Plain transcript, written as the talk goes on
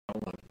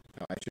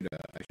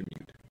I should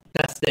mute.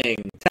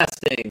 Testing.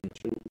 Test.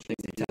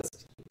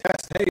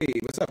 Test. Hey,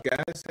 what's up,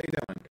 guys? How you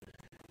doing?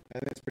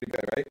 That's pretty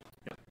good, right?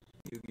 Yeah.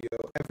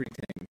 Yu-Gi-Oh!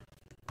 Everything.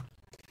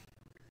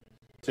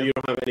 So you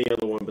don't have any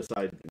other one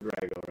besides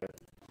Drago, right?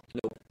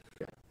 Nope.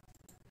 Yeah.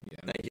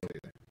 Thank you.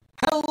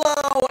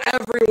 Hello,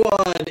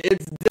 everyone!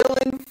 It's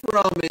Dylan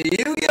from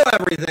Yu-Gi-Oh!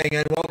 Everything,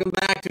 and welcome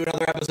back to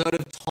another episode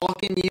of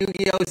Talking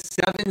Yu-Gi-Oh!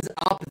 Sevens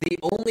Up, the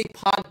only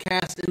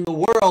podcast in the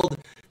world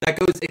that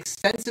goes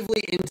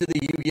extensively into the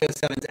Yu-Gi-Oh!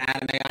 Sevens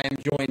anime. I am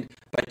joined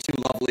by two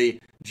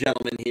lovely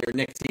gentlemen here,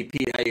 Nick T.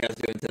 Pete. How you guys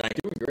doing tonight?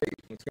 Doing great.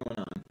 What's going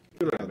on?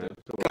 Good, man.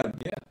 Good.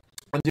 Yeah.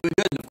 I'm doing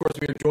good, and of course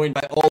we are joined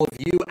by all of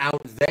you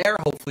out there.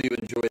 Hopefully you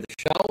enjoy the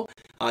show,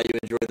 you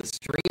enjoy the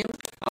stream.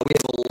 We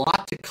have a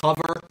lot to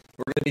cover.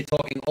 We're going to be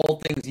talking all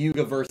things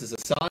Yuga versus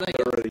Asana. I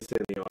already say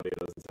the audio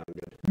doesn't sound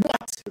good.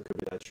 What? It could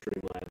be that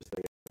Streamlabs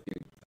thing.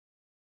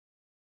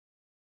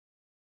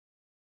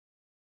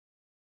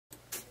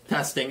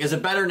 Testing. Is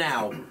it better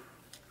now?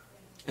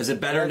 Is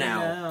it better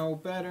now?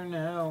 Better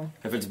now.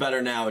 If it's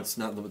better now, it's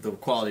not. The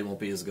quality won't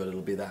be as good.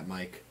 It'll be that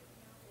mic.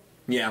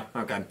 Yeah.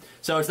 Okay.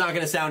 So it's not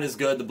going to sound as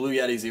good. The Blue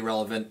Yeti's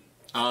irrelevant.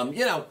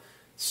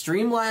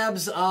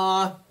 Streamlabs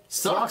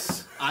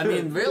sucks. I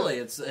mean, really,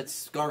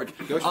 it's garbage.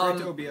 Go straight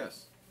to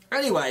OBS.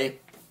 Anyway,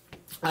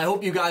 I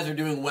hope you guys are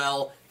doing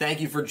well.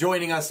 Thank you for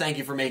joining us. Thank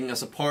you for making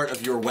us a part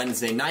of your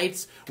Wednesday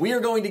nights. We are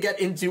going to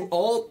get into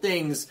all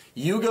things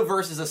Yuga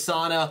versus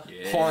Asana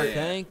part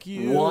Thank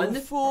you 1,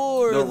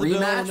 for the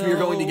rematch. dono. We are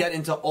going to get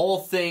into all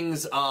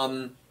things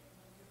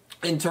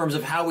in terms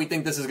of how we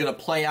think this is going to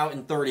play out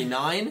in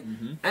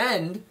 39.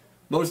 And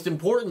most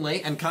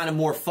importantly, and kind of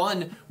more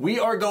fun, we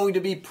are going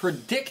to be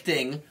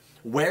predicting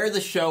where the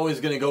show is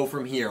going to go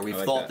from here. We've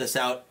thought this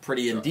out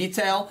pretty in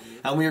detail,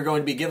 and we are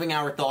going to be giving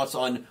our thoughts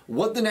on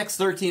what the next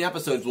 13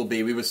 episodes will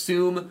be. We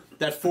assume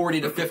that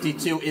 40 to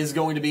 52 is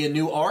going to be a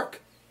new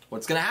arc.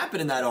 What's going to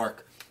happen in that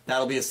arc?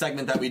 That'll be a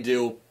segment that we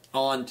do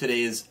on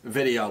today's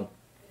video.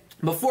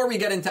 Before we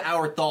get into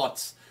our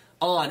thoughts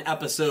on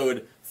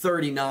episode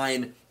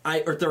 39,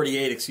 or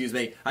 38, excuse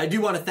me, I do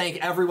want to thank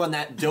everyone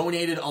that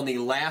donated on the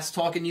last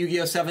Talkin'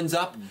 Yu-Gi-Oh! 7's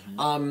Up.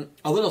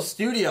 A little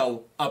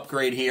studio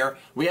upgrade here.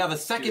 We have a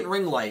second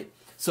ring light.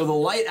 So the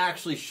light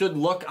actually should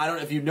look, I don't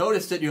know if you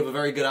noticed it, you have a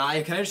very good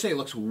eye. Can I just say it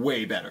looks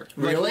way better?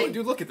 Really? Like,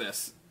 dude, look at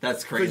this.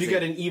 That's crazy. Because you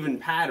get an even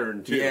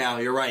pattern, too. Yeah,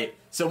 you're right.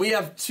 So we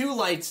have 2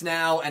 lights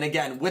now, and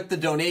again, with the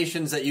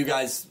donations that you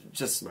guys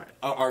just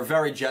are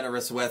very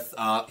generous with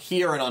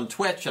here and on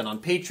Twitch and on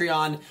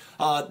Patreon,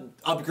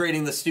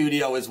 upgrading the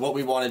studio is what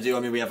we want to do. I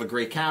mean, we have a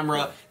great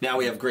camera, now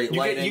we have great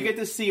lighting. You get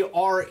to see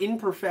our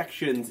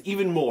imperfections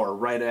even more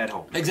right at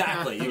home.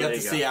 Exactly. You get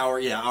to see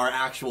our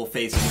actual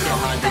faces. You don't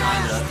hide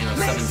behind a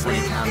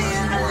 720 camera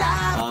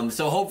anymore.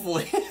 So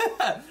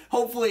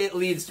hopefully it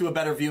leads to a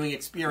better viewing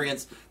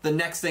experience. The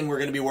next thing we're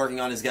going to be working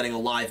on is getting a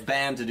live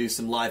band to do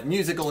some live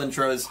musical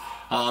intros.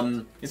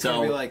 It's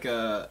going to be like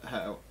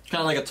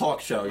kind of like a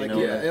talk show, you like, know?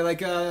 Yeah, like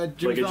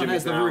Jimmy Fallon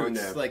has the Fallon,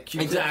 roots. yeah. Like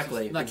Q-tip,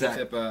 Exactly, not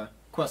exactly. Q-tip,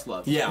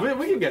 Questlove. Yeah.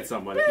 We can get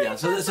somebody. Yeah,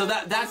 so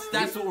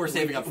that's what we're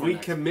saving up for. We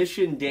next.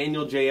 commissioned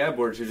Daniel J.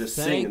 Edwards to just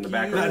sing in the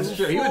background. That's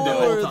true. He would do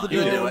it. He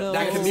would do it.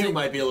 That commute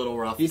might be a little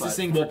rough. He used to but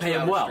sing we'll for pay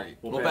him 2 well. hours straight.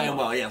 We'll pay him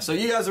well, yeah. So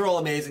you guys are all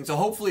amazing. So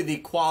hopefully the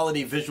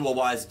quality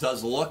visual-wise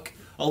does look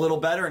a little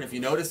better. And if you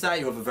notice that,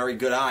 you have a very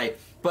good eye.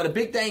 But a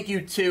big thank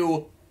you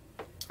to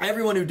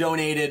everyone who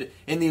donated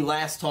in the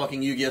last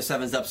Talking Yu-Gi-Oh!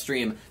 7's Up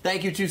stream.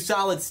 Thank you to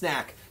Solid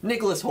Snack,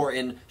 Nicholas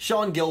Horton,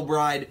 Sean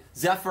Gilbride,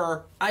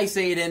 Zephyr, Ice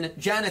Aiden,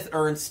 Janeth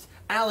Ernst,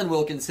 Alan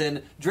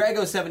Wilkinson,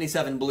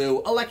 Drago77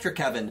 Blue, Electric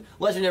Kevin,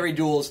 Legendary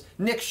Duels,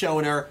 Nick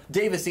Schoner,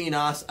 Davis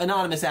Enos,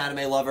 Anonymous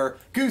Anime Lover,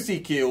 Goosey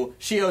Q,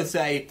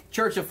 Shiosei,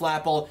 Church of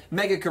Flapple,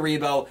 Mega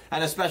Karibo,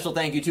 and a special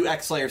thank you to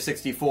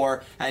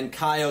XSlayer64 and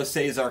Kaio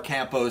Cesar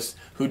Campos,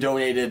 who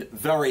donated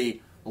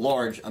very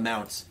large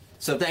amounts.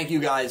 So thank you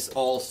guys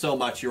all so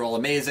much. You're all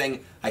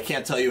amazing. I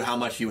can't tell you how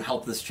much you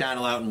help this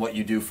channel out and what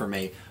you do for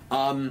me.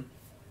 I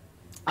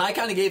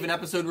kind of gave an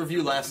episode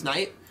review last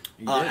night.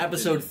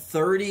 Episode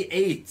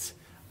 38.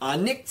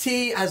 Nick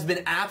T has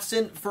been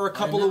absent for a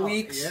couple of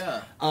weeks.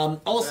 Yeah.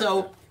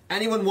 Also,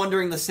 anyone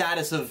wondering the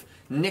status of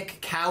Nick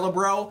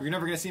Calibro? You're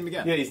never going to see him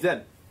again. Yeah, he's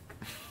dead.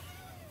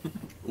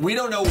 We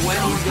don't know when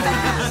he's going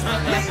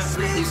to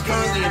be. He's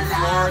currently in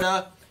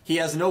Florida. He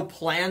has no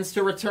plans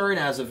to return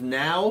as of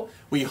now.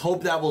 We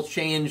hope that will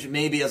change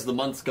maybe as the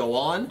months go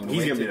on.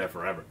 He's going to be there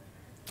forever.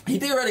 He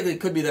theoretically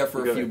could be there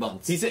for a few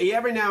months.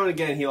 Every now and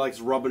again he likes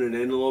rubbing it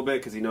in a little bit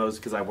because he knows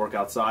because I work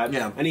outside.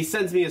 Yeah. And he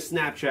sends me a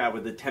Snapchat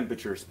with the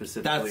temperature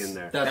specifically in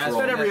there. That's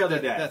about every other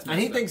day. And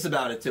he thinks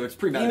about it too. It's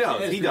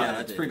premeditated. He does.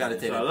 Yeah, it's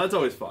premeditated. So that's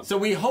always fun. So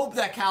we hope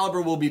that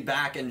Caliber will be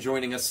back and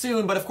joining us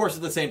soon, but of course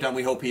at the same time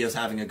we hope he is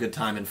having a good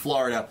time in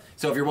Florida.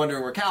 So if you're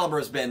wondering where Caliber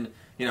has been,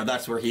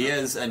 that's where he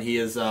is, and he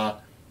is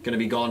going to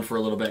be gone for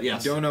a little bit.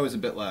 Yes. Dono is a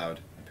bit loud,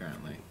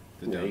 apparently.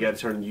 You got to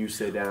turn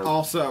Yusei down.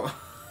 Also,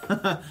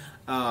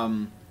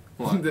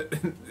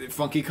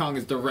 Funky Kong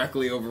is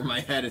directly over my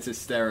head. It's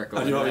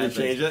hysterical. Do you want me to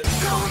change it? I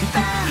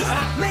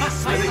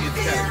think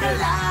it's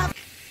kind of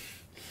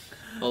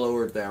good. I'll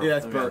lower it down. Yeah,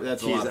 that's a lot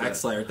Jeez, better.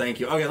 X-Slayer, thank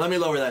you. Okay, let me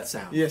lower that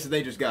sound. Yeah, so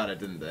they just got it,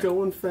 didn't they?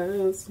 Going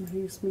fast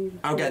makes me.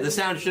 Okay, the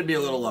sound should be a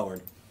little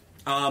lowered.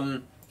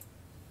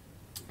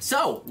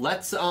 So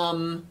let's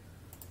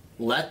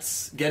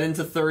get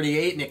into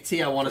 38. Nick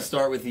T, I want to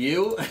start with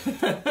you.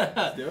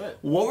 Let's do it.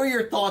 What were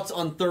your thoughts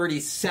on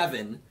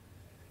 37?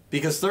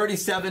 Because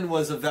 37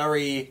 was a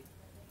very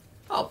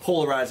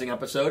polarizing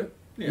episode.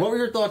 Yeah. What were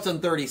your thoughts on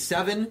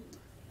 37?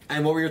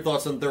 And what were your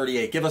thoughts on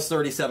 38? Give us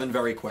 37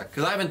 very quick,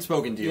 because I haven't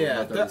spoken to you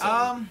about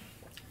 37.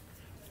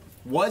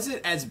 Was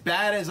it as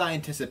bad as I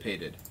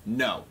anticipated?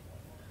 No.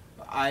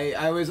 I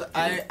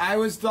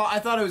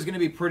thought it was going to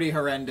be pretty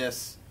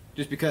horrendous,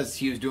 just because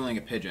he was dueling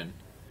a pigeon.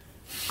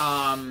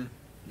 But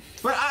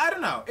I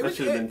don't know. That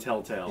should have been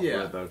Telltale. Yeah.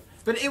 Right, though.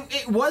 But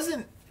it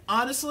wasn't,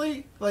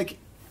 honestly, like,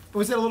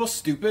 was it a little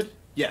stupid?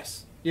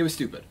 Yes, it was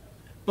stupid.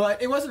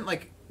 But it wasn't,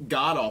 like,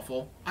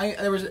 god-awful.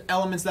 There was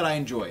elements that I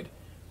enjoyed.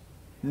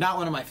 Not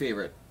one of my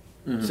favorite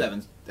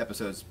Sevens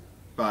episodes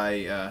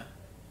by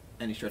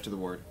any stretch of the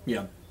word.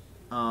 Yeah.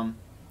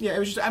 Yeah, it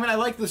was just, I mean, I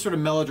like the sort of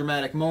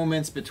melodramatic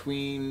moments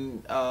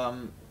between,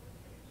 was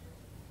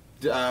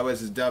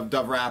it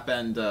Dove Rap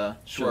and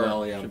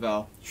Chevelle, yeah.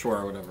 Chevelle.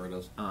 Sure, whatever it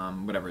is.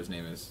 Whatever his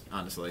name is,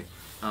 honestly.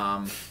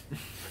 But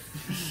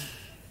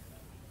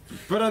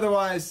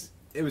otherwise,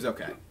 it was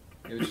okay.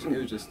 It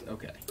was just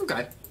okay.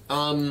 Okay.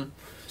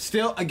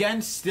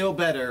 Still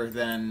better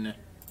than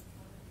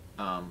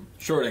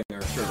Schrodinger.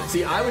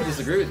 See, I would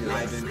disagree with you.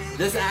 I didn't.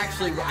 This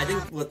actually, I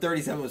think the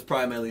 37 was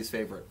probably my least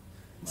favorite.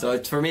 So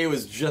for me, it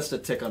was just a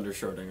tick under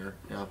Schrodinger.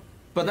 Yeah.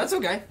 But that's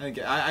okay.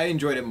 I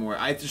enjoyed it more.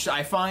 I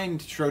find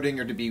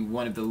Schrodinger to be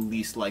one of the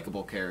least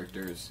likable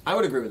characters. I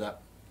would agree with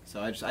that.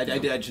 So I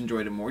just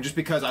enjoyed it more, just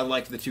because I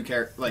liked the two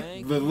characters. Like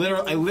I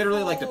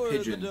literally liked the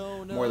pigeon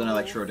more than I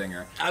liked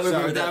Schrodinger. I would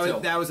agree with that too.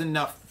 That was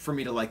enough for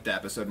me to like the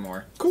episode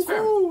more.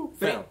 Cool.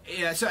 Fair.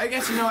 Yeah. So I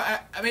guess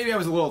maybe I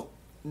was a little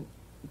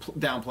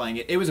downplaying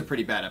it. It was a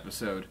pretty bad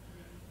episode.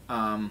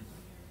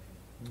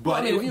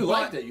 But you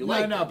liked it. You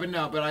liked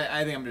it. But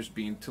I think I'm just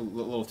being a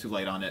little too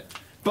light on it.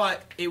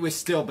 But it was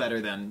still better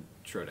than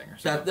Schrodinger.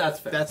 So that's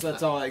fair.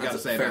 That's all I got to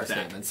say about that.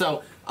 Statement.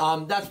 So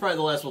that's probably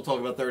the last we'll talk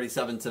about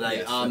 37 today.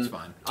 Yes, that's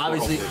fine.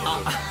 Obviously,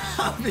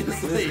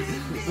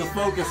 the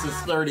focus is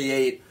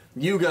 38.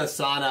 Yuga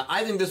Asana.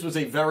 I think this was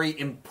a very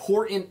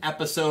important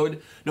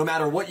episode. No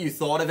matter what you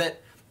thought of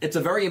it, it's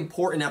a very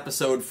important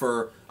episode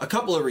for a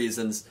couple of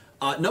reasons.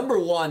 Number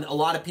one, a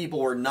lot of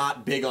people were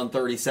not big on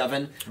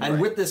 37, and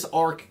Right. with this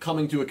arc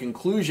coming to a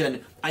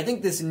conclusion, I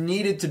think this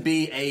needed to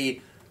be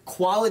a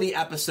quality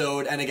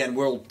episode, and again,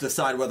 we'll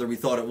decide whether we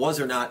thought it was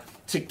or not,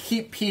 to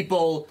keep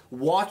people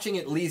watching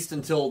at least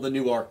until the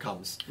new arc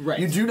comes. Right.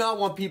 You do not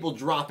want people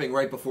dropping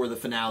right before the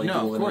finale No,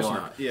 duel of in the course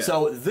arc. not. Yeah.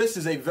 So this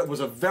was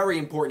a very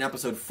important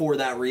episode for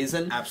that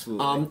reason.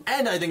 Absolutely.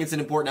 And I think it's an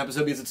important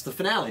episode because it's the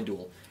finale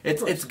duel.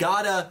 It's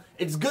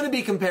gonna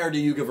be compared to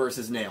Yuga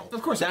versus Nail.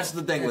 Of course it That's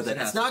will. the thing with Yes, it. it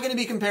has It's not going to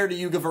be compared to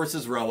Yuga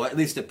versus Roa. At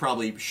least it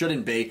probably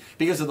shouldn't be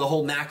because of the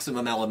whole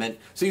maximum element.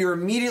 So you're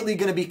immediately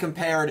going to be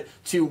compared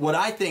to what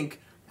I think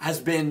has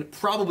been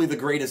probably the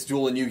greatest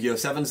duel in Yu-Gi-Oh!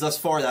 Sevens thus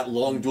far, that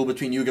long duel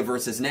between Yuga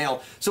versus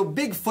Nail. So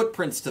big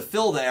footprints to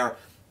fill there.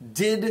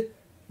 Did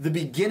the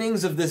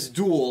beginnings of this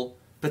duel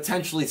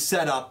potentially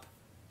set up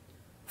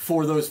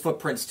for those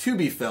footprints to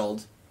be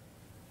filled?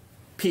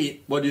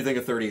 Pete, what do you think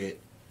of 38?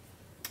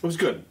 It was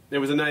good. It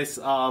was a nice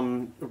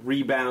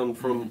rebound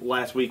from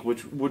last week,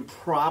 which would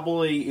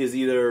probably is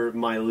either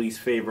my least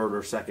favorite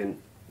or second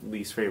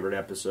least favorite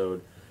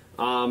episode.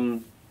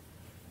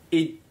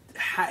 It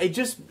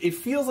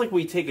feels like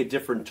we take a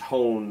different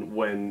tone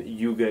when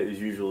Yuga is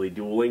usually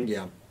dueling.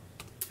 Yeah.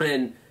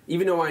 And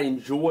even though I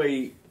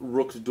enjoy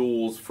Rook's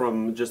duels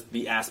from just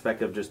the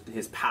aspect of just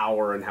his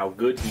power and how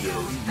good he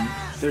is,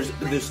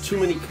 there's too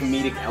many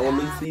comedic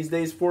elements these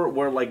days for it,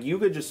 where like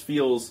Yuga just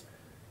feels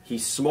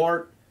he's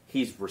smart,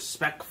 he's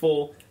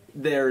respectful,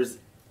 there's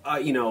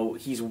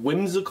he's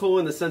whimsical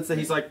in the sense that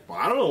he's like, well,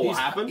 I don't know what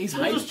happened. He's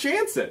we'll hyped. just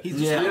chance it. He's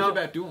just hyped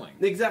about dueling.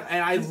 Exactly,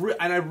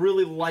 and I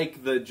really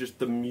like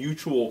the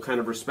mutual kind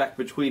of respect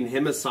between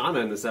him and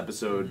Asana in this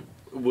episode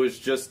was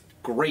just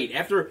great.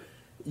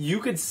 You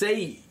could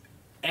say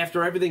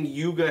after everything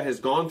Yuga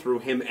has gone through,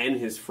 him and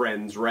his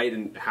friends, right,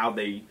 and how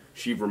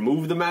she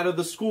removed them out of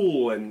the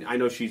school, and I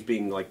know she's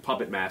being like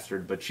puppet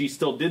mastered, but she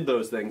still did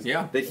those things.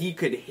 Yeah. That he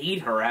could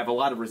hate her, have a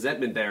lot of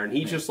resentment there, and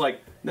he's just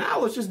like, nah,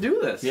 let's just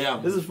do this. Yeah.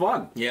 This is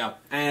fun. Yeah.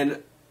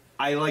 And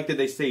I like that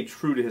they stay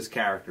true to his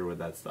character with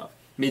that stuff.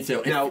 Me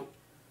too. Now,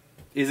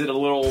 is it a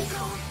little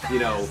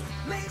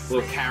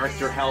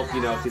character help,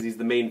 because he's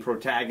the main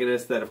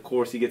protagonist, that of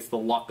course he gets the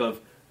luck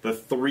of the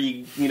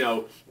three,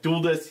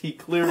 dual discs he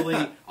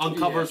clearly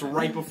uncovers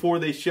right before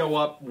they show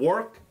up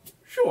work?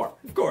 Sure.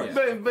 Of course.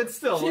 But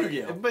still, It's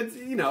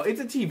Yu-Gi-Oh.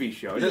 it's a TV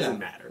show. It doesn't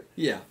matter.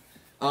 Yeah.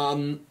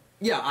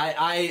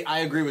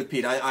 I agree with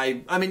Pete.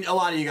 I mean, a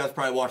lot of you guys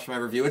probably watched my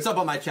review. It's up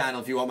on my channel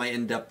if you want my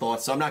in-depth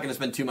thoughts, so I'm not going to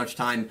spend too much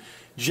time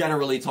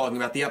generally talking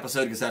about the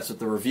episode because that's what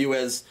the review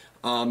is.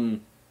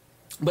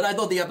 But I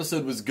thought the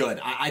episode was good.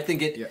 I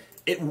think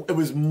it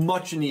was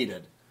much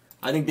needed.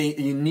 I think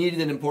you needed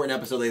an important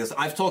episode like this.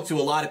 I've talked to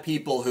a lot of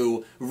people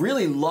who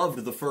really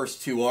loved the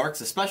first 2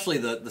 arcs, especially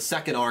the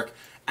second arc.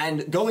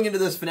 And going into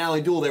this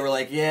finale duel, they were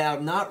like, yeah,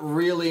 I'm not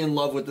really in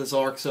love with this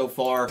arc so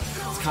far.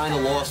 It's kind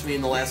of lost me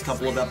in the last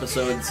couple of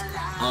episodes.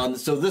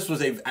 So this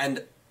was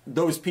and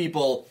those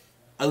people,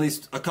 at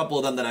least a couple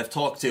of them that I've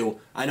talked to,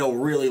 I know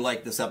really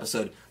liked this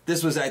episode.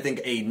 This was, I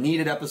think, a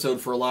needed episode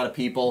for a lot of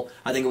people.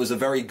 I think it was a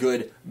very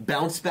good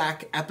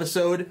bounce-back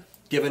episode,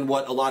 given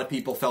what a lot of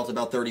people felt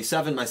about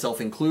 37, myself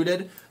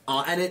included.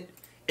 And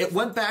it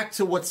went back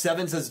to what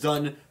Sevens has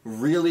done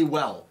really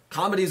well.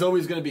 Comedy's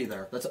always going to be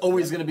there. That's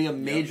always going to be a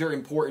major,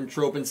 important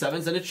trope in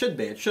Sevens, and it should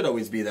be. It should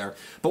always be there.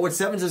 But what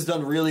Sevens has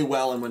done really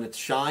well, and when it's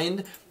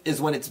shined, is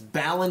when it's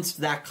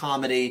balanced that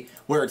comedy,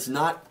 where it's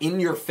not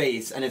in your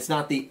face, and it's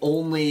not the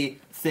only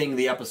thing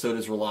the episode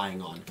is relying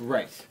on.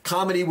 Right.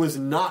 Comedy was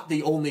not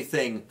the only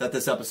thing that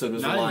this episode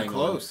was relying on. Not even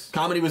close.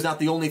 Comedy was not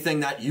the only thing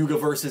that Yuga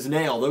versus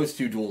Nail, those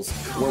 2 duels,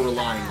 were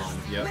relying on.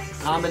 Yep.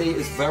 Comedy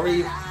is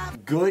very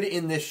good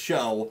in this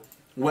show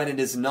when it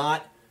is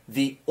not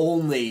the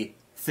only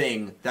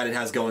thing that it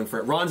has going for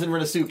it. Ron's and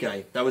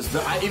Rinosuke, that was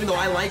even though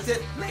I liked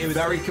it, it was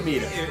very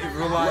comedic. It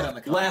relied on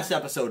the comedy. Last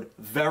episode,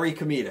 very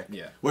comedic.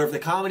 Yeah. Where if the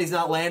comedy's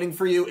not landing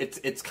for you,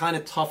 it's kind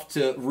of tough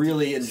to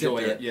really enjoy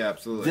it. Yeah,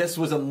 absolutely. This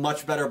was a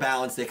much better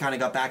balance. They kind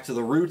of got back to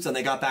the roots, and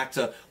they got back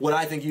to what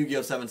I think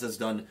Yu-Gi-Oh! Sevens has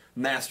done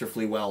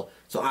masterfully well.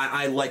 So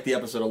I liked the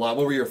episode a lot.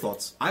 What were your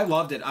thoughts? I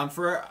loved it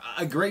for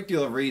a great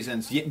deal of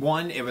reasons.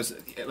 One, it was,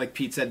 like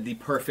Pete said, the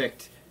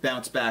perfect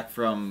bounce back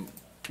from,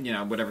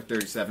 whatever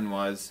 37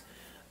 was.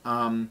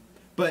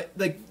 But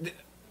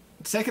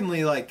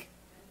secondly,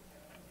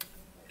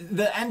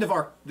 the end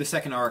of the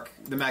second arc,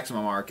 the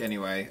maximum arc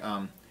anyway,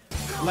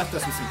 left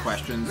us with some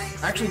questions.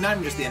 Actually, not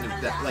even just the end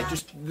of that,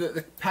 just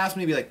the past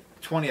maybe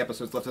 20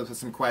 episodes left us with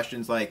some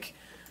questions.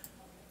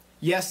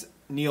 Yes,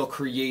 Neil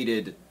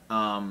created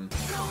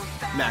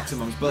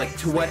maximums, but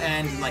to what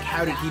end? And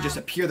how did he just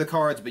appear the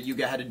cards? But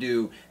Yuga had to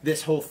do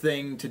this whole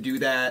thing to do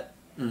that.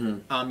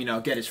 Mm-hmm.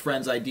 Get his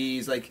friends'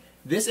 IDs.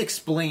 This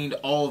explained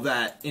all of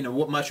that in a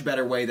much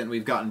better way than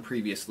we've gotten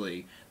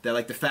previously.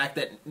 That the fact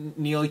that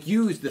Neil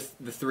used the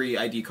 3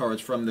 ID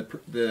cards from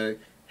the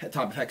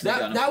top of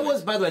Hexagon. That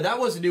was, by the way, that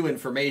was new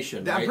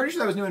information. Right? I'm pretty sure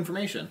that was new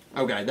information.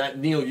 Okay, that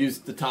Neil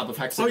used the top of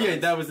Hexagon. Oh yeah,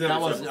 that was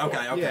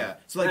okay. Yeah,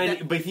 so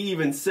but he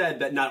even said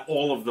that not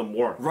all of them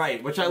were.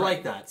 Right, which I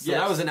like that. So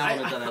that was an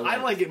element that I liked.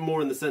 I like it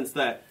more in the sense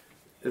that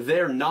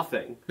they're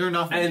nothing. They're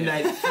nothing. And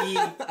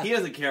that he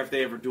doesn't care if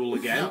they ever duel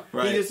again.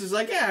 Right. He just is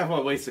like, yeah,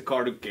 well, waste a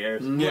card, who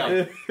cares?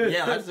 Yeah.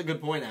 Yeah, that's a good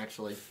point,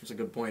 actually. That's a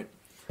good point.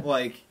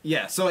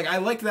 So I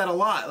liked that a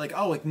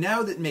lot.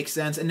 Now that makes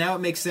sense, and now it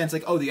makes sense.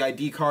 The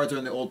ID cards are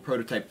in the old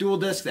prototype dual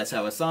disc. That's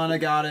how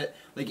Asana got it.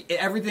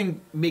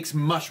 Everything makes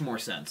much more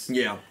sense.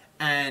 Yeah.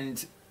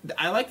 And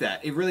I like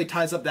that. It really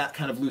ties up that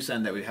kind of loose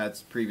end that we had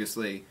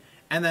previously.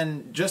 And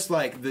then just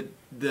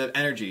the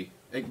energy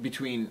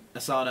between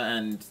Asana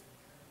and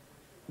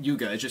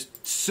Yuga is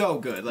just so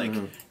good.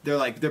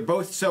 They're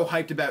both so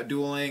hyped about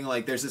dueling.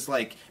 There's this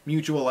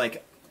mutual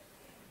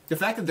the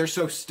fact that they're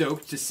so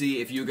stoked to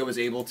see if Yuga was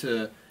able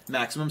to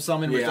maximum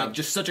summon was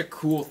just such a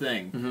cool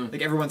thing.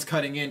 Mm-hmm. Everyone's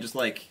cutting in just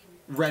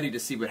ready to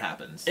see what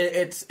happens.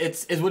 It's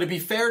would it be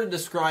fair to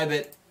describe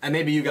it, and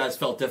maybe you guys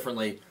felt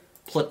differently,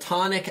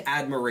 platonic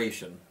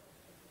admiration?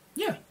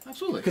 Yeah,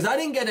 absolutely. Because I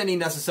didn't get any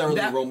necessarily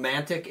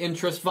romantic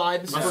interest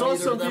vibes. I from saw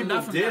either some of them.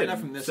 people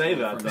did say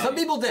that. Some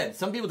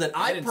people did.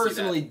 I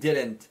personally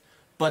didn't.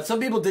 But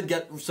some people did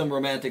get some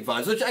romantic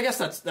vibes, which I guess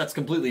that's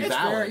completely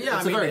valid. Fair, yeah,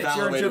 it's a very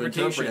valid way to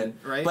interpret it.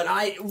 Right? But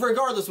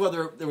regardless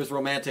whether there was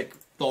romantic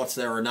thoughts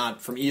there or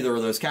not from either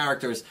of those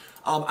characters,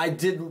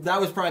 that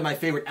was probably my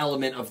favorite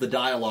element of the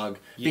dialogue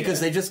because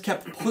they just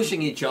kept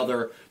pushing each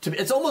other to.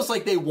 It's almost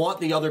like they want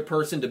the other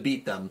person to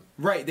beat them.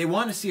 Right. They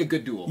want to see a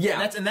good duel.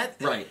 Yeah.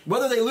 Right.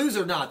 Whether they lose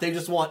or not, they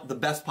just want the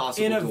best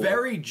possible duel. In a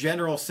very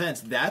general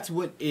sense, that's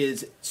what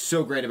is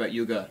so great about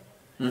Yuga.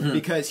 Mm-hmm.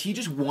 Because he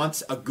just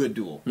wants a good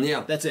duel.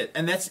 Yeah. That's it.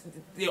 And that's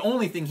the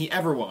only thing he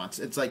ever wants.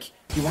 It's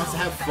he wants to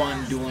have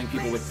fun dueling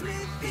people with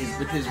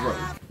his rogue.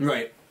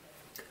 Right.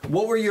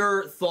 What were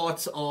your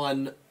thoughts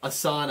on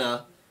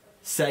Asana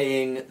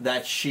saying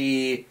that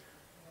she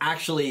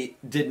actually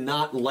did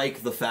not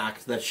like the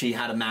fact that she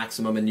had a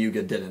maximum and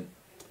Yuga didn't?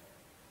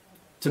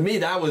 To me,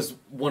 that was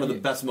one of the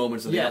best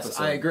moments of the episode. Yes,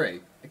 I agree.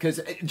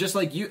 Because just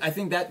like you, I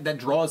think that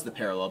draws the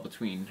parallel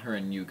between her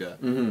and Yuga.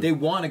 Mm-hmm. They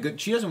want a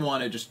good. She doesn't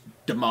want to just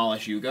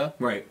demolish Yuga.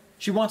 Right.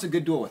 She wants a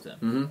good duel with him.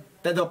 Mm-hmm.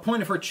 That the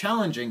point of her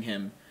challenging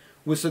him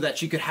was so that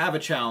she could have a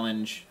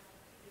challenge,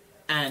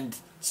 and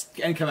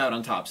come out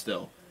on top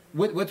still.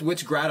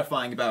 What's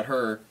gratifying about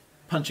her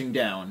punching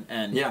down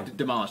and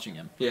demolishing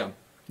him? Yeah.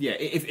 Yeah,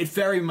 it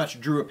very much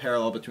drew a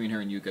parallel between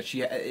her and Yuga.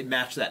 It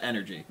matched that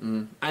energy.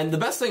 Mm. And the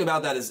best thing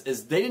about that is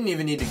they didn't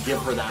even need to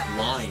give her that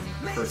line,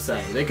 per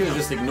se. They could have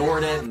just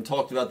ignored it and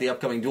talked about the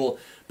upcoming duel.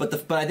 But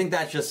I think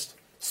that just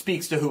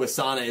speaks to who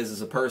Asana is as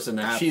a person.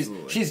 That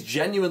she's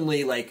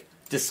genuinely,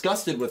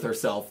 disgusted with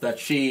herself that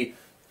she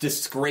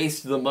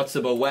disgraced the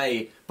Mutsuba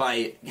way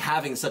by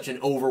having such an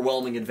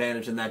overwhelming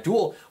advantage in that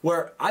duel,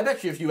 where I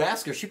bet you if you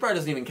ask her, she probably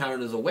doesn't even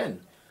count it as a win.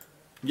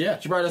 Yeah.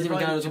 She probably doesn't even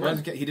count it as a win.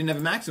 He didn't have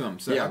a maximum,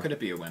 so Yeah. how could it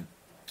be a win?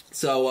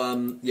 So,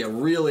 yeah,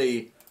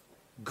 really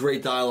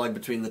great dialogue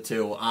between the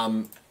two.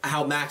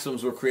 How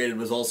maximums were created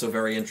was also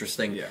very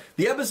interesting. Yeah.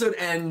 The episode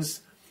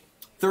ends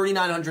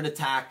 3,900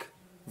 attack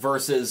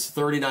versus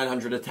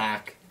 3,900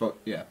 attack.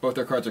 Both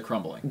their cards are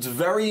crumbling. It's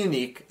very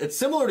unique. It's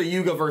similar to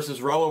Yuga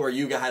versus Roa, where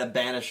Yuga had a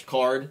banished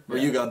card, or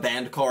Yuga a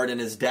banned card in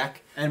his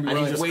deck, And we he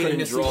were, like, just waiting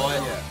couldn't to draw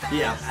see- it.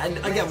 Yeah, and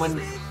again,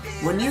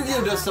 when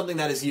Yu-Gi-Oh! Does something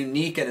that is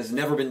unique and has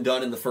never been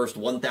done in the first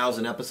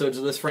 1,000 episodes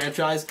of this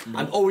franchise,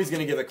 I'm always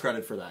going to give it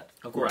credit for that.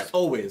 Of course. Right.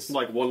 Always.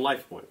 Like 1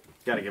 life point.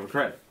 Gotta give it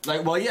credit.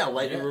 Like, well, yeah,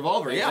 Lightning Yeah,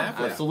 Revolver, yeah,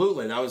 exactly.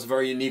 absolutely. That was a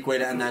very unique way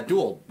to end that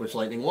duel, which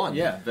Lightning won.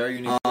 Yeah, very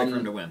unique way for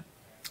him to win.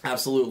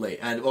 Absolutely.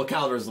 And, well,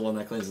 Calder is the one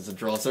that claims it's a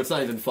draw, so it's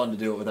not even fun to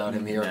do it without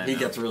him here. Nah, He no.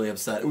 gets really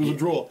upset. It was a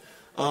draw.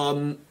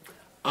 I'm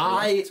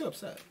too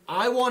upset.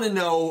 I want to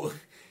know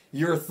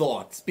your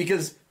thoughts,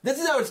 because this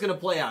is how it's going to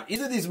play out.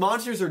 Either these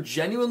monsters are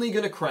genuinely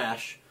going to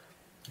crash,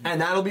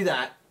 and that'll be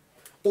that,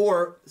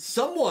 or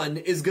someone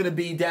is going to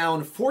be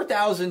down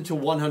 4,000 to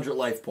 100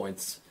 life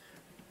points.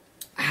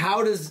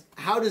 How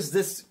does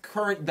this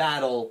current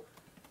battle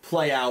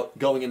play out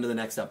going into the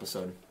next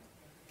episode?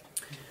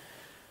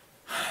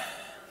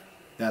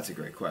 That's a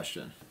great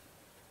question.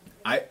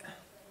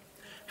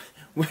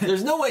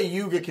 There's no way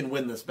Yuga can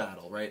win this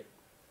battle, right?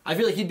 I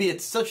feel like he'd be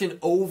at such an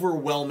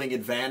overwhelming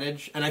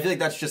advantage, and I feel like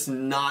that's just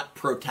not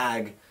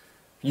Protag,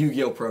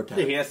 Yu-Gi-Oh! Protag.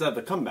 Yeah, he has to have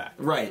the comeback.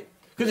 Right.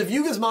 Because if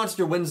Yuga's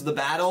monster wins the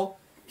battle,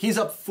 he's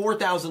up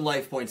 4,000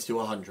 life points to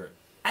 100.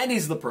 And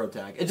he's the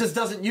Protag. It just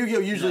doesn't... Yu-Gi-Oh!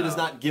 Usually does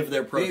not give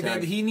their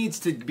Protag. He needs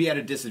to be at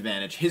a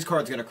disadvantage. His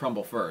card's going to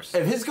crumble first.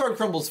 If his card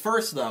crumbles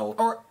first, though,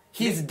 Or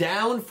he's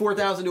down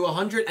 4,000 to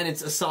 100, and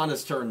it's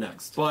Asana's turn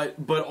next. But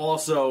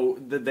also,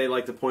 they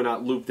like to point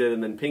out Luke did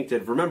and then Pink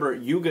did. Remember,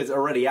 Yuga's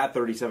already at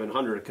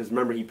 3,700, because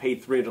remember, he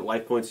paid 300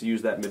 life points to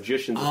use that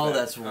Magician's Oh, effect.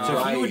 that's So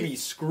right. he would be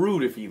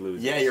screwed if he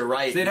loses. Yeah, you're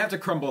right. So they'd have to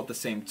crumble at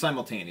the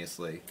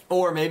simultaneously.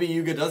 Or maybe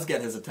Yuga does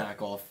get his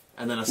attack off,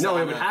 and then Asana... No,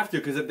 he would have to,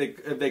 because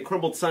if they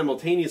crumbled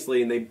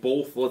simultaneously and they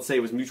both, let's say it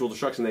was mutual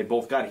destruction, they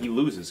both got it, he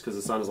loses, because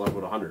Asana's left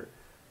with 100.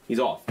 He's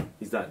off.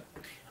 He's done.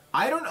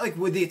 I don't know,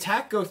 would the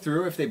attack go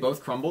through if they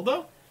both crumbled,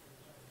 though?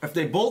 If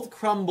they both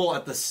crumble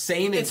at the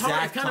same It's hard,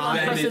 exact it's kind of time...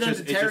 unprecedented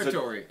it's just a-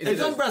 territory.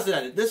 It's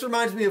unprecedented. This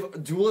reminds me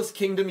of Duelist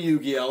Kingdom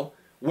Yu-Gi-Oh!,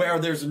 where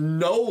there's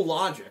no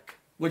logic,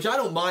 which I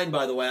don't mind,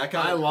 by the way.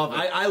 I love it.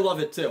 I love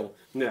it too.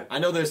 Yeah. I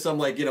know there's some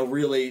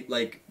really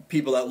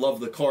people that love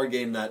the card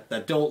game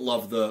that don't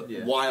love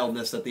the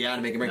wildness that the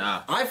anime can bring.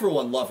 Nah. I for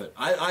one love it.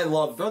 I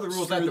love Throw the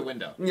rules out the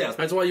window. Yes,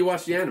 That's why you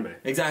watch the anime.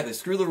 exactly.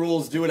 Screw the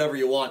rules. Do whatever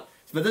you want.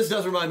 But this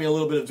does remind me a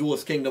little bit of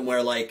Duelist Kingdom,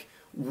 where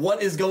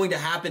what is going to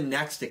happen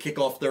next to kick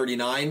off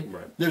 39?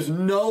 Right. There's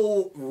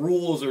no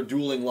rules or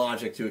dueling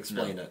logic to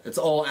explain it. It's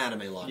all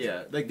anime logic.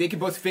 Yeah, they can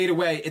both fade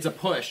away. It's a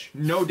push.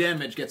 No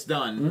damage gets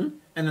done.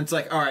 And then it's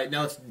like, all right,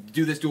 now let's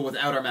do this duel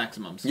without our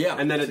maximums. Yeah.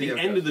 And then at See the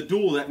how it end goes. of the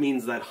duel, that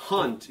means that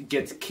Hunt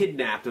gets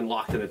kidnapped and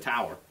locked in a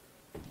tower.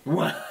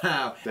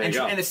 Wow. There you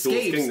go. And Duelist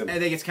escapes, Kingdom.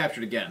 and then gets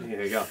captured again.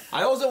 Here you go.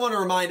 I also want to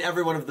remind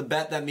everyone of the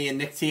bet that me and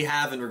Nick T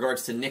have in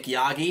regards to Nick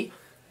Yagi.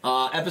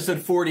 Episode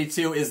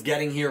 42 is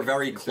getting here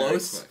very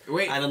close.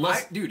 Wait, and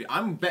unless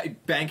I'm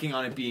banking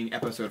on it being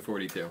episode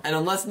 42. and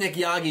unless Nick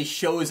Yagi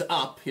shows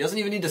up, he doesn't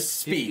even need to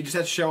speak. He just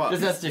has to show up.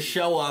 Just has to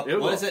show up. It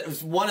What will. is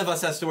it? One of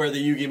us has to wear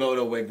the Yugi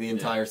Moto wig the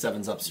entire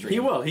Sevens Up stream.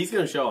 He will. He's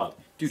going to show up.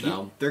 Dude,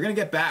 So- they're going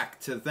to get back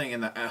to the thing,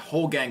 and the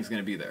whole gang's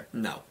going to be there.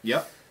 No.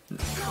 Yep.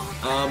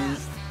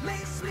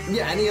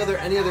 Yeah. Any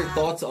other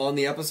thoughts on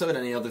the episode?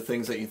 Any other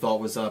things that you thought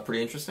was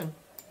pretty interesting?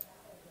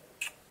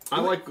 I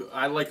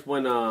liked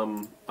when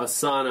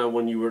Asana,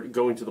 when you were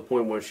going to the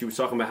point where she was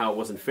talking about how it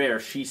wasn't fair,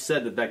 she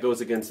said that goes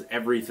against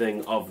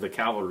everything of the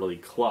Cavalry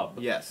Club.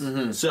 Yes.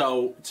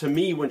 So, to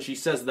me, when she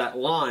says that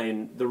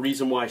line, the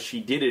reason why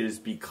she did it is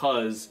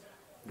because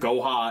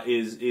Goha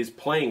is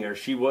playing her.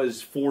 She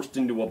was forced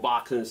into a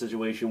box in a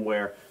situation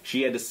where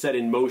she had to set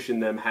in motion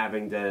them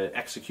having to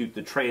execute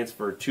the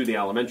transfer to the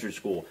elementary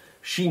school.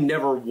 She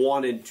never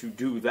wanted to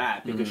do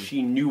that because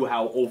she knew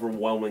how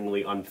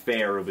overwhelmingly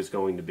unfair it was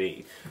going to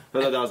be.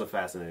 I thought that was a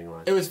fascinating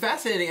line. It was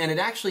fascinating, and it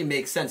actually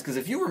makes sense, because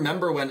if you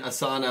remember when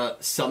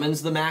Asana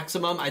summons the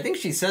Maximum, I think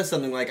she says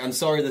something like, "I'm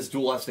sorry this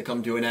duel has to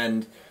come to an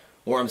end,"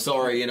 or "I'm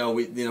sorry,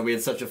 we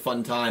had such a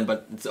fun time,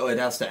 but it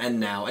has to end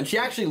now." And she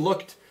actually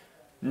looked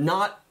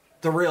not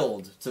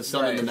thrilled to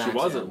summon Right, the she Maximum.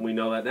 She wasn't. We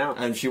know that now.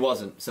 And she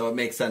wasn't, so it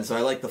makes sense. So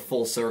I like the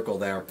full circle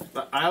there.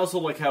 I also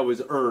like how it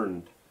was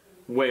earned,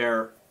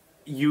 where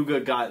Yuga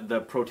got the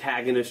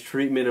protagonist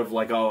treatment of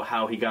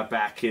how he got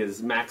back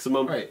his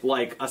maximum. Right.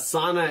 Like,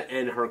 Asana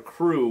and her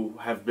crew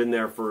have been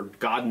there for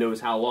God knows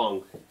how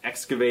long,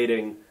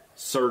 excavating,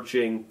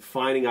 searching,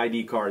 finding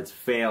ID cards,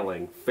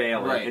 failing,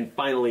 Right. and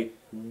finally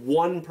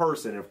one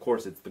person, of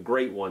course it's the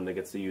great one that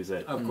gets to use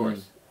it, Of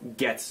course.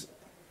 gets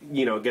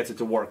it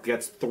to work,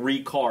 gets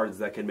 3 cards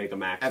that can make a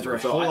maximum. After a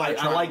So whole lot I of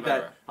trial like and that.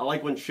 error. I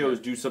like when shows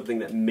do something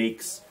that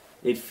makes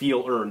it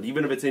feel earned,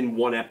 even if it's in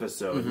one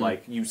episode.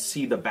 Like, you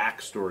see the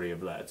backstory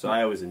of that. So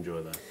I always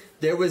enjoy that.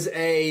 There was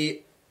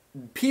a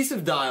piece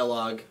of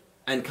dialogue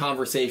and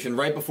conversation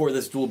right before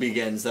this duel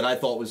begins that I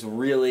thought was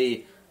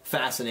really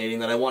fascinating,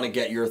 that I want to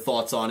get your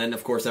thoughts on, and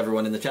of course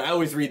everyone in the chat. I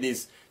always read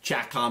these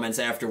chat comments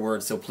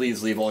afterwards, so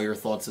please leave all your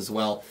thoughts as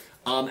well.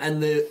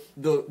 And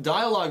the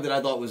dialogue that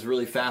I thought was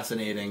really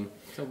fascinating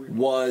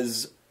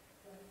was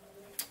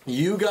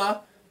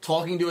Yuga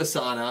talking to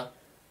Asana,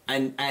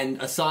 and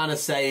Asana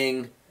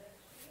saying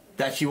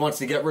that she wants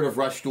to get rid of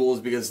rush duels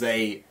because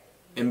they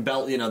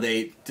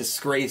they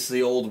disgrace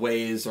the old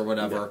ways or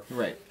whatever. Yeah,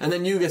 right. And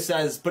then Yuga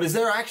says, but is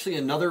there actually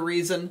another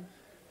reason?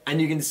 And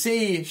you can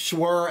see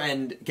Schwer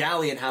and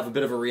Galleon have a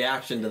bit of a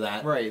reaction to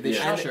that. Right, they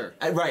shush her.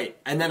 Right.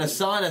 And then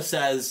Asana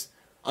says,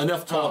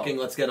 enough talking,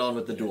 let's get on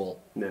with the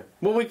duel. Yeah.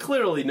 Well, we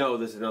clearly know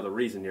there's another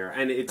reason here,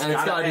 and it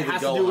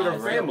has to do with her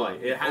family.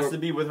 It has to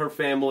be with her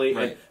family,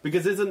 right. And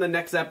because isn't the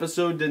next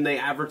episode? Didn't they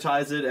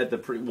advertise it at the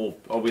Well,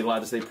 are we allowed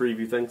to say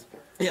preview things?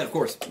 Yeah, of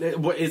course.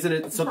 Isn't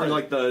it something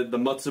like the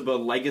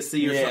Mutsuba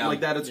Legacy or something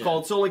like that? It's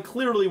called. So, like,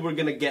 clearly we're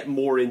going to get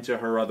more into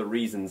her other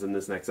reasons in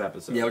this next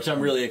episode. Yeah, which I'm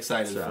really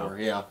excited for.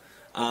 Yeah.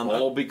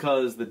 All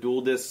because the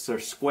dual discs are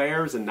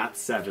squares and not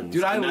sevens.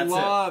 Dude, I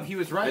love. It. He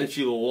was right. And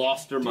she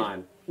lost her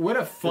mind. What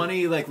a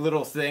funny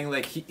little thing!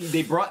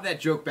 They brought that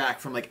joke back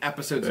from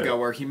episodes ago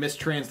where he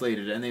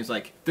mistranslated it, and he was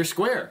like, "They're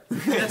square."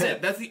 That's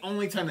it. That's the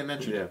only time they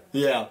mentioned it.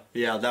 Yeah,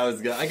 that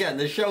was good. Again,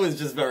 the show is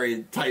just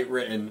very tight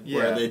written,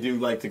 where they do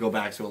like to go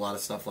back to a lot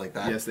of stuff like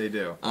that. Yes, they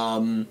do.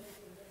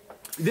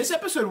 This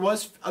episode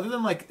was, other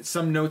than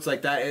some notes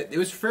like that, it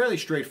was fairly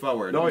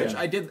straightforward, which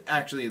I did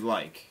actually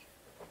like.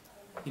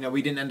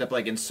 We didn't end up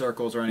in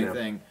circles or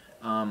anything.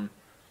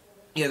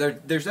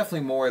 There's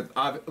definitely more,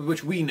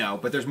 which we know,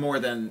 but there's more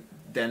than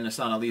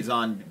Asana leads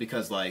on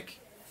because,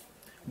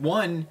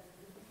 one,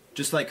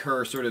 just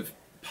her sort of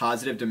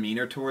positive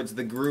demeanor towards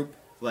the group.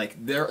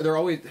 They're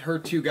always, her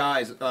two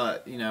guys,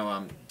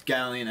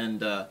 Galleon and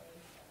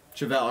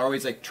Chevelle are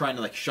always trying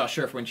to shush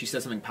her when she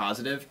says something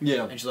positive.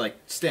 Yeah. And she's like,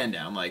 stand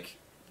down,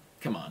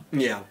 come on.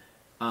 Yeah.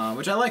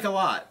 Which I like a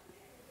lot.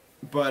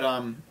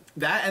 But,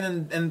 that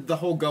and the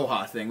whole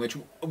Goha thing, which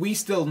we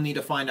still need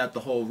to find out the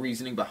whole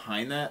reasoning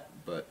behind that,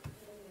 but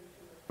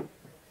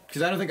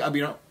because I don't think we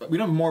don't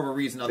have more of a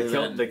reason other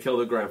than they killed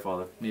her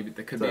grandfather. Maybe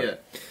that could be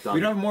it. We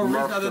don't have more of a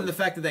reason other than the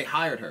fact that they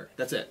hired her.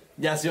 That's it.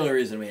 That's the only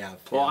reason we have.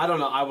 Well, I don't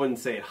know. I wouldn't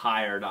say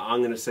hired.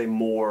 I'm going to say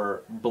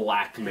more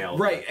blackmailed.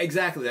 Right.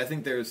 Exactly. I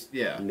think there's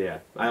Yeah.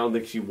 I don't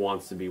think she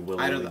wants to be willing.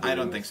 I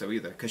don't think so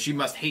either because she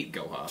must hate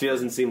Goha. She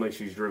doesn't seem like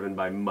she's driven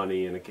by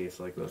money in a case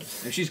like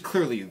this. And she's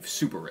clearly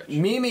super rich.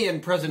 Mimi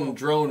and President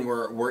Drone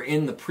were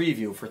in the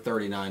preview for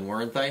 39,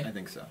 weren't they? I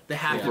think so. They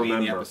have to be in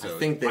the episode. I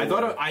think they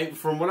were.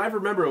 From what I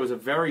remember, it was a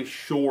very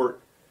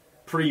short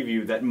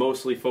preview that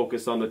mostly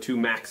focused on the two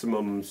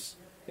maximums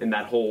in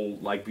that whole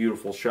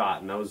beautiful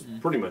shot, and that was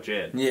pretty much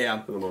it.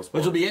 Yeah, for the most part.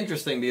 Which will be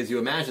interesting because you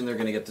imagine they're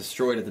going to get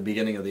destroyed at the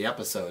beginning of the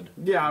episode.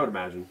 Yeah, I would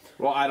imagine.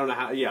 Well, I don't know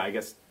how. Yeah, I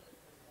guess.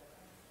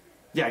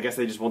 Yeah, I guess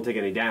they just won't take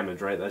any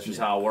damage, right? That's just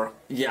how it works.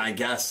 Yeah, I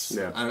guess.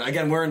 Yeah.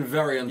 Again, we're in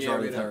very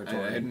uncharted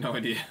territory. I had no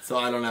idea. So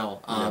I don't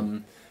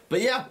know.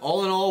 But yeah,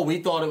 all in all, we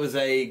thought it was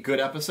a good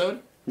episode.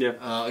 Yeah.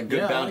 A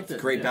good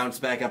great bounce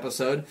back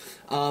episode.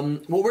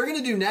 What we're going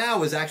to do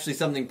now is actually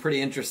something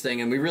pretty interesting,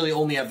 and we really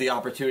only have the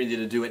opportunity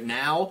to do it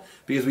now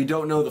because we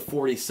don't know the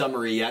 40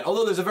 summary yet.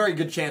 Although there's a very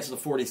good chance the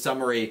 40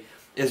 summary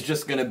is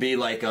just going to be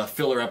a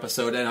filler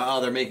episode,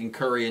 and they're making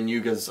curry in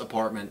Yuga's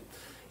apartment.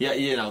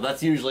 Yeah,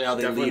 that's usually how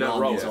they lead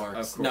on these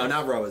arcs. No,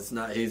 not Roa.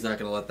 He's not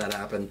going to let that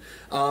happen.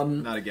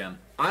 Not again.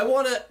 I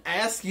want to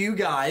ask you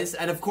guys,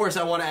 and of course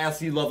I want to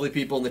ask you lovely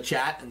people in the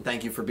chat, and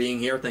thank you for being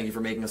here. Thank you for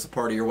making us a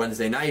part of your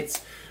Wednesday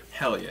nights.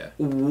 Hell yeah.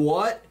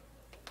 What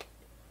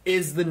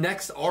is the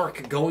next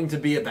arc going to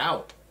be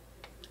about?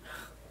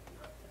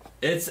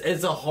 It's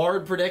a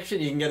hard prediction.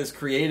 You can get as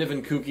creative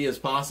and kooky as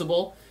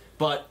possible,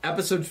 but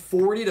episodes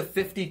 40 to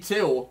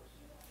 52,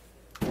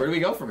 where do we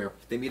go from here?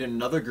 They meet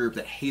another group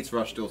that hates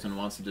rush duels and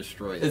wants to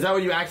destroy it. Is that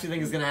what you actually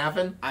think is going to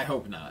happen? I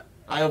hope not.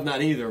 I hope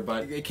not either,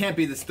 but it can't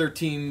be this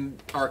 13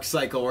 arc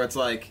cycle where it's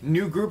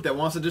new group that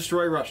wants to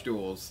destroy rush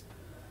duels.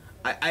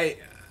 It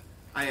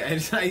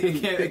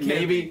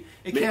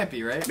can't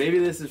be, right? Maybe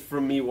this is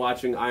from me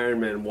watching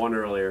Iron Man 1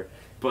 earlier,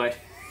 but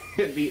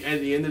at the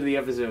end of the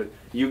episode,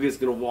 Yuga's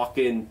going to walk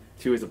in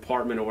to his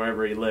apartment or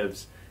wherever he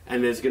lives,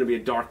 and there's going to be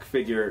a dark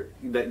figure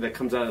that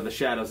comes out of the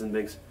shadows and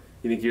thinks,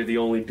 "You think you're the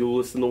only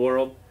duelist in the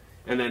world?"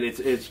 And then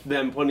it's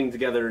them putting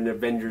together an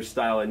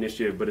Avengers-style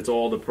initiative, but it's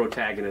all the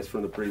protagonists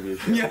from the previous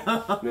show.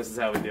 Yeah. And this is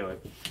how we do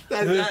it.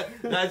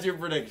 That's your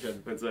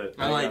prediction. That's it.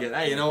 I like it.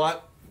 Hey, you know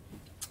what?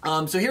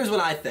 So here's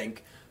what I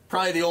think.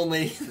 Probably the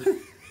only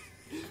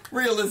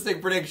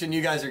realistic prediction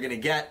you guys are going to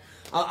get.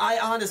 I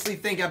honestly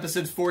think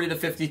episodes 40 to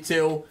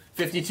 52.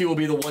 52 will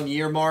be the 1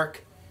 year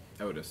mark.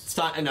 Otis. It's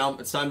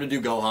time to do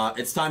Goha.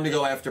 It's time to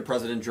go after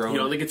President Drone. You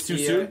don't think it's too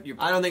soon?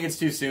 I don't think it's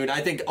too soon.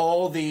 I think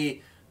all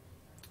the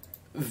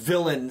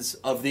villains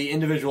of the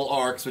individual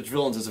arcs, which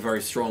villains is a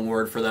very strong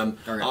word for them,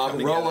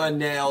 Roa,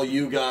 Nail,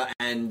 Yuga,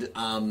 and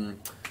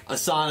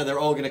Asana, they're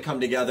all going to come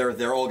together.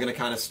 They're all going to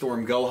kind of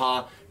storm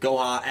Goha.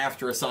 Goha,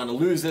 after Asana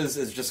loses,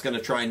 is just going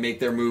to try and make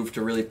their move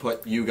to really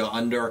put Yuga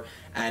under.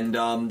 And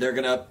they're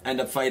going to end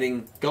up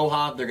fighting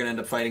Goha. They're going to end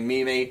up fighting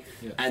Mimi.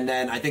 Yeah. And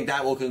then I think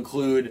that will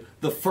conclude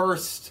the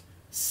first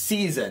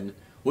season,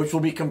 which will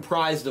be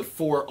comprised of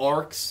 4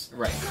 arcs.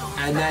 Right.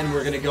 And then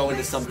we're going to go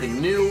into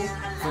something new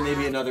for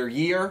maybe another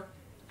year.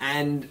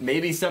 And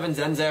maybe Sevens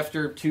ends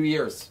after 2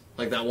 years.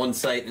 Like that one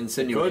site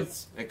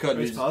insinuates. It could.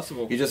 It's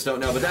possible. You just don't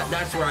know. But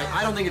that's where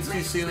I don't think it's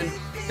too soon.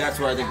 That's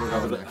where I think we're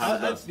going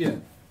next. Yeah.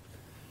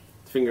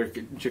 Finger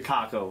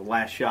Chicago,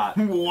 last shot.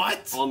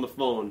 What? On the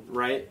phone,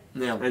 right?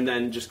 Yeah. And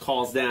then just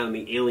calls down,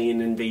 the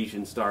alien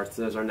invasion starts.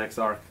 There's our next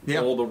arc.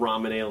 Yeah. All the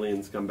ramen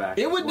aliens come back.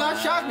 It would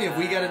not shock me if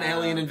we get an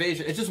alien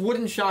invasion. It just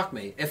wouldn't shock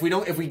me. If we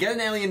get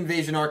an alien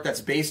invasion arc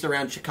that's based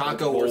around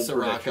Chicago or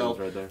Sirocco,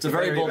 right there. it's a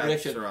very bold bad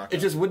prediction. Sirocco. It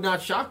just would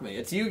not shock me.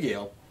 It's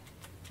Yu-Gi-Oh!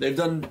 They've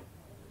done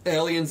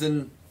aliens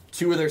in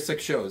 2 of their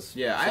 6 shows.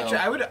 Yeah, So-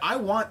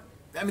 actually,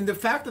 I mean, the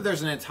fact that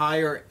there's an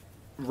entire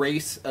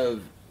race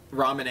of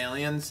ramen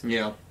aliens,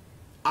 Yeah.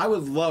 I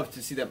would love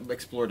to see that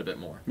explored a bit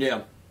more.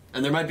 Yeah.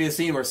 And there might be a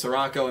scene where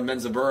Sirocco and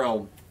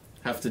Menzaburo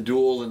have to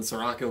duel, and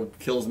Sirocco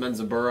kills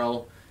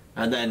Menzaburo,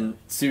 and then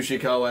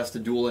Tsushiko has to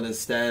duel in his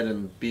stead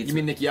and beats. You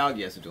mean Nick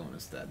Yagi has to do it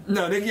instead?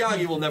 No, Nick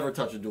Yagi will never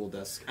touch a duel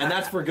disc, and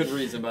that's for good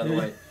reason, by the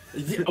way.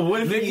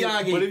 What if, Nick he,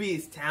 Yagi- what if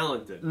he's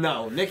talented?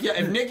 No, if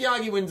Nick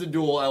Yagi wins a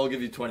duel, I will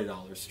give you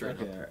 $20 straight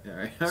up. all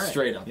right.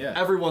 Straight up. Yeah.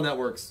 Everyone that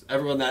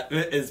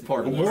is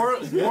part of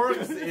this.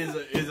 Works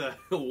is a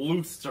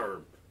loose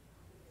term.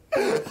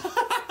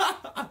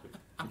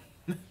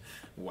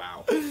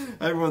 Wow.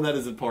 Everyone that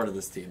isn't part of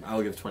this team, I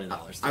will give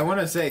 $20. I want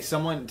to say,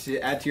 someone to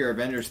add to your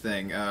Avengers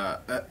thing.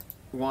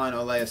 Juan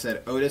Olea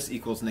said Otis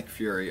equals Nick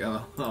Fury. Oh.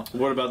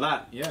 What about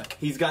that? Yeah.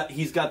 He's got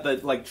the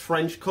like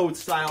trench coat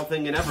style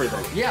thing and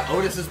everything. Yeah,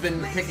 Otis has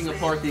been picking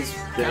apart these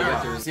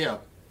characters. Yeah,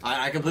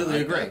 I completely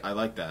agree. I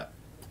like that.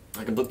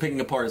 Picking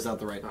apart is not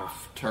the right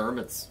term.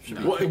 It should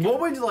be. What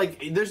would you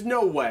like? There's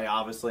no way.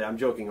 Obviously, I'm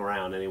joking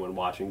around. Anyone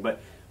watching, but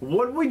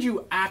what would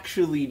you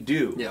actually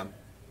do? Yeah.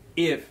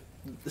 If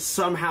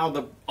somehow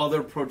the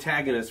other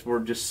protagonists were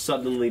just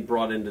suddenly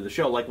brought into the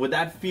show, like, would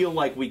that feel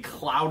like we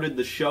clouded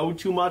the show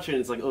too much and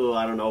it's like, oh,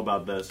 I don't know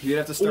about this? You'd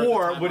have to start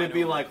or the would it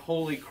be timeline like,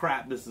 holy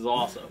crap, this is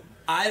awesome?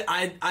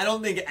 I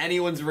don't think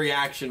anyone's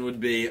reaction would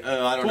be,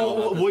 I don't know.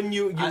 Well, about wouldn't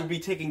you would be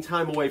taking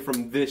time away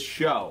from this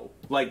show,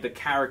 like the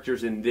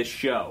characters in this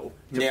show,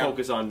 to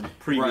focus on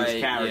previous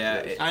Right,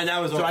 characters? yeah. And that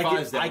was So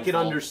R5's I could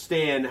downfall.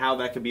 understand how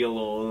that could be a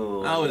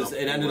little.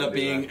 It ended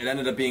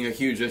up being a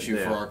huge issue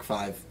for Arc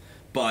 5,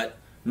 but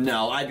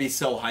no, I'd be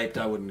so hyped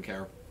I wouldn't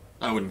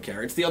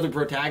care. It's the other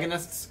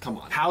protagonists. Come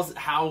on. How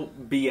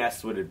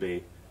BS would it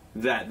be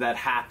that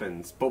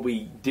happens, but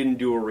we didn't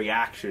do a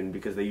reaction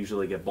because they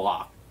usually get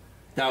blocked,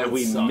 That and would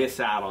we suck. miss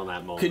out on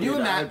that moment? Could you,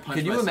 Dude, I would punch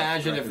could you myself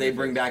imagine right if they in the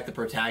bring face. back the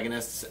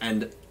protagonists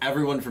and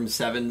everyone from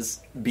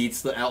Sevens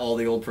beats all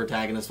the old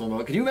protagonists one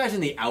moment? Could you imagine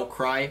the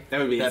outcry That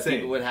would be insane.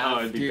 people would have? Oh,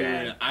 it'd be Dude,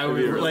 bad. I It'd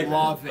would be really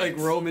love bad. it.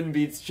 Like Roman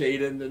beats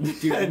Chaden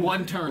and Dude,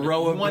 one turn.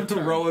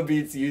 Roa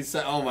beats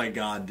Yusa. Oh my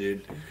god,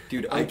 dude.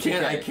 Dude, I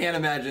can't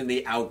imagine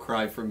the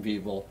outcry from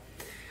people.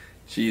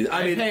 Jeez, I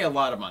I'd mean, pay a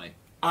lot of money.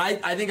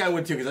 I think I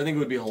would too, because I think it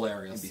would be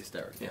hilarious. It'd be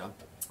hysterical.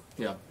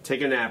 Yeah.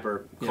 Take a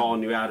napper,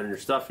 calling you out on your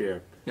stuff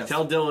here. Yes.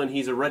 Tell Dylan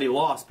he's already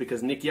lost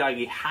because Nick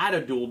Yagi had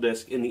a dual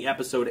disc in the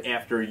episode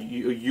after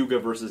Yuga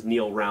versus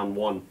Neil round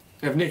 1.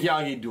 If Nick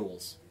Yagi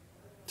duels,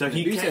 So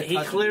he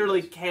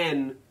clearly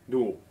can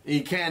duel. he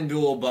can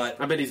duel, but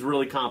I bet he's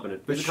really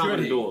competent. But He's a should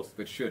competent he? duelist.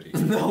 But should he?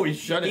 no, he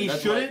shouldn't. He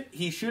That's shouldn't.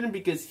 He shouldn't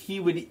because he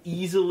would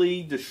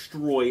easily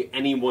destroy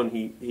anyone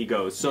he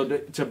goes. So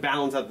to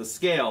balance out the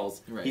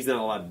scales, Right. he's not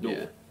allowed to duel.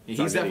 Yeah. He's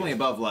He's definitely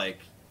above like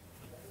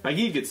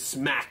he could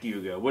smack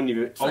Yuga, wouldn't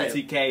you?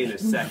 OTK in a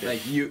second.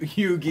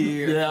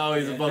 Yugi. Yeah,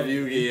 he's above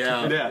Yugi.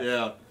 Yeah, Yeah.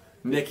 yeah.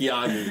 Nick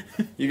Yagi,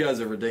 you guys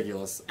are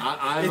ridiculous.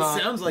 I'm It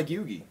sounds like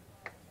Yugi.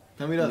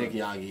 Tell me that. Nick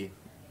Yagi.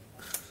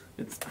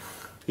 It's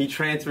He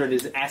transferred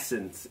his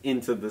essence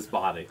into this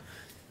body.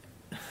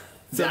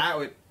 That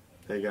would.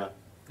 There you go.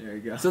 There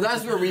you go. so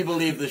that's where we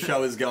believe the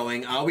show is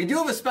going. We do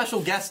have a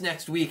special guest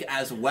next week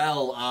as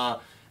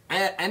well.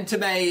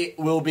 Entame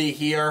will be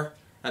here.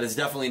 That is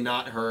definitely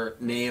not her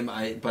name,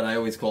 but I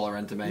always call her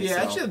Entame. yeah, so.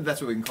 actually,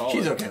 that's what we can call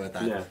She's it. okay with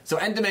that. Yeah. So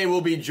Entame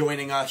will be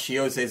joining us,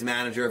 Shiose's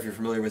manager, if you're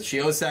familiar with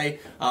Shiose.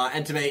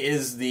 Entame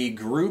is the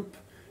group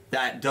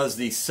that does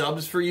the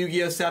subs for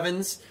Yu-Gi-Oh!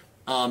 Sevens.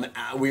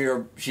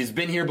 She's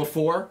been here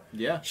before.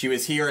 Yeah. She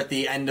was here at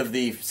the end of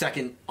the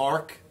second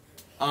arc,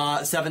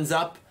 Sevens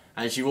Up,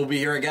 and she will be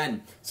here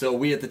again. So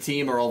we at the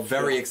team are all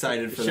very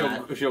excited for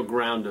that. She'll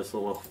ground us a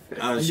little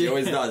bit. She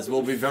always does.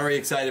 We'll be very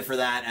excited for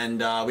that, and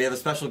we have a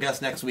special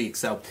guest next week,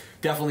 so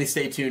definitely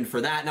stay tuned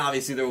for that. And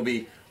obviously there will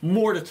be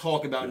more to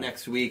talk about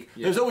next week.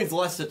 Yeah. There's always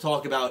less to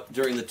talk about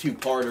during the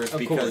two-parters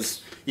because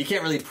course. you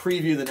can't really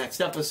preview the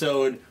next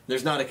episode.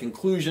 There's not a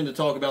conclusion to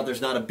talk about.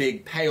 There's not a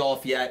big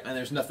payoff yet. And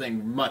there's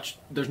nothing much.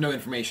 There's no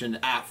information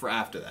for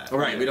after that. All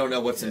right, we don't know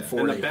what's in Yeah.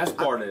 40. And the best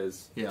part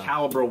is, Yeah.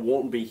 Calibra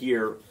won't be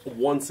here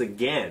once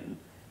again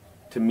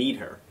to meet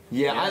her.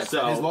 Yeah,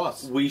 So his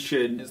loss. we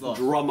should His loss.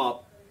 drum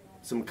up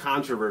some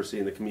controversy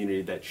in the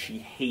community that she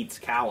hates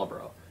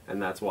Calibro,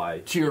 and that's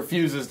why she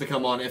refuses to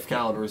come on if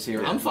Calibur is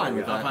here. I'm fine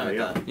with I'm that. fine with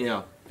Yeah. that.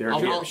 Yeah. There I'll-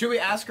 you go. I'll- Should we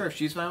ask her if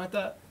she's fine with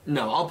that?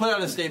 No, I'll put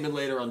out a statement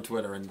later on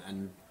Twitter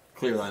and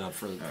clear that up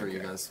for you Okay.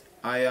 guys.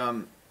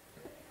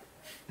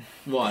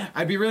 What?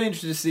 I'd be really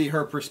interested to see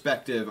her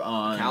perspective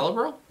on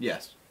Calibur?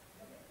 Yes.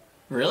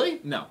 Really?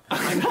 No.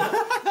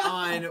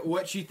 On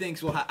what she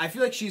thinks will happen. I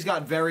feel like she's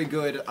got very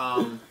good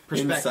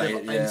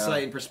perspective,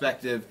 insight and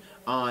perspective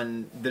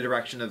on the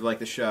direction of like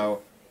the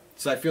show.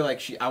 So I feel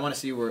like I want to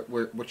see where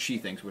what she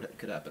thinks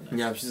could happen next.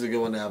 Yeah, she's a good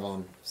one to have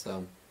on.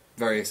 So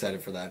very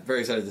excited for that.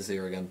 Very excited to see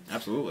her again.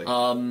 Absolutely.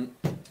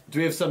 Do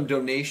we have some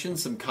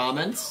donations, some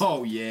comments?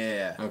 Oh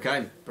yeah.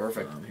 Okay,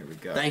 perfect. Here we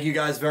go. Thank you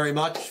guys very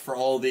much for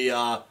all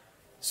the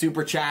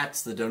super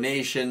chats, the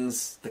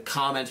donations, the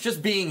comments,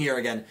 just being here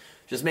again,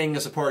 just making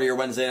us a part of your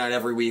Wednesday night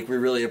every week. We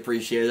really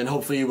appreciate it, and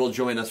hopefully you will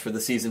join us for the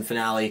season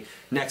finale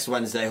next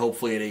Wednesday,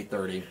 hopefully at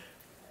 8:30.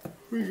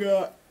 We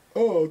got.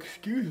 Oh,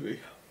 excuse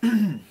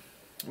me.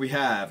 We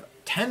have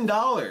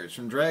 $10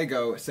 from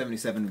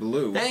Drago77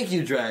 Blue. Thank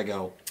you,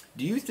 Drago.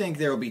 Do you think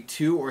there will be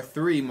 2 or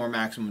 3 more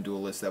Maximum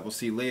Duelists that we'll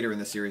see later in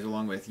the series,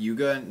 along with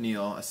Yuga,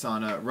 Neil,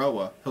 Asana,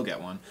 Roa? He'll get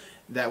one.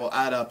 That will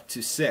add up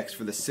to 6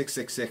 for the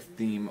 666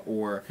 theme,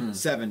 or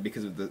 7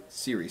 because of the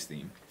series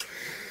theme.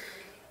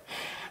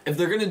 If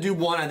they're going to do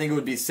one, I think it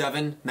would be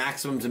 7.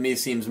 Maximum to me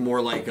seems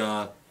more like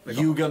a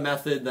Yuga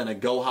method than a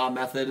Goha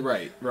method.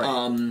 Right.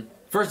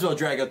 First of all,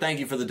 Drago, thank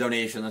you for the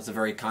donation. That's a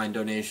very kind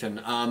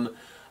donation.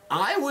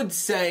 I would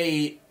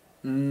say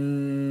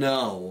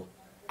no.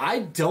 I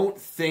don't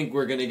think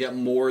we're going to get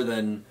more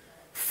than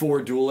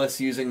 4 duelists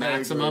using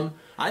Maximum.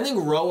 I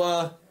think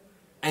Roa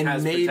and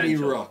Has maybe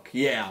potential. Rook,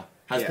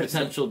 has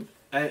potential.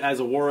 as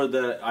a word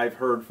that I've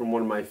heard from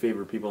one of my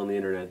favorite people on the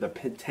internet, the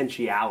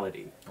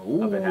potentiality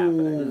of it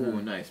happening.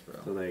 Ooh, nice, bro.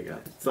 So there you go.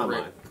 It's not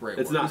mine. Great.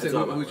 It's word. not. It's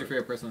not my Who's your word.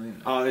 favorite person on the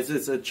internet?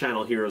 It's a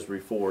channel, Heroes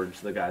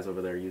Reforged. The guys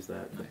over there use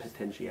that. The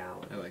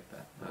potentiality. I like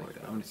that.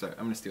 I'm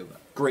gonna steal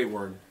that. Great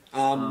word.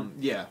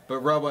 Yeah, but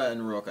Roa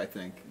and Rook, I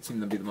think, seem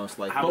to be the most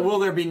likely. But will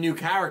there be new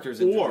characters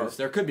introduced?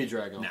 There could be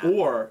Drago. Nah.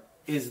 Or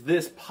is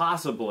this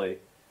possibly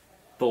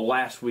the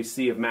last we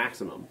see of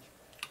Maximum?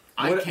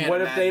 I What, can't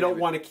what if they imagine don't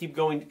it. want to keep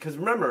going? Because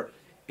remember,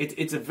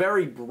 it's a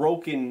very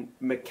broken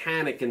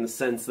mechanic in the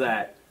sense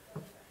that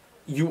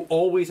you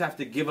always have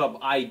to give up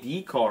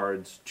ID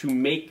cards to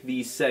make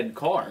these said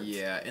cards.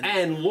 Yeah,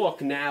 and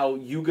look, now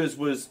Yuga's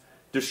was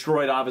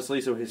destroyed, obviously,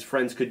 so his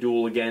friends could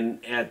duel again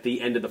at the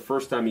end of the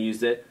first time he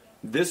used it.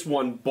 This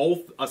one,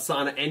 both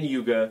Asana and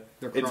Yuga,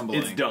 They're it's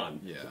crumbling.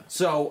 done. Yeah.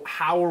 So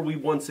how are we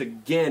once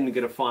again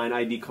going to find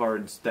ID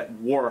cards that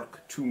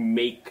work to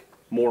make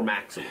more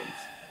Maximums?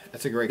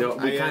 That's a great.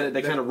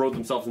 They kind of wrote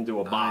themselves into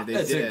a box. they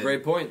That's a did.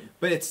 great point.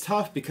 But it's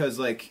tough because,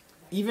 like,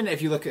 even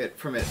if you look at it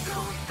from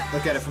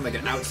like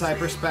an outside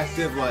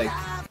perspective, like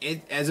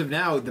as of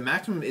now, the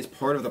Maximum is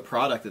part of the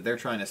product that they're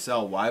trying to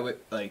sell. Why would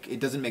it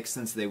doesn't make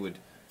sense they would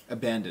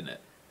abandon it,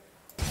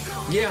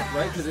 Yeah,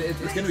 right? Because it's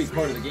going to be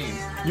part of the game.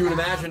 you would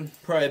imagine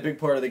probably a big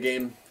part of the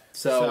game.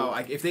 So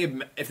if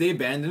they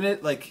abandon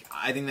it, like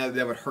I think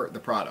that would hurt the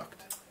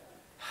product.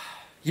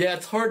 Yeah,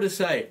 it's hard to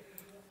say.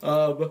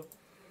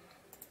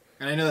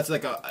 And I know that's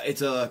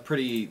it's a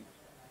pretty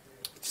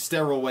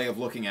sterile way of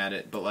looking at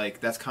it, but like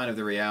that's kind of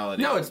the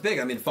reality. No, it's big.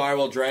 I mean,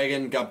 Firewall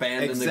Dragon got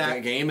banned in the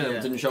game and yeah.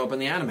 it didn't show up in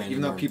the anime even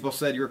anymore. though people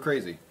said you were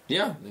crazy.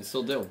 Yeah, they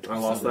still do. I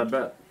lost that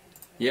bet.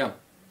 Yeah.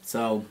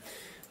 So,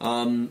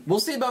 we'll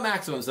see about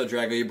Maximums, though,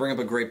 Drago. You bring up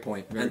a great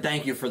point. And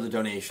thank you for the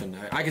donation.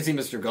 I can see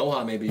Mr.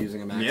 Goha maybe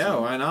using a Maximum. Yeah,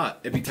 why not?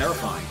 It'd be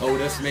terrifying.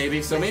 Otis,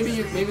 maybe. So maybe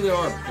there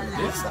are going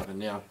to be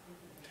 7, yeah.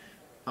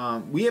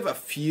 We have a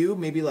few,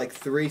 maybe like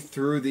 3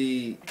 through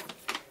the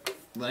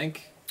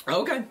link.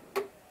 Okay.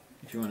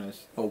 If you want to.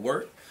 A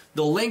word.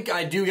 The link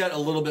I do get a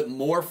little bit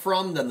more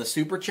from than the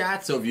super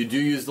chat, so if you do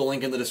use the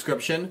link in the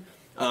description,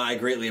 I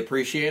greatly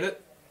appreciate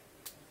it.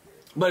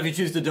 But if you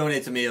choose to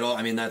donate to me at all,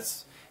 I mean,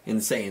 that's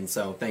insane,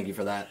 so thank you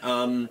for that.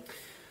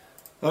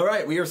 All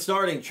right, we are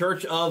starting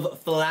Church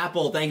of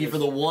Flapple. Thank you for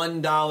the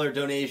 $1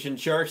 donation,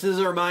 Church. This is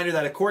a reminder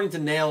that according to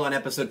Nail on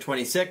episode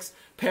 26,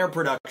 Pair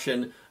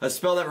Production, a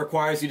spell that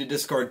requires you to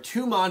discard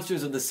 2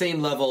 monsters of the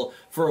same level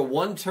for a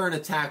 1-turn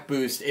attack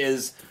boost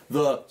is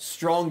the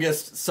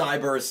strongest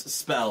Cyberse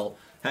spell.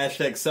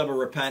 Hashtag Summer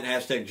Repent,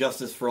 hashtag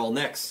Justice for All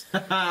Nicks.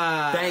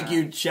 Thank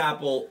you,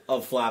 Chapel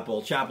of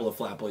Flapple. Chapel of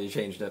Flapple, you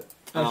changed it.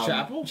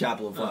 Chapel?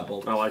 Chapel of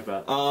Flapple. I like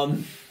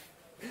that.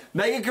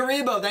 Megan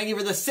Karibo, thank you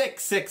for the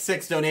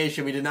 666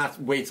 donation. We did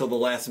not wait till the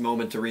last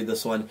moment to read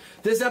this one.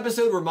 This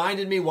episode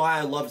reminded me why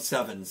I loved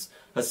Sevens.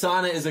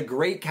 Asana is a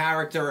great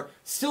character,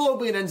 still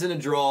hoping it ends in a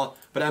draw,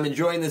 but I'm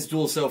enjoying this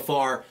duel so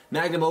far.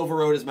 Magnum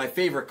Overload is my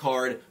favorite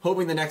card,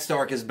 hoping the next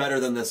arc is better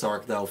than this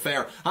arc, though.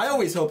 Fair. I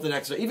always hope the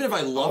next arc, even if I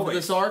love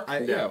this arc,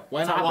 Yeah,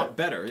 why not Top want it.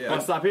 better? Yeah.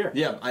 Let's stop here.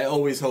 yeah, I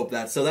always hope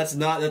that. So that's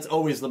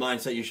always the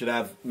mindset you should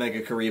have,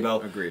 Mega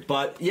Karibo. Agreed.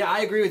 But yeah, I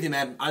agree with you,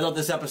 man. I thought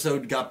this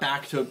episode got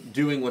back to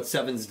doing what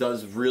Sevens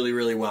does really,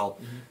 really well.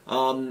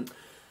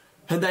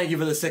 And thank you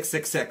for the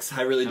 666.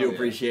 I really do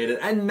appreciate it.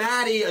 And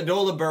Maddie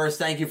Adola Burst,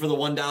 thank you for the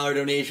 $1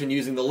 donation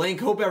using the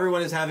link. Hope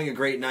everyone is having a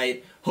great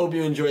night. Hope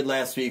you enjoyed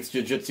last week's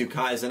Jujutsu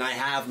Kaisen. I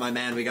have, my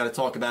man. We got to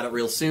talk about it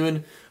real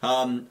soon.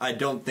 I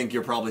don't think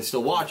you're probably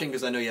still watching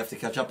because I know you have to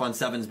catch up on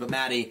Sevens. But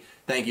Maddie,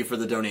 thank you for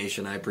the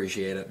donation. I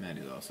appreciate it.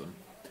 Maddie's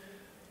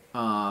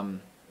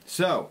awesome.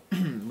 So,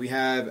 we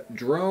have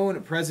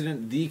Drone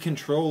President the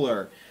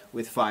Controller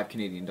with $5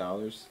 Canadian.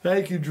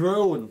 Thank you,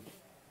 Drone.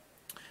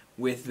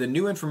 With the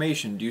new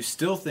information, do you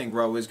still think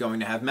Ro is going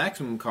to have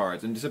maximum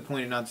cards? I'm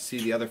disappointed not to see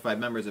the other 5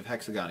 members of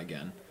Hexagon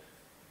again.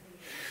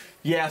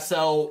 Yeah,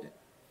 so...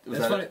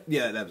 That's funny.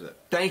 Yeah, that was it.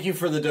 Thank you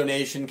for the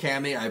donation,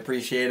 Cammy. I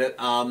appreciate it.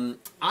 I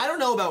don't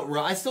know about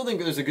Ro. I still think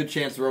there's a good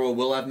chance Roa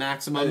will have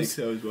maximums. I think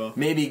so as well.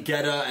 Maybe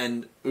Geta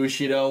and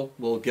Ushido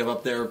will give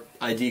up their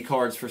ID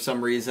cards for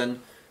some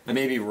reason. And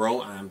maybe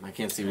I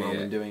can't see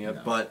Roman doing it.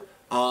 No. But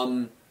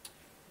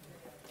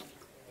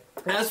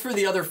as for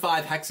the other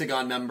 5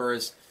 Hexagon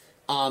members...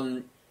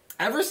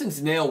 ever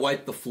since Nail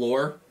wiped the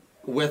floor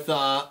with,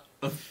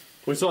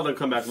 we saw them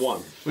come back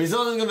once.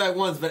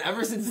 But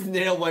ever since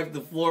Nail wiped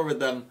the floor with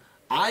them,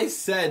 I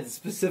said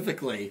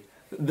specifically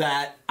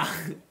that,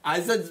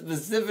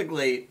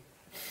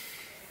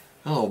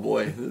 oh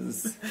boy,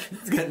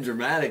 it's getting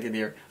dramatic in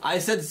here. I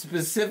said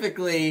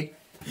specifically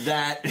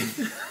that,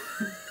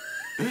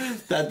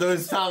 that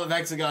those top of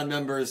Hexagon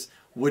members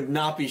would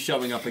not be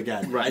showing up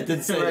again. Right. I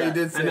did say that. You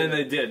did say and then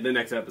they did the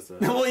next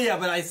episode. Well, yeah,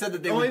 but I said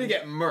that they only would to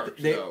get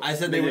murked. I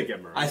said they would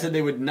get murked. I said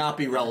they would not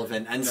be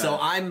relevant, and so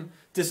I'm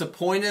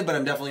disappointed, but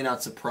I'm definitely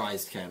not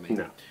surprised, Cammy.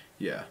 No.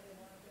 Yeah.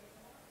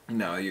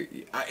 No,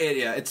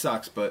 it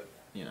sucks, but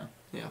you know.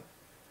 Yeah.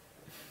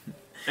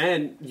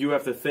 And you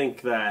have to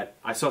think that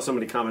I saw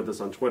somebody comment this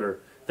on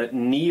Twitter that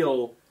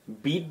Neil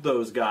beat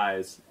those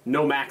guys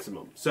no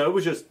maximum, so it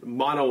was just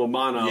mano a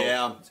mano.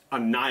 Yeah,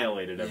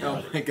 annihilated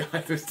everybody. Oh my god,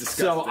 it was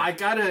disgusting. So I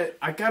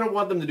gotta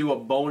want them to do a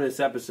bonus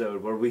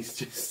episode where we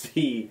just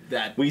see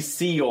that we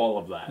see all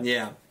of that.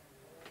 Yeah,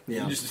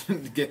 yeah. Just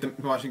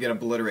watch them get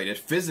obliterated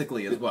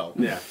physically as well.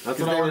 Yeah, that's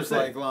what I was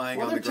like lying.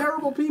 Well, on they're the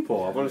terrible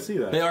people. I want to see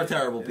that. They are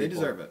terrible people. They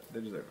deserve it.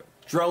 They deserve it.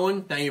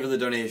 Drone, thank you for the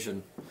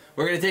donation.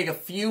 We're gonna take a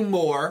few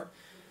more,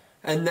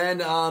 and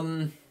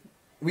then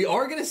we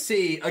are going to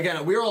see,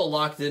 again, we're all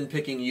locked in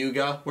picking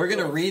Yuga. We're going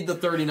to read the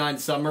 39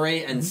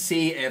 summary and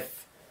see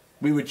if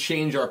we would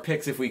change our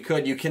picks if we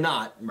could. You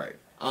cannot. Right.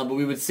 But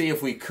we would see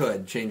if we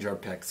could change our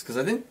picks. Because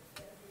I think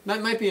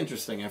that might be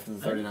interesting after the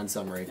 39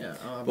 summary. Yeah.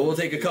 But we'll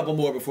take a couple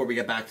more before we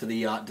get back to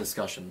the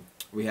discussion.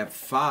 We have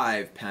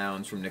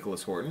 £5 from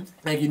Nicholas Horton.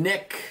 Thank you,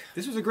 Nick.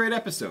 This was a great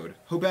episode.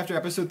 Hope after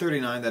episode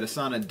 39 that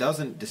Asana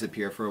doesn't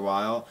disappear for a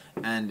while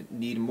and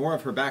need more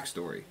of her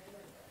backstory.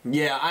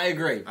 Yeah, I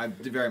agree. I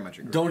very much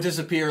agree. Don't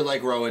disappear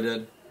like Roa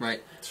did,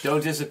 right?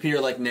 Don't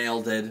disappear like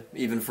Nail did,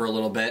 even for a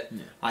little bit.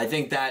 Yeah. I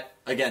think that,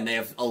 again, they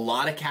have a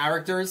lot of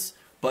characters,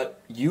 but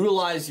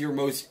utilize your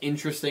most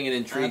interesting and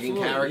intriguing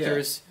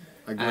characters.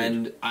 Yeah. Agreed.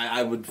 And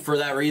I would, for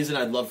that reason,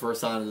 I'd love for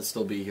Asana to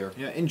still be here.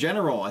 Yeah, in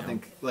general, I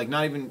think, like,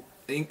 not even,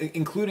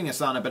 including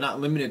Asana, but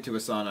not limited to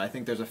Asana, I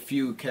think there's a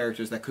few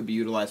characters that could be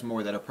utilized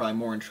more that are probably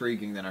more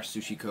intriguing than our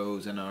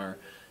Sushikos and our,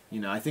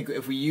 I think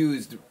if we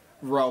used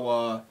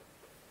Roa...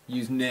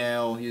 Use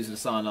Nail, use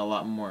Asana a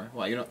lot more.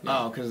 Well, you don't...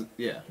 Yeah. Oh, because...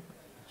 Yeah.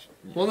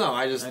 Well, no,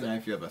 I just... I know how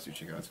you feel about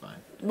Tsuchiko, it's fine.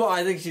 Well,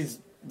 I think she's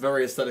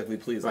very aesthetically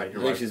pleasing. Right, I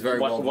think she's very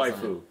well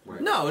designed. Waifu. Right.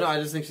 No, I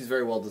just think she's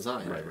very well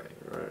designed. Right.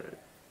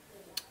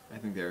 I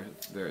think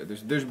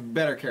there's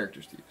better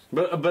characters to use.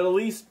 But at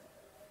least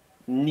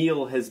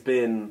Neil has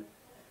been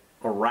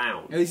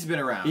around. At least he's been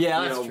around.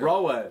 Yeah, that's true.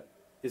 Roa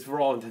is, for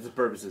all intents and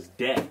purposes,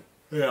 dead.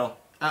 Yeah.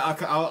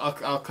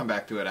 I'll come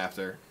back to it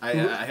after.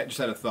 I just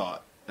had a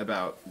thought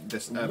about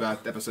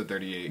episode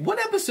 38. What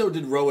episode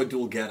did Roa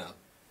duel Geta,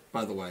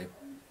 by the way?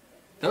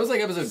 That was like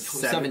episode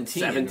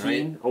 17,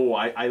 17? Right? Oh,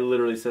 I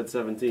literally said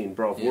 17.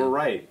 Bro, if we're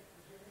right,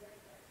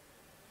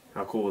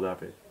 how cool would that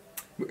be?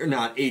 We're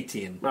not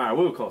 18. All right,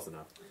 we were close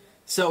enough.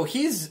 So and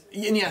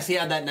yes, he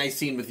had that nice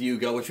scene with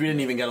Yugo, which we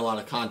didn't even get a lot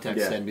of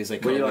context in because they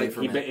couldn't wait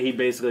for him. He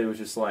basically was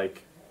just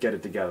like, get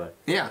it together.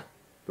 Yeah.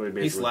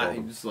 He slapped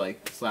him, just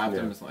like,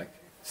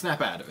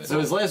 snap out of it. So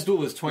his last duel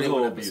was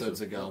 21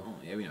 episodes ago. Oh,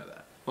 yeah, we know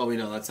that. Well, we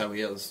know that's how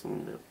he is.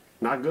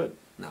 Not good.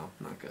 No,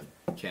 not good.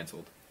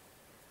 Cancelled.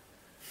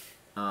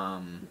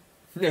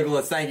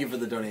 Nicholas, thank you for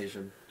the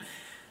donation.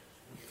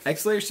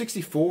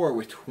 Xslayer64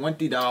 with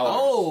 $20.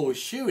 Oh,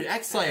 shoot.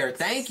 Xslayer,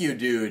 thank you,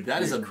 dude.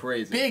 That is a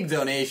crazy big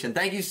donation.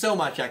 Thank you so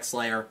much,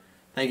 Xslayer.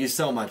 Thank you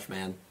so much,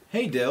 man.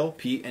 Hey, Dill,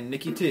 Pete, and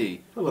Nikki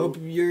T. Hello. Hope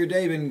your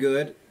day been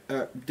good.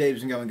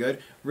 Dave's been going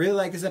good. Really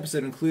like this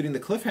episode, including the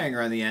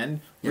cliffhanger on the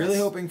end. Yes. Really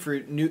hoping for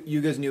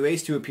Yuga's new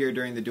ace to appear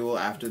during the duel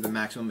after the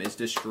maximum is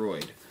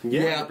destroyed.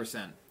 Yeah.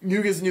 100%.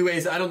 Yuga's new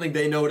ace, I don't think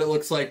they know what it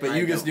looks like, but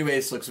Yuga's new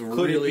ace looks really...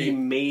 Could it be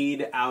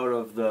made out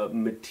of the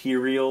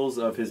materials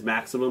of his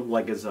maximum,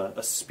 like as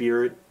a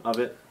spirit of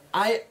it?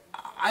 I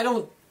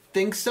don't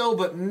think so,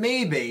 but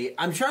maybe.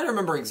 I'm trying to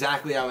remember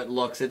exactly how it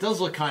looks. It does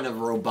look kind of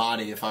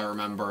robot-y, if I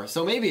remember.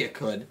 So maybe it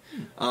could.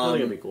 I think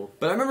it'd be cool.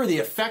 But I remember the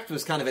effect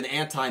was kind of an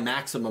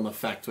anti-maximum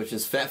effect, which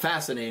is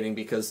fascinating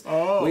because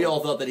we all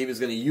thought that he was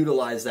going to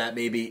utilize that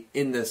maybe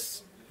in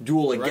this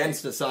duel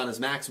against Asana's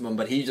maximum,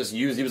 but he was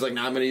like,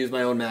 nah, I'm going to use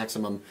my own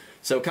maximum.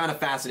 So kind of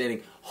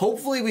fascinating.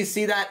 Hopefully we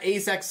see that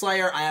Ace X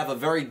Slayer. I have a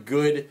very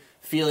good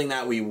feeling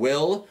that we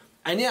will.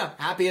 And yeah,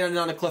 happy ending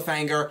on a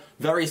cliffhanger.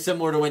 Very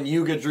similar to when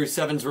Yuga drew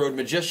Seven's Road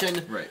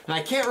Magician. Right. And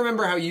I can't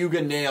remember how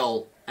Yuga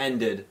Nail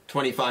ended,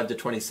 25 to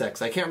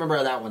 26. I can't remember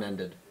how that one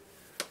ended.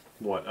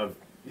 What, of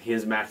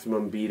his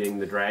maximum beating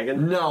the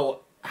dragon? No,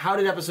 how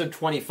did episode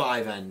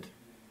 25 end?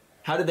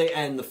 How did they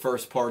end the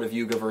first part of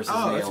Yuga versus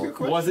Nail? That's a good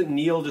question. Wasn't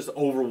Neil just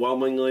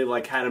overwhelmingly,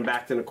 like, had him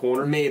backed in a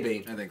corner?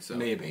 Maybe. I think so.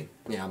 Maybe.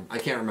 Yeah, I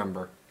can't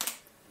remember.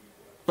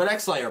 But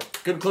X-Slayer,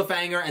 good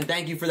cliffhanger, and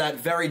thank you for that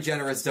very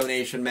generous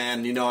donation,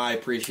 man. You know I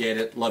appreciate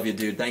it. Love you,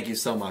 dude. Thank you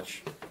so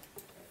much.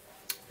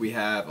 We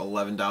have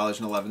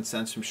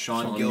 $11.11 from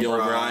Sean Gilbride.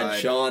 Gilbride.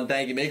 Sean,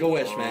 thank you. Make a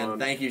wish, man.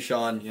 Thank you,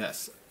 Sean.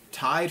 Yes.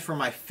 Tied for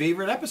my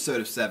favorite episode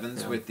of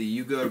Sevens with the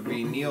Yuga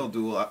v. Neil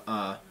duel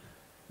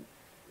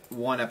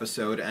one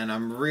episode, and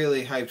I'm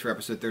really hyped for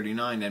episode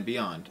 39 and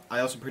beyond. I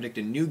also predict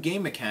a new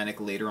game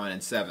mechanic later on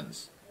in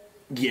Sevens.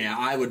 Yeah,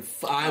 I would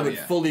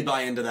fully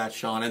buy into that,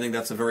 Sean. I think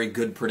that's a very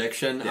good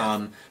prediction.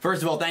 Yeah.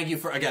 First of all, thank you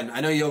for, again,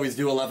 I know you always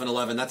do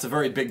 11-11. That's a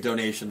very big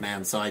donation,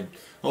 man, so I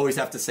always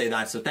have to say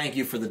that. So thank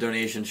you for the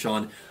donation,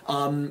 Sean.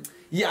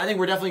 Yeah, I think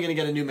we're definitely going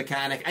to get a new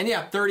mechanic. And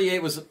yeah,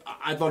 38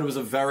 I thought it was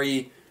a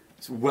very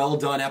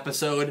well-done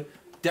episode.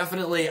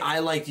 Definitely, I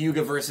liked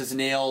Yuga versus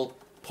Nail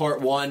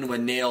Part 1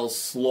 when Nail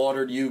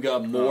slaughtered Yuga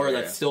more. Oh,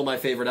 yeah. That's still my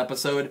favorite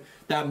episode.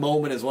 That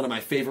moment is one of my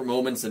favorite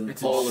moments in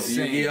all of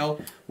Yu-Gi-Oh!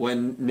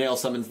 When Nail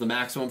summons the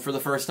maximum for the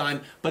first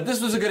time. But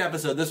this was a good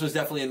episode. This was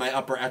definitely in my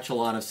upper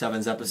echelon of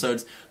Sevens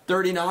episodes.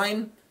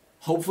 39,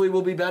 hopefully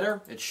will be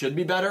better. It should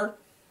be better.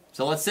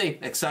 So let's see.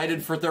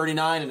 Excited for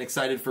 39 and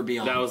excited for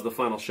Beyond. That was the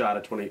final shot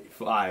at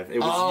 25. It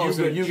was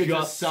so Yuga just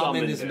just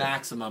summoned his it.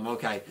 maximum.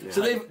 Okay, Yeah.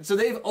 so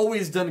they've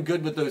always done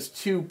good with those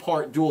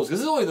 2-part duels because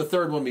this is only the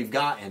third one we've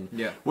gotten.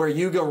 Yeah. Where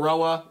Yuga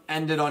Roa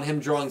ended on him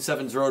drawing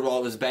Seven's Road while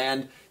it was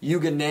banned.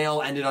 Yuga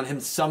Nail ended on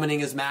him summoning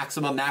his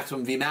maximum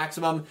v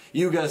maximum.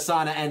 Yuga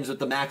Asana ends with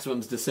the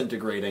maximums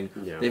disintegrating.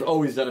 Yeah. They've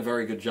always done a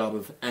very good job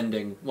of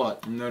ending.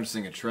 What? I'm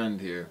noticing a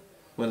trend here.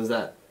 What is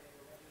that?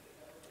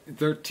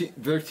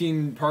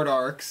 13-part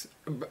arcs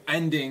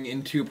ending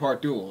in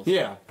 2-part duels.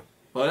 Yeah.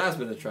 Well, it has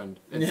been a trend.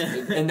 In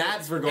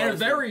that regard, And a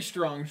very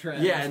strong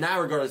trend. yeah, in that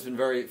regard, it's been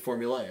very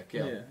formulaic.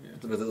 Yeah, Yeah.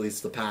 with at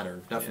least the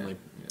pattern, definitely.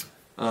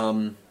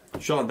 Yeah.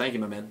 Sean, thank you,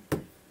 my man.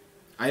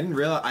 I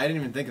didn't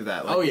even think of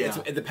that. Like, Oh, yeah.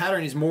 the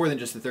pattern is more than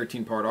just the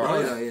 13-part arc.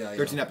 Oh, yeah.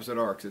 13 episode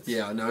arcs. It's,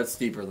 Yeah, no, it's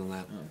deeper than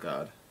that. Oh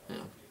God. Yeah.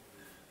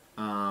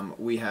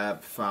 We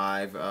have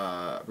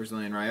 5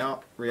 Brazilian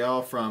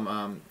Real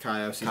from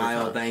Caio.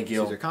 Kyle, thank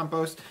you. Cesar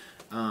Campos.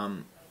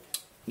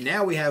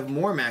 Now we have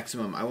more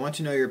maximum. I want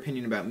to know your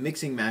opinion about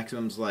mixing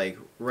maximums like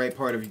right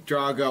part of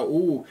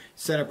Drago,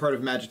 center part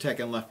of Magitech,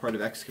 and left part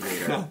of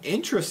Excavator.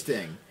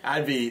 Interesting.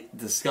 That'd be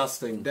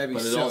disgusting, That'd be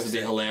but it'd so also be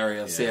sick.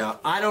 hilarious. Yeah.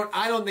 Yeah.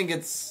 I don't think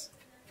it's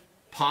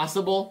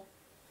possible.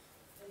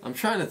 I'm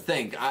trying to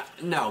think.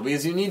 No,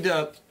 because you need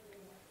to.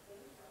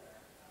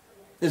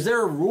 Is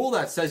there a rule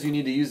that says you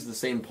need to use the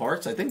same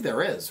parts? I think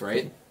there is,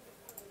 right?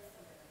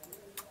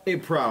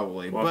 It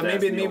probably, Well, but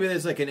that's maybe Neil.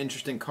 there's like an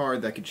interesting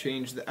card that could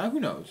change the. Who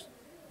knows?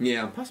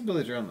 Yeah.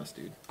 Possibilities are endless,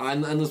 dude.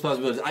 Endless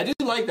possibilities. I do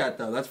like that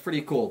though. That's pretty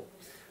cool.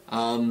 That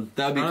would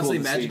be Honestly,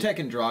 cool to see. Magitech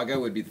and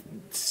Drago would be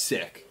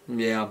sick.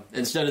 Yeah.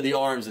 Instead of the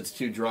arms, it's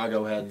 2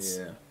 Drago heads.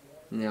 Yeah.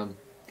 Yeah.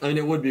 I mean,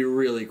 it would be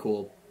really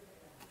cool.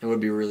 It would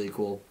be really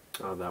cool.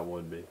 Oh, that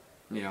would be.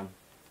 Yeah.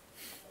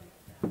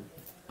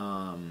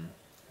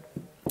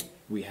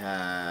 We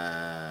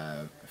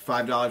have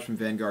 $5 from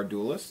Vanguard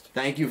Duelist.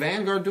 Thank you,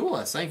 Vanguard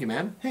Duelist. Thank you,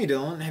 man. Hey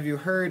Dylan, have you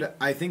heard?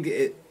 I think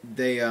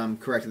they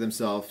corrected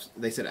themselves.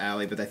 They said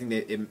Allie, but I think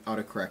it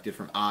auto-corrected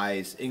from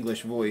I's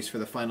English voice for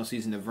the final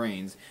season of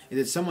Reigns. Is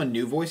it someone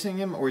new voicing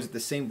him, or is it the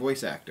same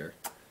voice actor?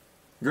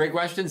 Great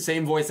question.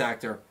 Same voice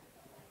actor.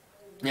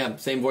 Yeah,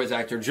 same voice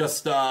actor.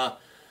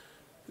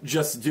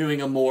 Just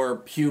doing a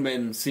more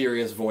human,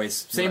 serious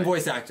voice. Same Right.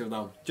 voice actor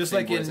though. Just Same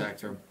like voice in-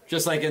 actor.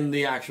 Just like in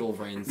the actual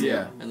Reigns.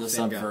 In the same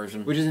sub guy.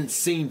 version. Which is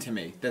insane to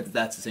me that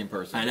that's the same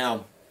person. I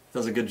know.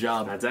 Does a good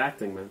job. That's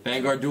acting, man.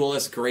 Vanguard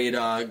Duelist, great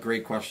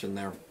question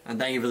there. And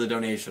thank you for the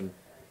donation.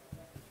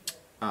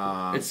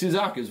 It's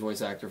Suzaku's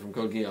voice actor from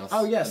Code Geass.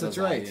 Oh yes, That that's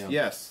does that, right. yeah.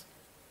 Yes.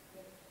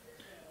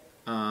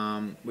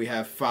 We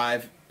have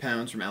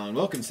 £5 from Alan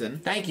Wilkinson.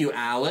 Thank you,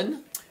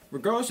 Alan.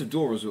 Regardless of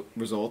duel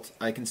results,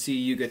 I can see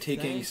Yuga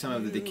taking some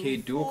of the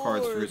decayed duel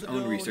cards for his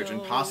own research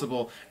and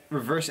possible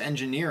reverse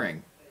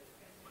engineering.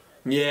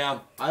 Yeah.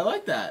 I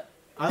like that.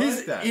 I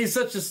like that. He's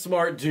such a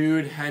smart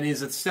dude, and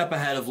he's a step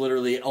ahead of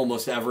literally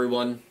almost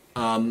everyone.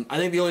 I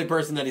think the only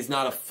person that he's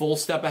not a full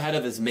step ahead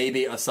of is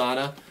maybe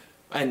Asana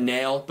and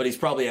Nail, but he's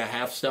probably a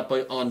half step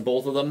on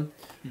both of them.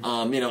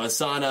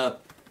 Asana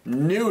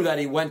knew that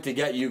he went to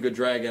get Yuga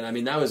Dragon. I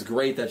mean, that was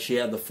great that she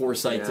had the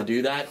foresight to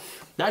do that.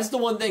 That's the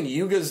one thing.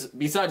 Yuga's,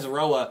 besides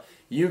Roa,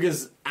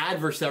 Yuga's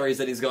adversaries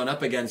that he's going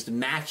up against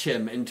match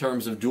him in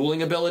terms of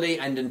dueling ability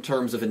and in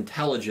terms of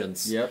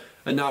intelligence. Yep.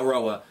 And not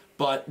Roa.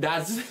 But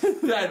that's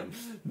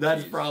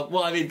that's probably,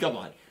 well, I mean, come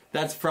on.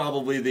 That's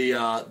probably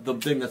the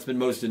thing that's been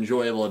most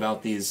enjoyable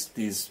about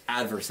these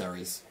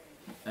adversaries.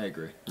 I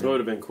agree. It would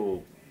have been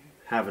cool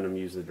having him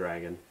use the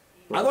dragon.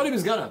 I thought he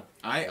was gonna.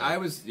 I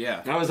was,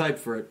 yeah. I was hyped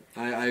for it.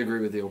 I agree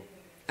with you.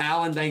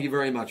 Alan, thank you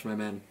very much, my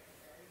man.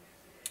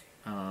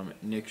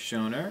 Nick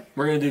Schoner.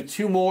 We're going to do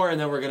 2 more, and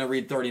then we're going to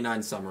read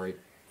 39 summary.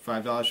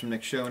 $5 from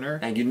Nick Schoner.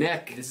 Thank you,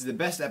 Nick. This is the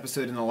best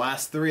episode in the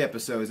last 3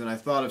 episodes, and I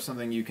thought of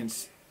something you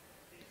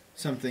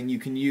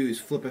can use,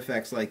 flip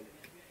effects like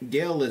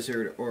Gale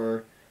Lizard,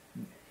 or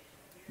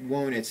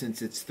won't it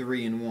since it's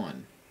 3 in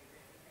 1?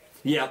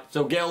 Yeah,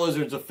 so Gale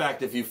Lizard's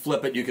effect, if you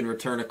flip it, you can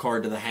return a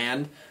card to the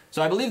hand.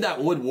 So I believe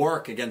that would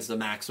work against the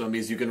Maximum,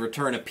 because you can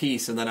return a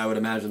piece, and then I would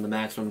imagine the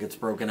Maximum gets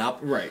broken up.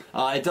 Right.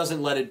 It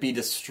doesn't let it be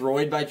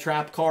destroyed by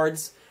trap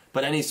cards,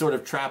 but any sort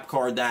of trap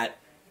card that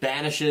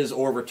banishes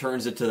or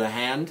returns it to the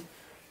hand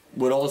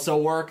would also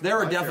work. There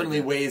are definitely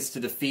ways to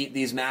defeat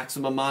these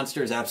Maximum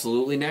monsters,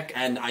 absolutely, Nick,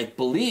 and I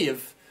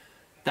believe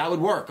that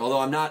would work, although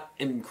I'm not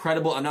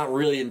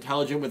really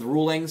intelligent with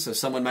ruling, so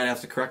someone might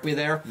have to correct me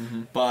there.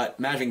 Mm-hmm. But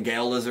imagine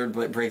Gale Lizard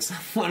breaks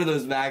one of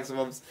those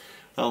Maximums.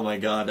 Oh my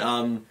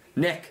god.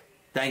 Nick,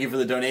 thank you for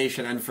the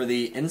donation and for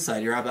the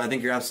insight. I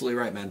think you're absolutely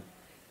right, man.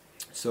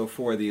 So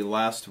for the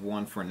last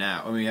one for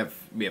now, I mean,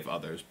 we have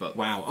others, but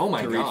wow, oh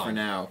my god, read for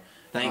now.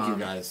 Thank you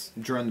guys.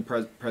 Drone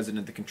the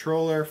President the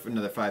Controller for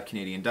another $5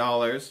 Canadian.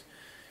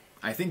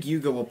 I think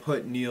Yuga will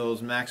put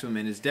Neil's Maximum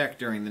in his deck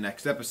during the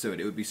next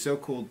episode. It would be so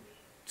cool.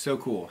 So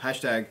cool.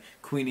 Hashtag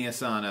Queenie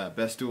Asana.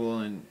 Best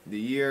duel in the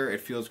year.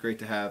 It feels great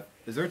to have.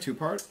 Is there a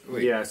 2-part?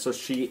 Wait. Yeah, so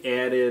she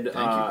added...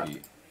 Thank you,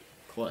 Pete.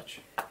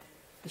 Clutch.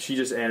 She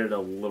just added a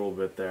little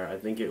bit there. I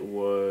think it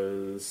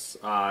was...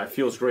 it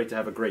feels great to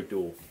have a great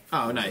duel.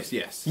 Oh, nice.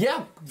 Yes.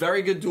 Yeah,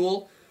 very good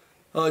duel.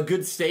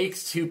 Good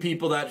stakes. 2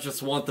 people that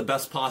just want the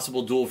best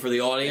possible duel for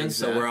the audience.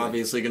 Exactly. So we're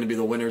obviously going to be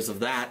the winners of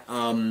that.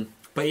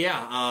 But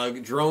yeah,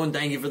 Drone,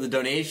 thank you for the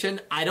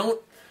donation. I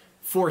don't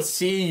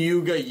foresee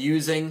Yuga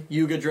using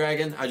Yuga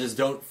Dragon. I just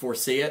don't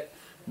foresee it.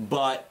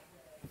 But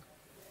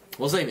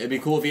we'll see. It'd be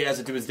cool if he adds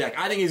it to his deck.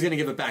 I think he's going to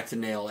give it back to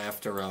Nail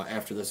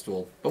after this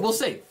duel. But we'll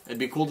see. It'd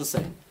be cool to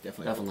see.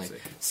 Definitely. Cool to see.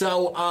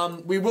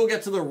 So we will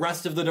get to the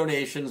rest of the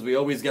donations. We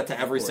always get to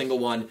every single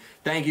one.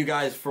 Thank you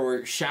guys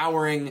for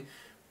showering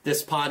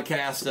this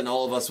podcast and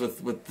all of us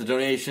with the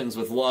donations,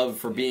 with love,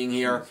 for being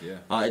here.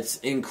 Yeah. It's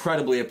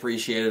incredibly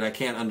appreciated. I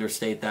can't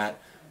understate that.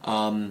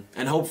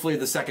 And hopefully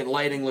the second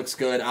lighting looks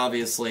good.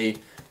 Obviously,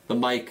 the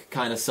mic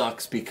kind of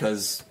sucks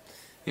because,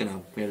 we had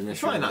an issue.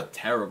 It's probably not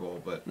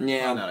terrible, but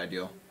yeah, not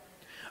ideal.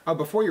 Oh,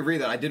 before you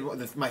read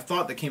that, my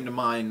thought that came to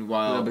mind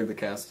while... How big the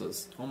cast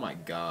is. Oh my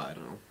god.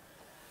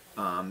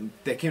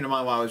 That came to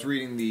mind while I was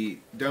reading the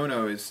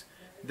donos,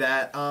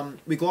 that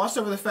we glossed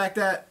over the fact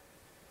that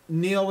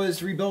Neil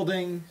is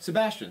rebuilding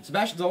Sebastian.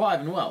 Sebastian's alive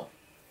and well.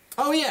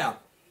 Oh, yeah.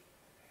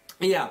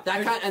 Yeah,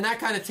 that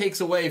kind of takes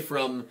away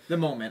from... The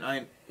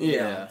moment.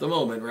 Yeah, the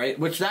moment, right?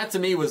 Which that to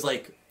me was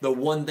like the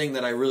one thing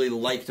that I really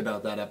liked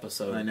about that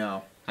episode. I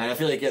know. And I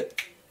feel like it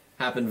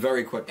happened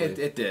very quickly.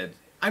 It did.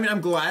 I mean,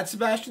 I'm glad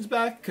Sebastian's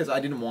back because I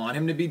didn't want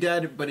him to be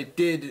dead, but it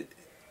did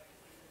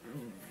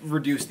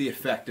reduce the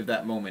effect of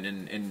that moment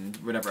in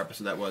whatever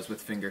episode that was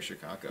with Finger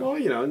Chicago.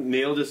 Well,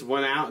 Neil just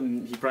went out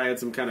and he probably had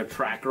some kind of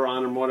tracker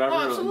on him or whatever.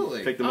 Oh,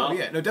 absolutely. Picked them up.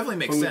 Yeah, no, definitely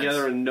makes sense. Put them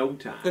together in no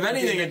time. If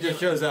anything, it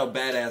just shows how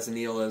badass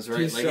Neil is,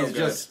 right? He's so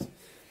good.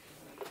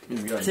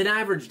 He's good. It's an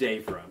average day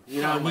for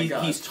him.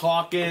 He's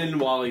talking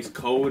while he's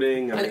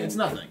coding. It's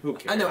nothing. Who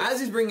cares? I know. As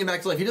he's bringing him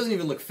back to life, he doesn't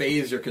even look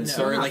phased or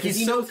concerned. No, like he's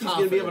he so knows he's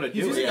going to be able to do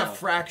He's it. using a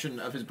fraction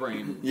of his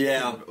brain.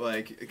 Yeah.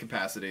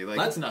 Capacity.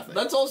 That's nothing.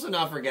 Let's also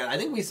not forget. I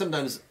think we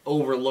sometimes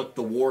overlook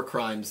the war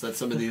crimes that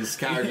some of these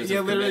characters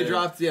have literally committed.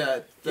 dropped.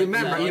 Yeah.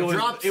 Remember,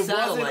 it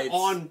satellites. wasn't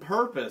on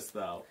purpose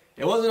though.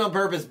 It wasn't on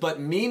purpose, but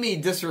Mimi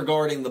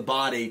disregarding the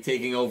body,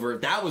 taking over,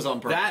 that was on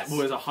purpose. That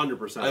was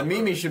 100%.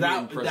 Mimi should be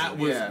in prison. That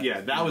was,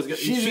 that was good.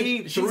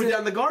 She threw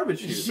down the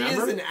garbage chute, She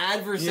remember? is an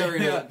adversary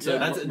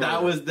to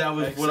that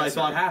was what I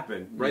thought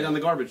happened. Right down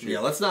the garbage chute.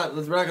 Yeah, we're not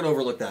going to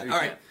overlook that. All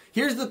right,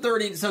 here's the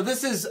 30. So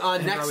this is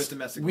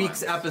next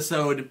week's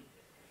episode,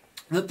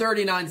 the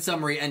 39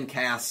 summary and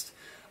cast.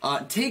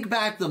 Take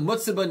back the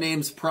Mutsuba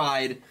Name's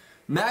pride.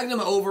 Magnum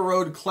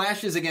Overroad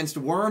clashes against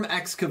Worm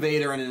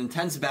Excavator in an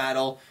intense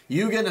battle.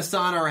 Yuga and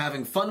Asana are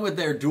having fun with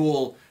their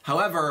duel.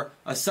 However,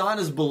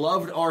 Asana's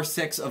beloved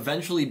R6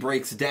 eventually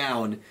breaks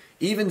down.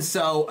 Even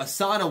so,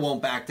 Asana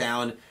won't back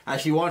down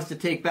as she wants to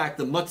take back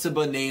the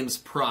Mutsuba Name's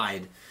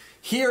pride.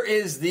 Here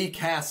is the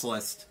cast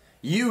list.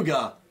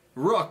 Yuga,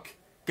 Rook,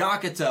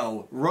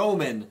 Gakuto,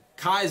 Roman,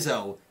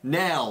 Kaizo,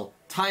 Nail,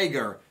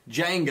 Tiger,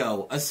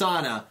 Django,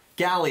 Asana,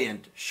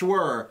 Galliant,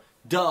 Schwer,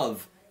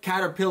 Dove,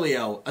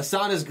 Caterpillar,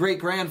 Asana's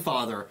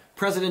great-grandfather,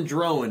 President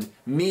Drone,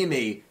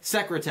 Mimi,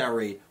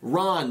 Secretary,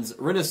 Ron's,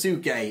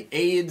 Rinosuke,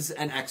 aides,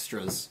 and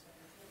extras.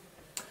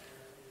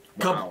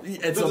 Wow.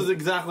 This is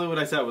exactly what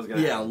I said was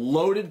going to happen.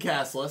 Loaded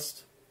cast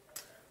list.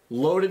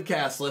 Loaded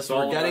cast list.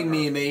 all We're getting about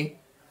her. Mimi,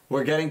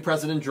 we're getting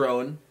President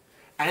Drone,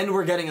 and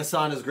we're getting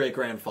Asana's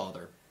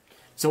great-grandfather.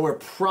 So we're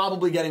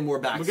probably getting more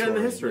backstory. We're getting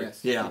the history.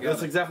 Yes. Yeah. You got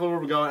That's it. exactly where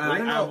we're going.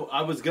 And We're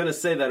I was going to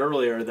say that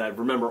earlier, that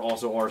remember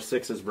also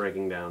R6 is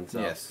breaking down.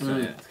 So Yes.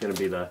 it's going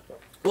to be the...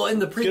 Well, in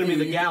the preview, gonna be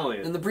the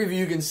Galleon. In the preview,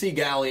 you can see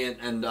Galleon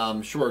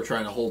and Shore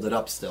trying to hold it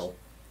up still.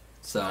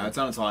 So It's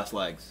on its last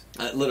legs.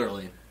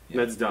 literally.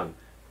 That's done.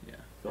 Yeah.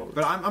 So-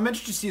 But I'm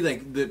interested to see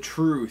like the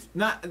truth,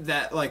 not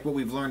that like what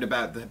we've learned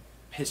about the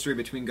history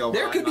between Gohan.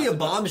 There could and be a Masada.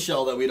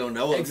 bombshell that we don't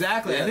know of.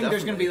 Exactly. Yeah, I think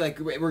there's going to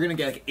definitely. be like we're going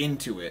to get like,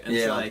 into it and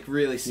Yeah. like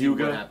really see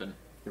Yuga? what happened.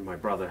 You're my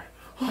brother.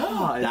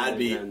 That'd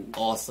be And-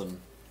 awesome.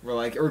 Or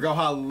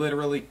Gohan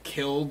literally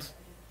killed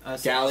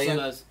Galleon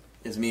Sana's-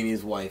 is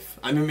Mimi's wife.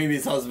 I mean,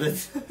 Mimi's husband.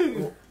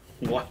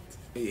 What?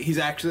 He's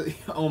actually.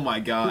 Oh my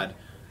god.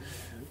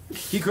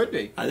 He could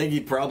be. I think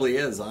he probably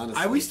is,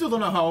 honestly. We still don't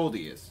know how old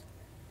he is.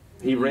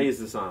 He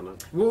raised Asana.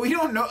 Well, we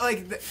don't know.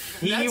 Like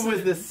He that's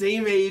was the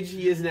same age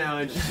he is now,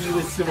 and she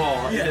was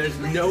small. Yeah. There's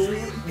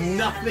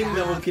nothing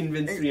that will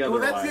convince me Well,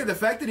 otherwise. that's it. The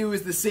fact that he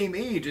was the same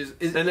age is.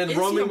 And then is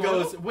Roman he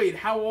immortal? goes, "Wait,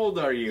 how old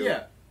are you?"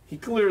 Yeah. He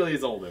clearly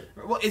is older.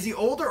 Well, is he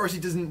older or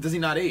does he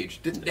not age?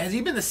 Has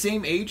he been the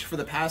same age for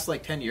the past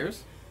like 10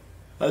 years?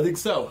 I think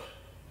so.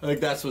 I think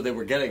that's what they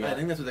were getting at. I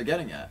think that's what they're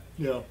getting at.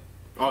 Yeah.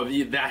 Oh,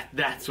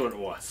 that's what it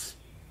was.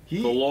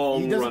 He, The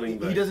long he doesn't- running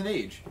thing. He doesn't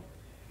age.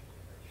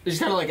 He's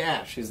kind of like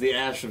Ash. He's the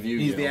Ash of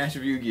Yu-Gi-Oh. He's the Ash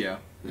of Yu-Gi-Oh.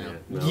 Yeah,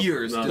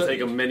 Years. No, to take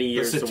him many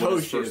years the to win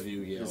his Satoshi first, of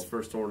Yu-Gi-Oh. his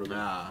first tournament.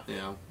 Ah.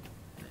 Yeah.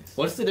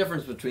 What's the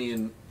difference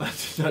between...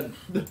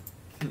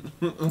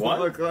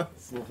 What?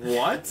 Close.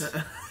 What?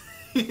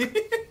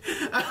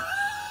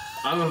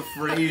 I'm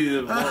afraid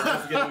of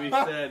what's going to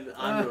be said.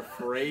 I'm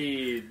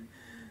afraid.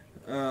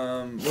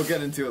 We'll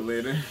get into it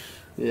later.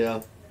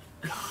 Yeah.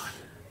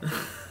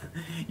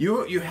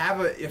 You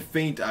have a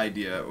faint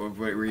idea of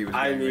where he was.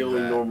 I'm going the with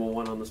only that. normal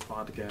one on this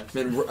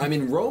podcast. I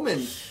mean,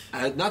 Roman,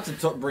 not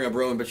to bring up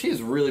Roman, but she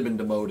has really been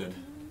demoted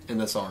in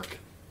this arc.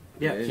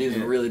 Yeah, She's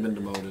Yeah. really been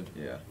demoted.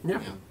 Yeah.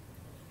 yeah.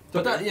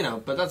 But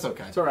that, but that's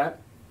okay. It's all right.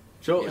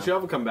 She'll Yeah.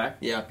 have a comeback.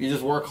 Yeah, you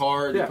just work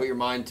hard, Yeah. you put your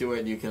mind to it,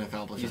 and you can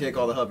accomplish it. You take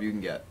all the help you can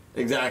get.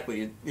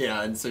 Exactly.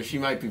 Yeah, and so she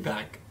might be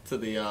back to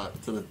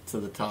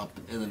the top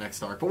in the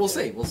next arc. But we'll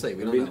see. We'll see.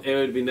 We don't know. It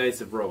would be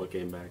nice if Roa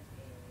came back.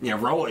 Yeah,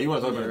 Roa. You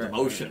want to talk about Right.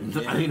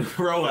 demotion? Yeah. I mean,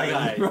 Roa.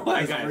 That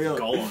guy's really,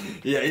 gone.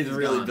 Yeah, he's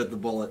really gone. bit the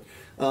bullet.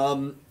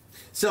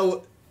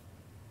 So,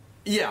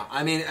 yeah,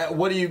 I mean,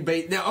 what do you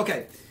base now?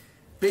 Okay,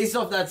 based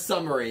off that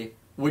summary,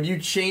 would you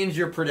change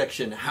your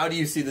prediction? How do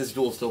you see this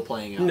duel still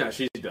playing out? No,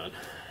 she's done.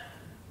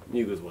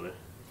 Yuga's winning.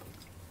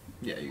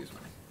 Yeah, you use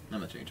money. I'm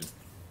not changing.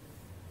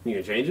 You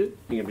gonna change it?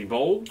 You gonna be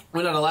bold?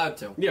 We're not allowed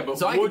to. Yeah, but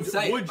so I would- can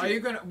say would it. you? Are you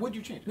gonna? Would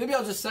you change it? Maybe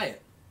I'll just say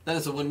it. Then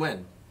it's a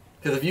win-win.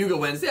 Because if Yuga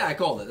wins, yeah, I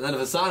called it. And then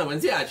if Asana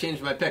wins, yeah, I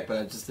changed my pick, but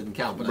I just didn't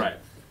count. But Right.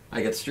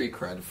 I get street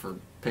cred for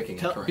picking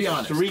it correct. Be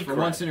honest. Street For cred.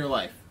 once in your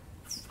life.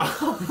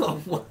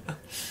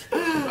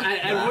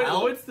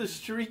 And what's the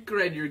street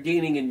cred you're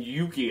gaining in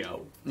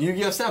Yu-Gi-Oh?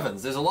 Yu-Gi-Oh!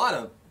 Sevens. There's a lot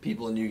of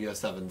people in Yu-Gi-Oh!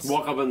 Sevens.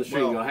 Walk up on the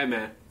street and Well- go, "Hey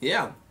man,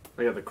 Yeah.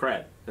 I got the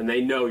cred," and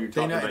they know you're They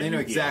talking know. about They know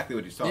Yu-Gi-Oh. exactly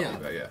what he's talking Yeah.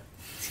 about. Yeah.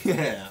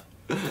 Yeah.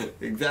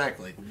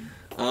 Exactly.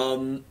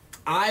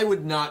 I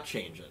would not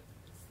change it.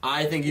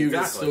 I think Yuga's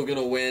Exactly. still going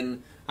to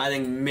win. I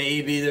think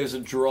maybe there's a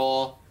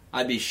draw.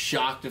 I'd be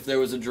shocked if there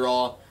was a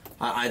draw.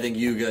 I think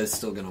Yuga is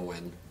still going to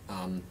win.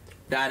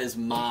 That is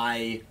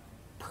my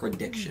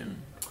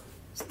prediction.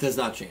 It does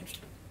not change.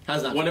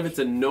 Has not What if changed. it's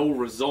a no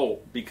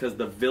result because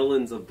the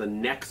villains of the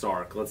next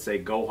arc, let's say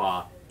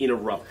Goha,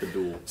 interrupt the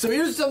duel? So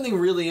here's something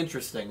really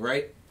interesting,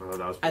 right? Oh,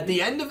 that was At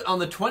the end of on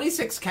the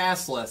 26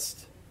 cast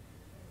list,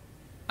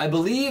 I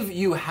believe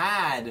you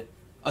had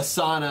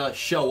Asana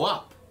show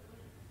up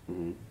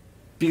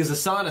because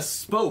Asana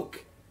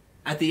spoke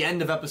at the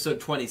end of episode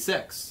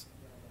 26,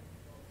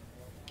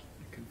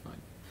 I couldn't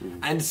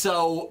find. and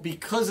so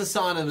because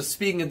Asana was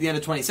speaking at the end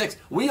of 26,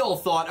 we all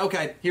thought,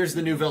 okay, here's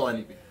the new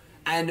villain,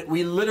 and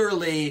we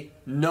literally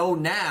know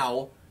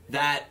now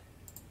that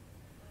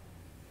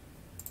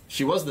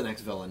she was the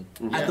next villain.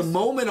 At the Yes.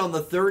 moment on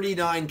the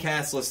 39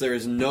 cast list, there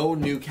is no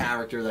new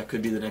character that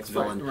could be the next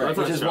villain, right. which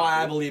That's is not why I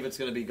shocking. believe it's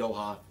going to be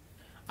Goha.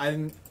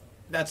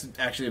 That's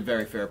actually a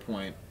very fair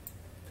point.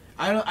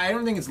 I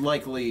don't think it's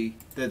likely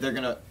that they're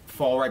gonna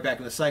fall right back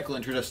in the cycle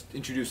and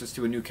introduce us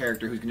to a new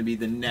character who's gonna be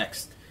the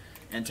next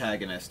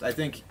antagonist. I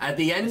think At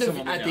the end It's of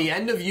someone we at the know.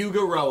 end of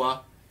Yugaroa,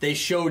 they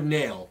showed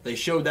Nail. They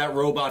showed that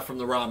robot from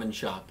the ramen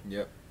shop.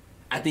 Yep.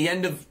 At the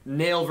end of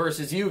Nail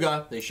versus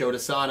Yuga, they showed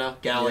Asana,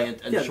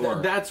 Galliant, and Yeah, Shore.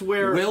 that's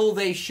where Will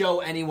they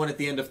show anyone at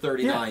the end of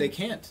 39? They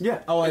can't. Yeah.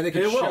 Oh, they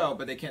can They will. show,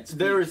 but they can't speak.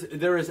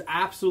 there is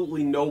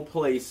absolutely no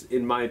place,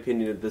 in my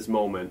opinion, at this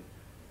moment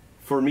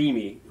for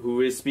Mimi, who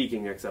is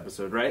speaking next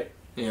episode, right?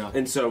 Yeah.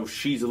 And so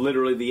she's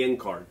literally the end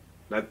card.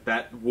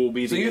 That will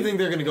be. So you think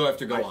they're going to go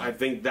after Gohan? I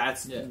think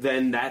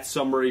then that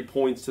summary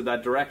points to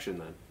that direction.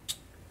 Then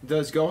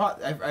Does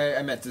Gohan?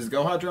 I meant, does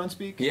Gohan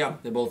speak? Yeah,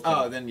 they both.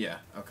 Oh, then yeah,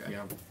 okay.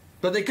 Yeah.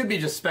 But they could be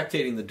just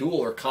spectating the duel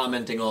or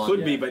commenting on.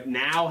 Could be, but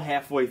now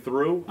halfway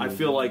through, I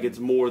feel like it's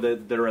more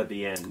that they're at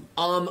the end.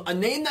 A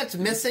name that's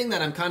missing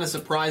that I'm kind of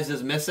surprised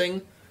is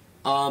missing.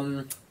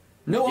 No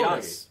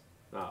Otis.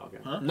 Oh, okay.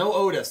 Huh? No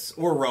Otis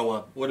or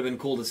Roa. Would have been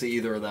cool to see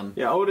either of them.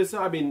 Yeah, Otis.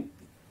 I mean,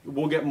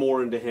 we'll get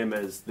more into him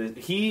as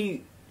the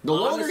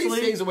longer he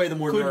stays away, the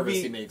more nervous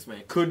be, he makes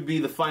me. Could be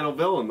the final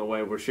villain the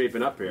way we're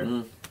shaping up here.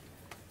 Mm-hmm.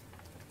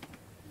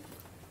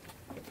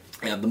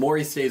 Yeah, the more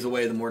he stays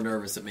away, the more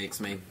nervous it makes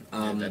me.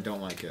 I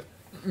don't like it.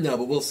 No,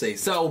 but we'll see.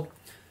 So,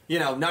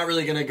 not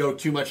really going to go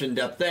too much in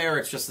depth there.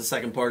 It's just the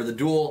second part of the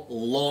duel.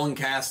 Long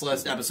cast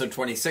list. Episode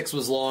 26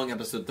 was long.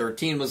 Episode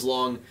 13 was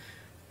long.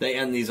 They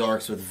end these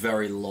arcs with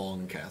very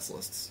long cast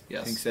lists.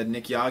 Yes. Pink said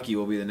Nick Yagi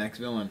will be the next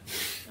villain,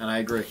 and I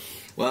agree.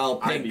 Well,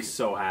 Pink, I'd be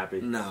so happy.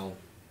 No.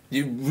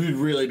 You'd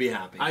really be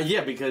happy.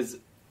 Yeah, because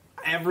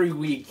every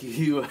week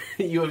you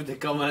have to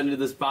come onto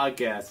this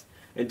podcast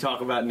and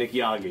talk about Nick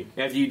Yagi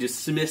after you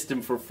dismissed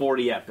him for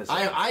 40 episodes.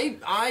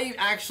 I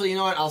actually, you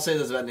know what? I'll say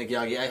this about Nick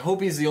Yagi. I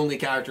hope he's the only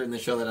character in the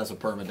show that has a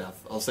permadeath.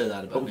 I'll say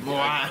that about Nick Yagi.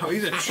 Wow,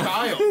 he's a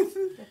child.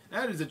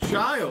 That is a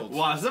child.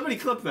 Wow, somebody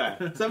clip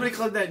that. Somebody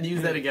clip that and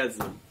use that against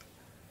them.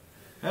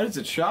 That is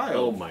a child.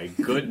 Oh my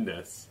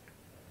goodness.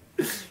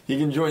 He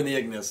can join the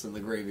Ignis in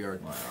the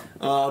graveyard.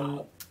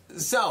 Wow.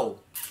 So,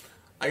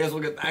 I guess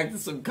we'll get back to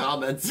some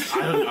comments.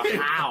 I don't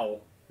know how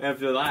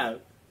after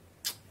that.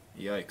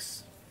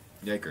 Yikes.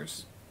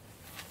 Yikers.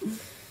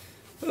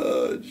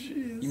 Oh,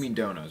 jeez. You mean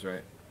donos,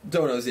 right?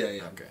 Donos,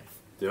 yeah. Okay.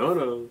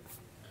 Don't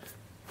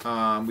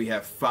know. We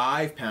have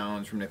 5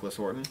 pounds from Nicholas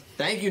Horton.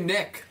 Thank you,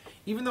 Nick.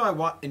 Even though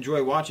I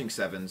enjoy watching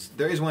Sevens,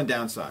 there is one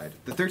downside.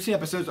 The 13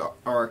 episodes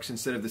arcs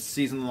instead of the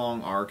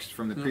season-long arcs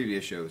from the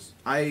previous shows.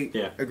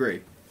 I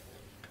agree.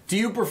 Do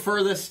you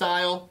prefer this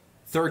style?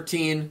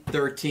 13,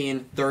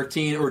 13,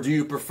 13, or do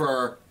you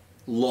prefer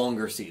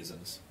longer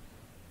seasons?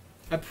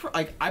 I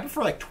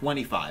prefer like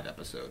 25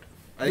 episode.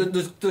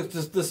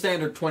 The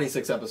standard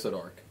 26 episode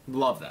arc.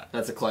 Love that.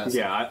 That's a classic.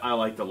 Yeah, I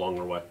like the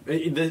longer way.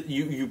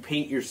 You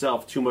paint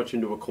yourself too much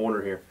into a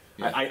corner here.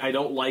 Yeah. I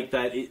don't like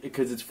that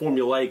because it's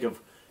formulaic of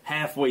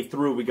halfway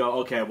through we go,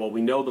 okay, well,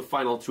 we know the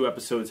final 2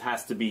 episodes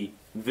has to be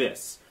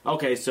this.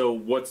 Okay, so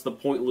what's the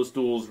pointless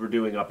duels we're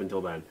doing up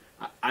until then?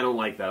 I don't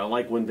like that. I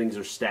like when things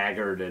are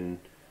staggered and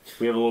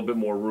we have a little bit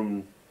more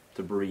room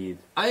to breathe.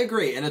 I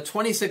agree. In a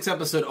 26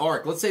 episode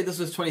arc, let's say this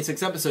was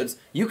 26 episodes,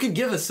 you could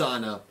give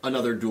Asana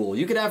another duel.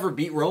 You could have her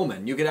beat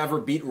Roman. You could have her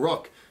beat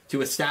Rook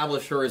to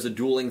establish her as a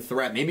dueling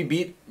threat. Maybe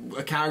beat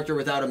a character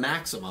without a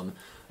maximum.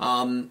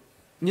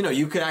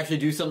 You could actually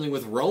do something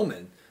with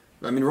Roman.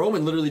 I mean,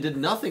 Roman literally did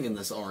nothing in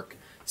this arc.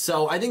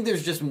 So I think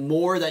there's just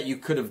more that you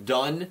could have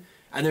done,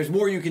 and there's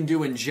more you can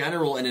do in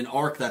general in an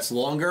arc that's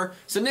longer.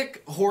 So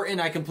Nick Horton,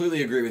 I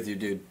completely agree with you,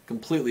 dude.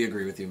 Completely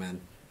agree with you,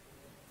 man.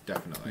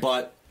 Definitely.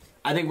 But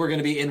I think we're going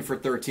to be in for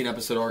 13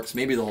 episode arcs,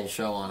 maybe the whole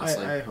show,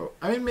 honestly. I hope.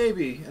 I mean,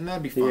 maybe, and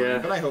that'd be fun, Yeah.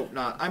 but I hope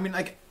not. I mean,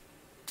 like,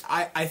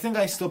 I think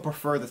I still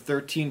prefer the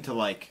 13 to,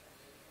 like...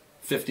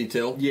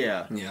 52?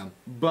 Yeah. Yeah.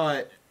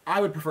 But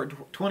I would prefer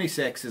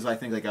 26 is, I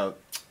think, like a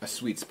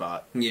sweet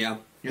spot. Yeah.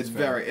 It's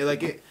very...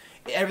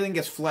 everything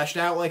gets fleshed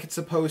out like it's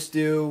supposed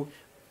to,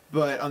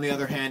 but on the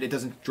other hand, it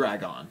doesn't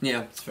drag on.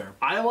 Yeah, it's fair.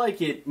 I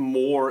like it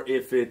more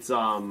if it's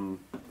not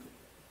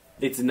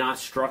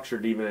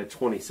structured even at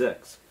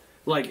 26.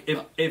 Like,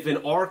 if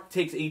an arc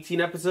takes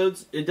 18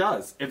 episodes, it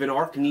does. If an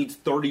arc needs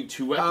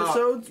 32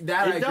 episodes,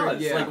 that it I does.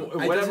 agree, yeah. Like, It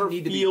whatever doesn't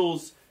need to be-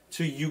 feels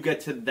to you get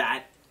to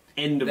that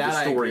end of That the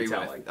I agree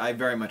storytelling. with. I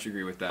very much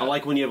agree with that. I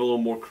like when you have a little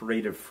more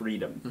creative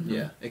freedom.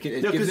 Yeah.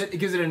 It No, gives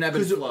it an ebb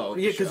and flow.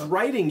 Yeah, because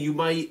writing, you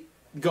might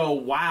go,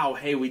 wow,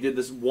 hey, we did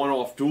this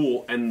one-off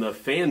duel, and the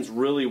fans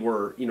really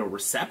were,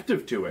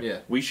 receptive to it. Yeah.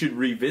 We should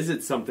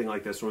revisit something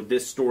like this, or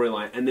this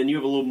storyline, and then you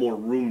have a little more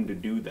room to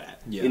do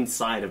that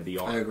inside of the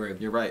arc. I agree.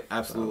 You're right.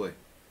 Absolutely.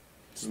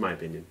 This is my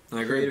opinion.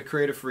 I agree.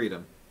 Creative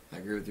freedom. I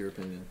agree with your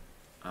opinion.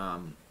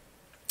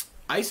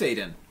 Ice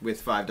Aiden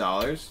with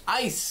 $5.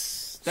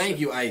 Ice! Thank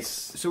you, Ice.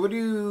 So what are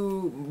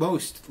you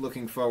most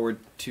looking forward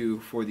to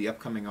for the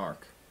upcoming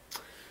arc?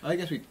 I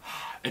guess we...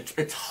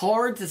 It's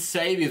hard to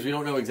say because we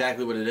don't know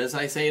exactly what it is,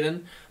 Ice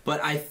Aiden.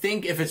 But I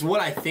think if it's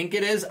what I think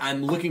it is,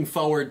 I'm looking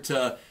forward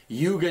to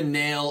Yuga,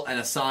 Nail, and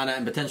Asana,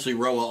 and potentially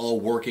Roa all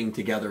working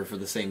together for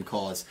the same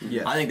cause.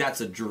 Yes. I think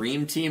that's a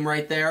dream team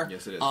right there.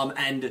 Yes, it is.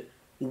 And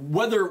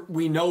whether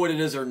we know what it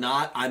is or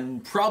not, I'm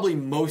probably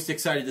most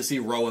excited to see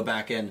Roa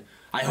back in.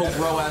 I hope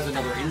Roa has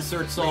another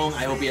insert song.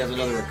 I hope he has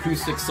another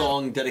acoustic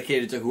song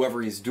dedicated to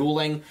whoever he's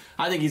dueling.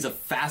 I think he's a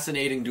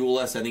fascinating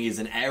duelist. I think he's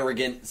an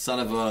arrogant son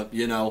of a,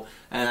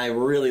 and I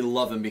really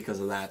love him because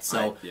of that.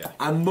 So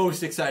I'm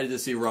most excited to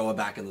see Roa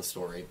back in the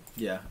story.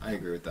 Yeah, I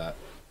agree with that.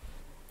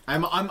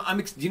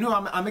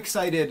 I'm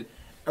excited,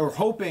 or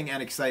hoping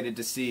and excited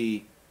to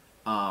see,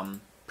 not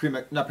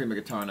Prima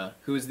Gitana,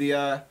 who is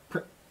the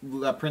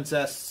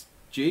princess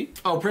G?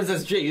 Oh,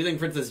 Princess G. You think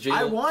Princess G?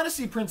 I want to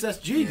see Princess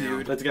G,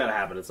 dude. That's gotta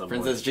happen at some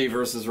point. Princess G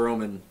versus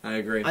Roman. I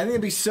agree. I think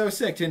it'd be so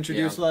sick to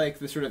introduce Yeah. like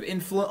the sort of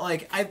influence.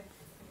 Like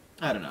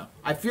I don't know.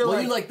 I feel well,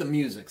 like you like the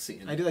music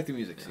scene. I do like the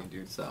music scene,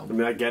 dude. So I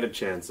mean, I Get a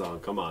Chance song.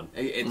 Come on.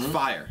 It's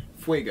fire,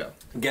 fuego.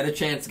 get a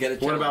chance. Get a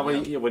chance. What about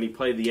when he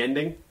played the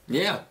ending?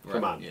 Yeah.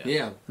 Come on.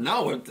 Yeah.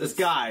 No, This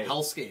guy-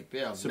 Hellscape.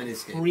 Yeah. Miniscape.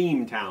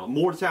 Supreme talent.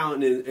 More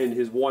talent in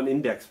his one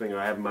index finger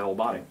I have in my whole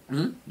body.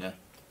 Yeah.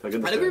 How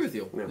good this I'd agree is. with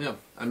you. Yeah.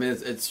 I mean,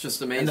 it's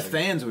just amazing. And the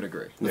fans would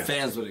agree. The Yeah.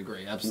 fans would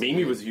agree. Absolutely.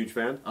 Mimi was a huge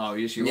fan. Oh,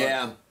 yes, you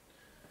Yeah.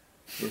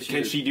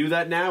 Can she do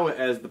that now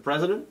as the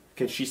president?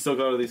 Can she still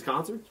go to these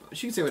concerts? are.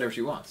 She can say whatever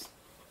she wants.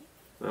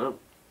 I don't know.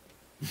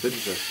 It's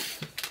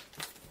interesting.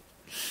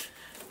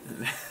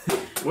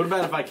 What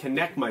about if I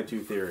connect my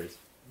two theories?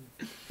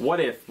 What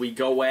if we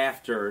go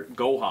after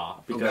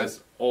Goha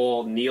because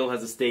all Neil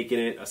has a stake in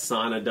it,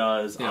 Asana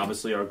does, Yeah.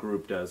 obviously our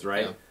group does,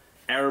 right? Yeah.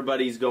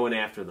 Everybody's going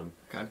after them.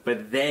 Okay.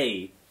 But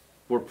they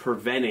were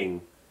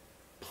preventing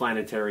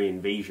planetary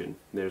invasion.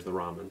 There's the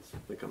Ramans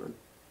that come in.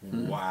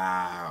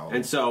 Wow.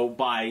 And so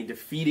by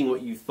defeating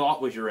what you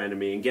thought was your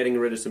enemy and getting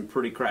rid of some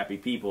pretty crappy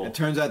people, It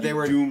turns out they you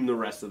were- doom the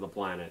rest of the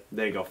planet.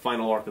 There you go.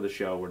 Final arc of the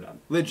show. We're done.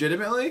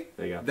 Legitimately,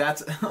 There you go.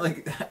 that's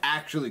like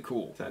actually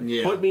cool.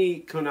 Yeah. Put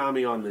me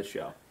Konami on this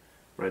show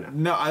right now.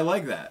 No, I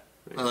like that.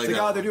 I like It's like,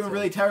 that oh, they're one, doing too.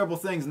 really terrible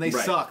things and they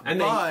Right. suck. And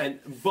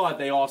but but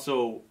they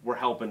also were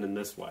helping in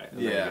this way. And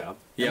there you yeah, go.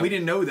 Yeah. And we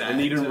didn't know that.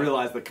 And you didn't so-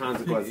 realize the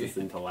consequences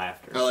until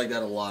after. I like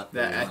that a lot.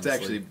 That's honestly.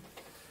 actually.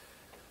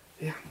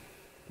 Yeah.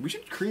 We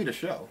should create a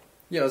show.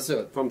 Yeah, let's do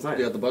it. That's what I'm saying.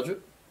 You got the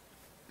budget?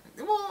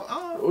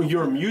 Well,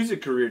 Your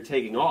music career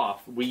taking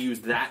off, we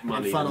use that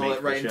money to funnel make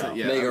it right the show. into-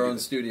 yeah. Make our I'll own do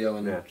studio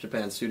in Yeah.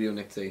 Japan. Studio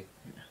Nick T.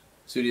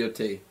 Studio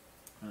T.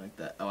 I like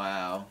that.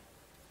 Wow.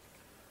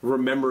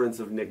 Remembrance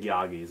of Nick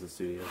Yagi is a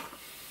studio.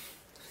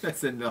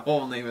 That's in the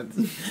whole name of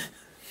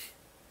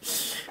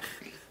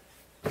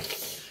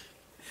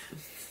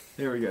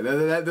There we go.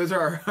 Those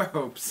are our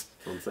hopes.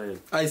 That's what I'm saying.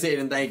 I say it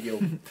and thank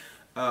you.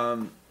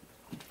 $5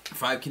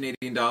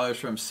 Canadian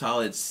from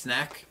Solid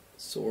Snack.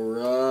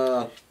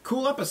 Sora.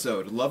 Cool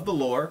episode. Love the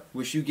lore.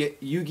 Wish you get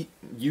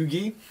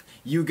Yuga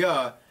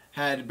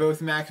had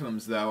both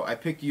maximums though. I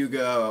picked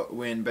Yuga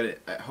win, but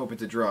I hope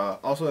it's a draw.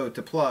 Also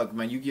to plug,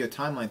 my Yu-Gi-Oh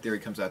timeline theory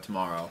comes out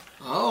tomorrow.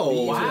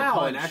 Oh, Wow,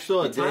 punch. an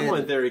actual It did.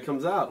 timeline theory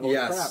comes out. Holy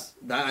crap. Yes.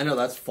 That, I know,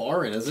 that's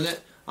foreign, isn't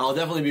it? I'll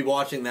definitely be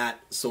watching that,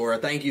 Sora.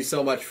 Thank you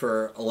so much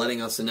for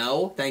letting us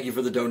know. Thank you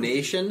for the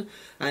donation.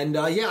 And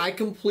yeah, I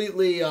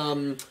completely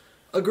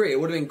agree. It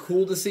would have been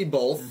cool to see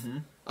both.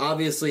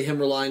 Obviously, him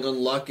relying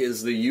on luck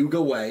is the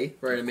Yuga way,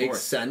 right? It makes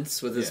course.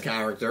 sense with his Yeah.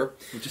 character.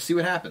 We'll just see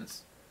what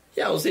happens.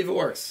 Yeah, we'll see if it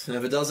works. And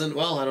if it doesn't,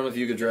 well, I don't know if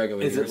Yuga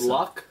Drago Is here, it so-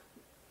 luck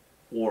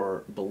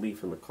or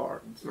belief in the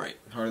cards? Right.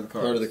 Heart of the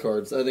cards. Heart of the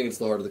cards. I think it's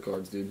the heart of the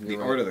cards, dude. The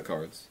You're art right. of the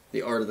cards.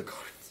 The art of the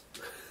cards.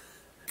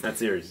 That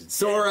series. is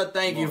Sora,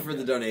 thank you for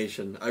the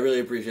donation. I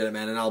really appreciate it,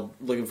 man, and I'm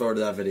looking forward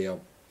to that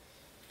video.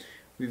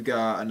 We've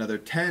got another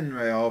 10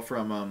 Real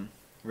from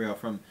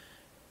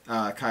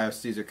Caio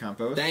Caesar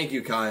Campos. Thank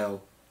you,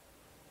 Kyle.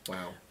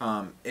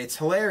 Wow. It's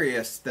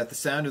hilarious that the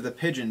sound of the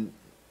pigeon.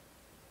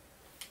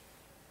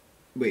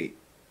 Wait,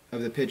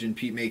 of the pigeon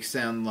Pete makes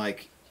sound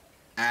like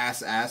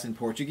ass in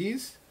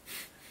Portuguese.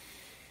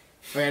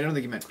 Wait, I don't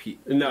think he meant Pete.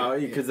 No,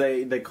 because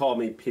they call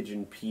me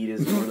Pigeon Pete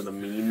as one of the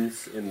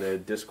memes in the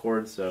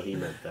Discord, so he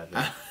meant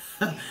that.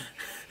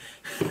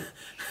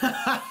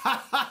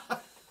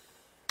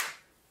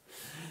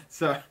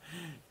 So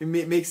it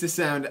makes the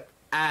sound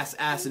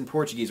ass in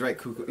Portuguese, right?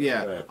 Cuckoo.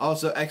 Yeah. Right.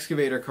 Also,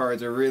 excavator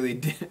cards are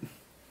really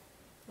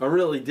Are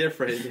really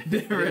different.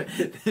 different.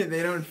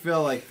 They don't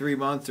feel like three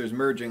monsters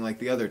merging like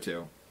the other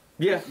two.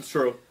 Yeah, it's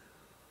true.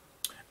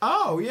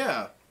 Oh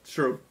yeah. It's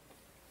true.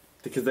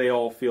 Because they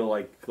all feel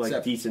like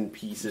Except- decent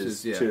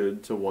pieces yeah.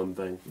 to one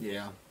thing.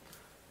 Yeah.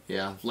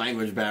 Yeah.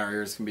 Language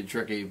barriers can be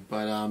tricky,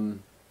 but,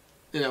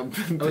 you know,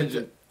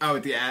 Oh,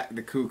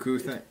 the cuckoo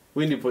thing.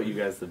 We need to put you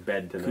guys to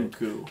bed tonight.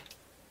 cuckoo.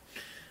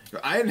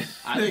 I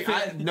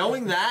think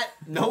knowing that,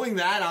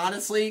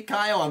 honestly,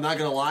 Kyle, I'm not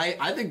gonna lie.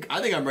 I think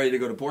I'm ready to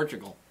go to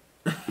Portugal.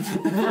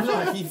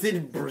 He's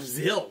in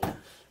Brazil,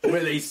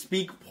 where they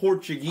speak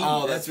Portuguese.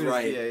 Oh, that's what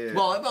it's- right. yeah, yeah.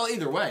 Well,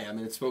 either way, I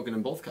mean, it's spoken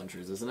in both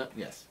countries, isn't it?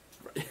 Yes.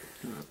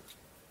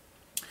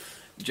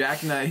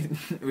 Jack Knight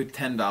with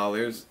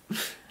 $10.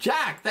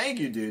 Jack, thank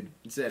you, dude.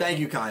 Said- Thank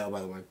you, Kyle.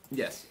 By the way.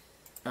 Yes.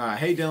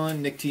 Hey Dylan,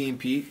 Nick T, and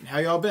Pete. How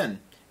y'all been?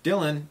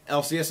 Dylan,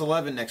 LCS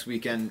 11 next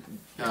weekend.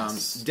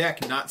 Yes.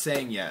 Deck, not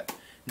saying yet.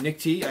 Nick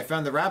T, I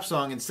found the rap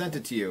song and sent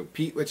it to you.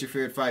 Pete, what's your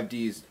favorite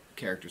 5D's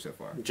character so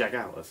far? Jack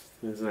Atlas.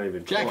 It's not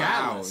even Jack close.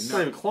 Atlas. It's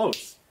not even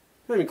close.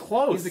 Not even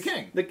close. He's the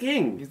king. The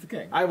king. He's the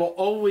king. I will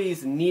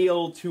always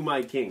kneel to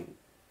my king.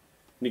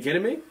 You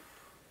kidding me?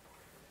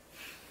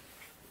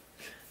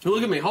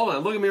 Look at me. Hold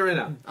on. Look at me right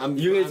now.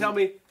 You're going to tell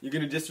me you're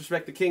going to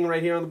disrespect the king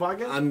right here on the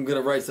podcast? I'm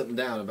gonna write something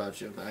down about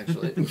you,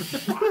 actually.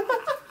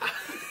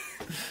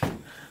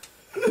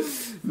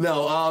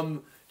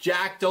 No,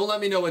 Jack, don't let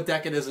me know what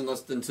deck it is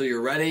until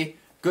you're ready.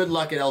 Good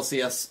luck at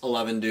LCS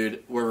 11,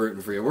 dude. We're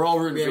rooting for you. We're all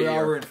rooting for you. We're all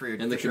here rooting for you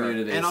in the sure.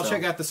 community. And I'll so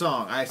check out the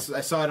song. I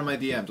saw it in my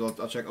DMs.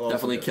 I'll check.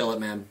 definitely kill it,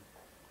 man.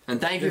 And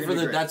thank you You're for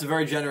gonna be great. that's a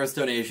very generous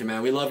donation,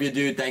 man. We love you,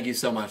 dude. Thank you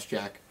so much,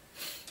 Jack.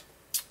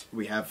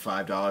 We have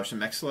 $5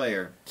 from X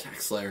Slayer.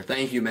 Jack Slayer.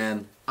 Thank you,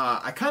 man.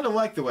 I kind of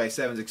like the way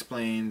Sevens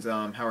explains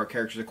how our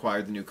characters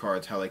acquired the new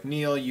cards. How like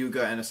Neil,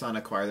 Yuga, and Asana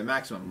acquire the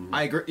maximum.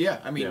 I agree. Yeah,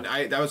 I mean,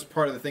 that was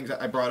part of the things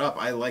that I brought up.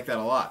 I like that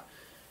a lot.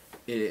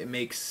 It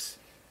makes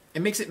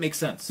it make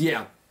sense.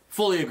 Yeah,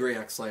 fully agree,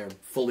 X Slayer.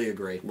 Fully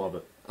agree. Love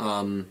it.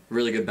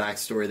 Really good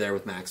backstory there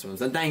with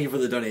maximums. And thank you for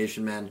the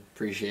donation, man.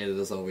 Appreciate it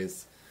as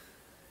always.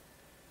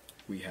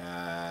 We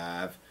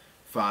have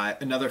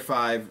another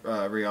 5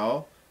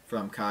 real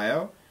from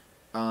Kaio.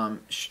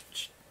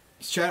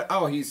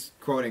 He's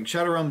quoting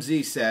Shadowrealm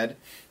Z said,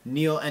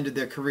 "Neil ended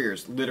their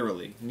careers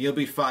literally. Neil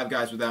beat 5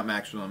 guys without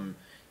maximum.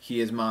 He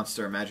is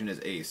monster. Imagine his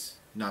ace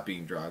not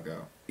being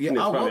Drago. Yeah, it's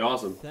probably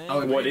awesome.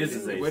 What is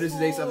his ace? What is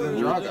his ace other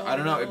than Drago? I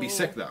don't know. It'd be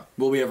sick though.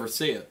 Will we ever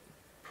see it?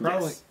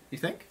 Probably. Yes. You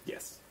think?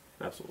 Yes,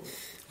 absolutely.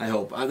 I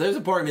hope. There's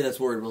a part of me that's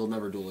worried we'll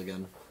never duel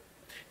again.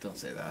 Don't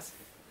say that.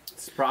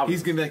 It's probably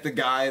He's gonna be like the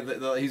guy.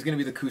 He's gonna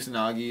be the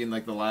Kusanagi in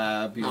like the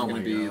lab. He's Oh gonna my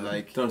be God.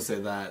 like. Don't say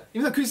that.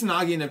 Even though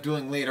Kusanagi ended up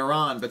dueling later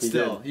on, but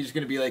still, did. he's just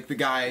gonna be like the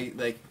guy,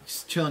 like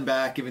just chilling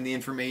back, giving the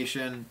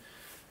information.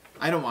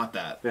 I don't want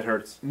that. it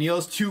hurts.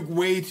 Neil's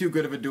way too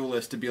good of a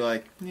duelist to be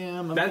like, yeah,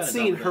 I'm That kinda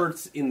scene done with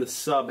hurts in the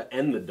sub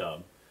and the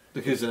dub.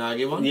 The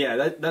Kusanagi one?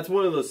 Yeah, that's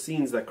one of those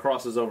scenes that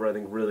crosses over, I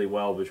think, really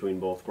well between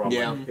both. Grumbling.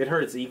 Yeah. It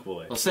hurts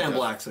equally. Well, Sam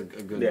Black's a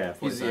good Yeah,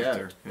 voice he's-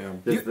 actor.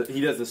 Yeah.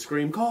 He does the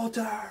scream,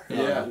 Coulter!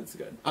 Yeah. It's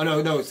good. Oh,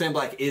 no, Sam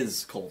Black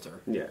is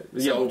Coulter. Yeah,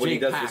 So but when he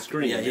Jake does Pack, the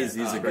scream. yeah, he's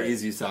great.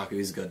 he's Yusaku.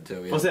 He's good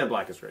too. Yeah. Well, Sam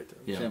Black is great, too.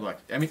 yeah. Sam Black.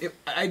 I mean,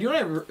 I do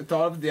know what I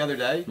thought of the other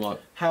day.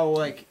 What? How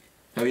like,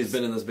 Have he's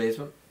been in this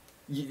basement?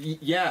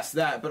 yes,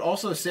 that, but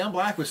also Sam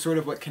Black was sort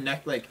of what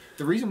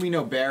the reason we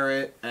know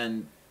Barrett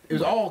and it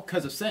was all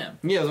because of Sam.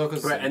 Yeah, it was all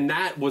because Right, and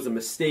that was a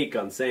mistake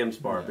on Sam's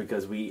part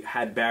because we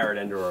had Barrett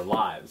enter our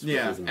lives. which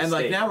Yeah, was a and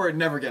like mistake. now we're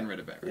never getting rid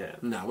of Barrett. Yeah.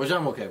 no, which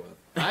I'm okay with.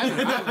 I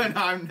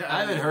haven't, No,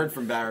 I haven't heard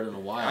from Barrett in a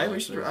while. I'm gonna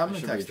should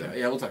text reach him. out.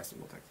 Yeah, we'll text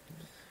him.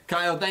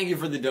 Kyle, thank you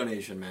for the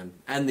donation, man,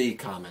 and the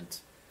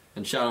comment.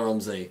 And Shadow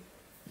Z.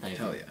 Thank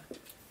Hell you.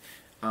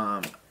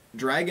 yeah.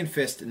 Dragon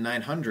Fist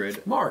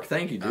 900 Mark,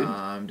 thank you, dude.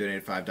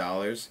 donated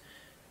 $5.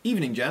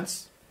 Evening,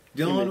 gents.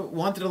 Dylan Evening.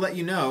 wanted to let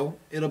you know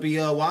it'll be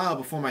a while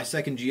before my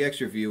second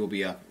GX review will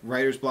be up.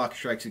 Writer's block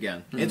strikes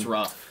again. It's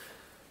rough.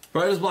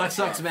 Writer's block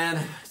sucks,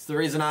 man. It's the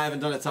reason I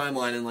haven't done a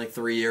timeline in like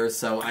 3 years,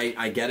 so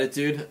I get it,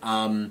 dude.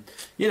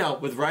 You know,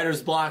 with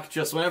writer's block,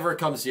 just whenever it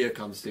comes to you, it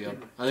comes to you. I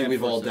think Can't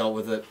we've all force it. dealt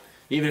with it.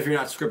 Even if you're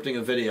not scripting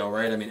a video,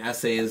 right? I mean,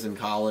 essays in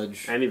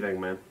college. Anything,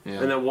 man.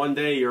 Yeah. And then one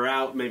day you're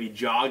out maybe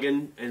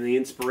jogging and the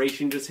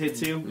inspiration just hits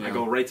you. Yeah. I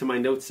go right to my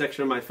notes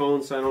section of my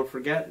phone so I don't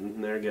forget,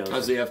 and there it goes.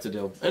 That's what you have to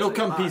do. It'll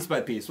come piece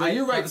by piece. Well,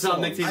 you write that's how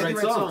songs. Nick T I do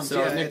writes write songs. So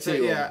yeah, Nick it's T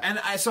will- yeah. And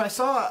I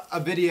saw a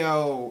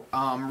video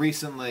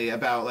recently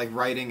about like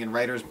writing and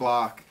writer's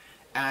block,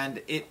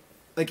 and it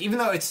like even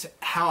though it's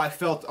how I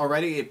felt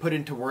already, it put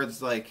into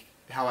words like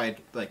how I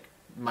like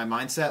my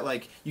mindset.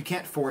 Like you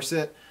can't force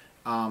it.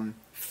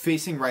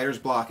 Facing writer's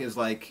block is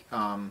like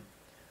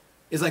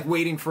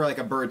waiting for like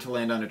a bird to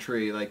land on a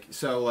tree. Like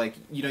so, like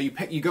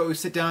you go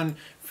sit down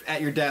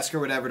at your desk or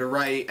whatever to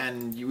write,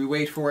 and you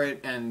wait for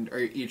it, or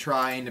you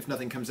try, and if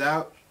nothing comes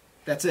out,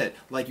 that's it.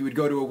 Like you would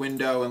go to a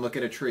window and look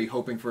at a tree,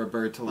 hoping for a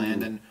bird to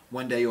land, and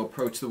one day you'll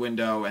approach the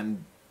window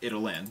and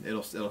it'll land.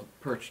 It'll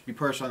be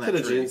perched on that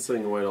That's an tree.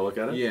 interesting way to look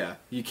at it. Yeah,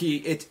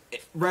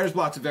 writer's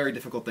block's a very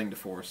difficult thing to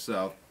force.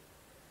 So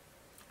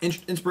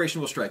inspiration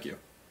will strike you.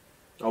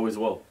 Always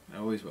will.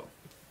 Always will.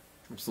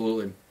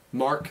 Absolutely.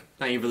 Mark,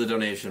 thank you for the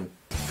donation.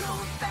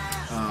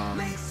 Yeah.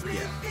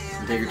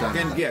 Take your time.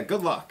 Again, with that. yeah.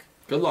 Good luck.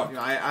 Good luck. You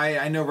know,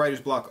 I know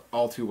writer's block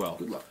all too well.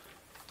 Good luck.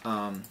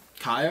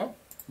 Kyle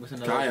with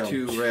another Kyle.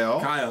 2 rail.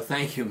 Kyle,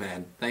 thank you,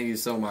 man. Thank you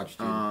so much,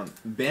 dude.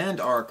 Band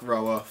Arc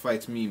Roa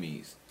fights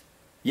Mimi's.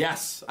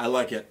 Yes, I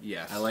like it.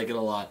 Yes. I like it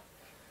a lot.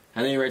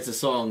 And then he writes a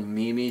song,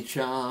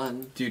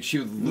 Mimi-chan. Dude, she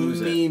would lose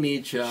it.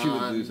 Mimi-chan. She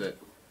would lose it.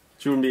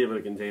 She wouldn't be able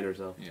to contain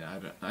herself. Yeah,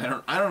 I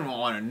don't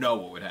want to know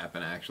what would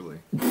happen actually.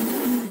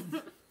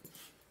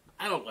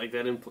 I don't like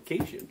that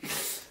implication.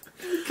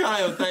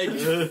 Kyle, thank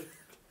you.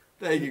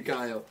 Thank you,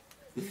 Kyle.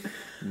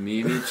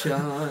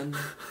 Mimi-chan.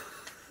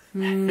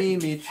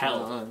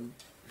 Mimi-chan.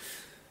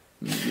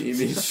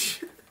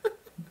 Mimi-chan.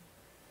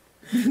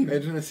 I just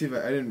want to see if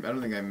I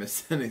don't think I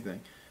missed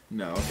anything.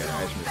 No, okay,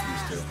 I just missed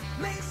these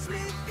two.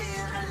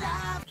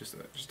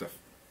 Just a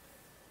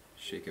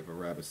shake of a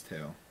rabbit's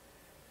tail.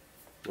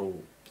 Oh,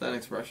 Is that an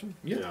expression?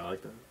 Yeah. yeah, I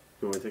like that.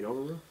 You want me to take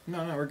over, bro?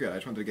 No, we're good. I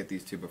just wanted to get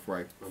these two before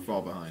I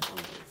fall behind.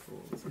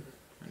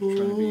 I'm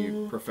trying to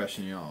be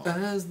professional.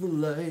 As the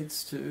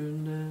lights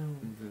turn down.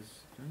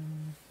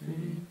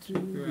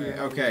 Right,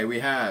 okay, we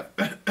have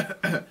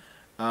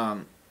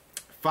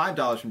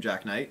 $5 from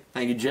Jack Knight.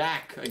 Thank you,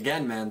 Jack.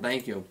 Again, man,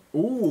 thank you.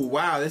 Ooh,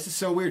 wow, this is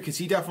so weird because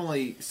he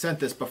definitely sent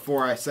this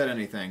before I said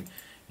anything.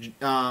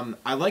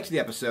 I liked the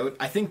episode.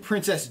 I think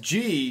Princess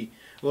G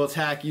will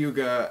attack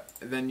Yuga.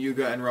 Then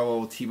Yuga and Roa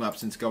will team up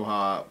since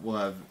Goha will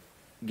have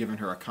given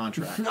her a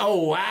contract.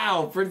 Oh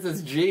wow,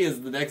 Princess G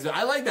is the next.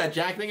 I like that,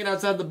 Jack, thinking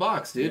outside the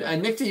box, dude. Yeah.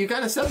 And Nick, you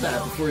kind of said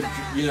that before,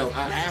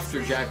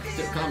 after Jack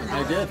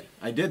commented.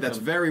 I did. That's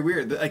very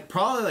weird. Like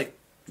probably like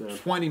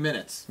 20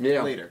 minutes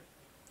later.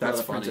 That's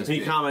About funny. Princess He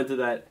G. commented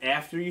that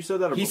after you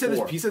said that, or He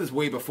before? said this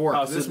way before.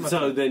 Oh, 'cause this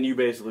so then you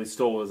basically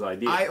stole his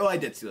idea. I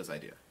did steal his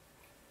idea.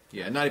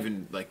 Yeah, not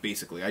even like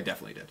basically. I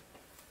definitely did.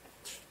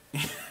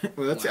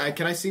 Well, let's. Wow.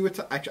 Can I see what?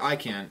 Actually, I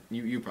can't.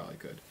 You probably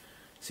could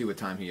see what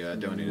time he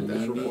donated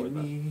that. report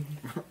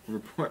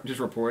that. Just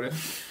report it.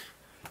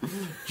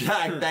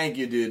 Jack, thank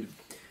you, dude.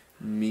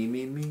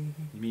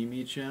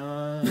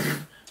 Mimi-chan.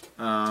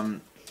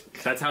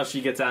 That's how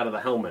she gets out of the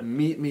helmet.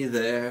 Meet me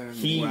there.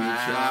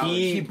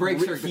 He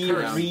breaks her. He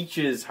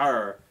reaches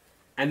her,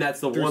 and that's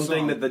the Through one thing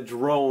song. that the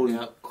drone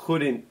Yep.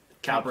 couldn't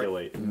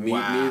calculate. Meet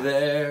Wow. me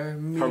there.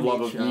 Her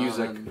love of Mimi-chan.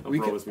 music, of We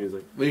could- Roa's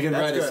music. We can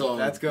That's write a good. song.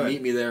 That's good.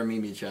 Meet me there,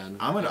 Mimi-chan.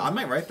 I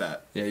might write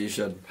that. Yeah, you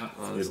should.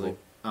 Honestly.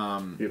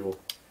 Beautiful. Beautiful.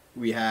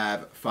 We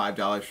have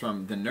 $5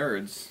 from the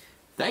nerds.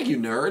 Thank you,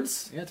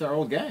 nerds. Yeah, it's our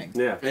old gang.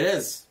 Yeah. It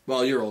is.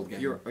 Well, you're old, gang.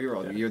 You're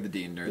old. Yeah. You're the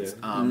dean, nerds.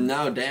 Yeah.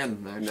 No,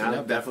 Dan. Actually. Now,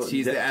 nope, that's-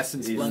 he's the S in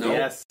he's Splendor. the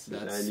Nope. S,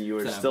 That's and you are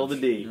savage. still the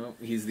D. Nope,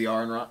 he's the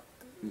R and Rock.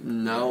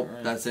 No,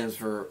 Right. that stands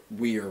for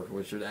weir,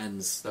 which it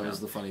ends. That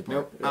was the funny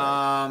part.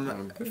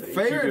 Nope. Keep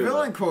Favorite doing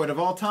villain that. quote of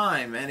all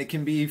time, and it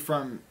can be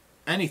from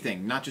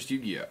anything, not just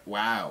Yu-Gi-Oh.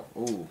 Wow.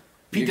 Ooh.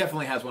 Pete You-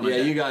 definitely has one. Yeah, on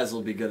deck. you guys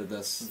will be good at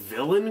this.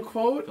 Villain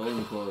quote?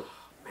 Villain quote.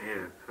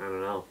 Man, I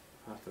don't know.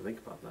 I'll have to think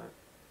about that.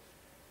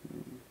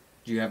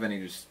 Do you have any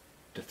just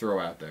to throw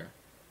out there?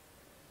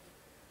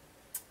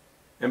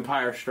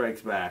 Empire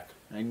Strikes Back.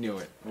 I knew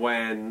it.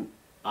 When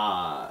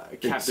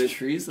Captain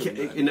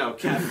treason,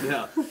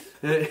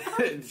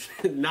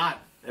 not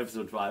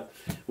episode 5.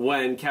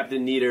 When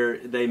Captain Neater,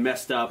 they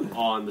messed up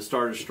on the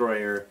Star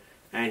Destroyer,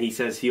 and he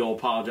says he'll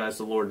apologize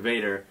to Lord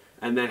Vader,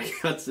 and then it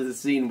cuts to the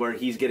scene where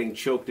he's getting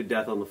choked to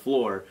death on the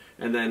floor,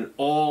 and then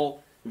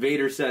all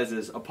Vader says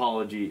is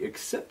apology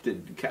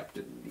accepted,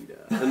 Captain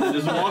Neater, and then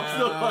just walks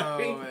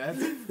away.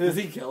 That's, Does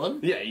he kill him?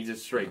 Yeah, he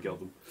just straight killed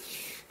him.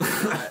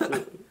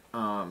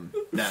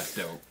 that's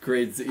dope.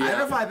 Great. Yeah. I don't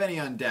know if I have any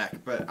on deck,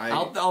 but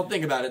I'll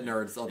think about it,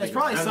 nerds. I'll think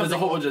probably about it. There's a something-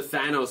 whole bunch of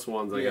Thanos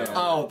ones, I guess. Yeah.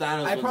 Oh,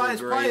 Thanos I ones probably are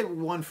it's great. probably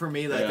one for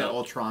me, like Yeah. that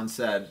Ultron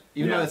said.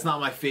 Even Yeah. though it's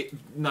not my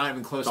not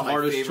even close The to my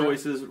hardest favorite.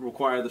 choices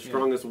require the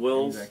strongest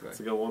wills. exactly. It's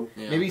a good one.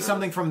 Yeah. Maybe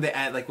something from the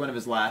like one of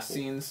his last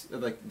scenes,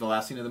 like the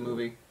last scene of the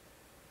movie.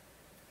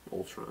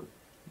 Ultron.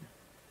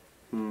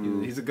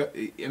 He's a good.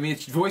 I mean,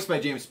 it's voiced by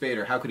James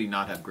Spader. How could he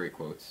not have great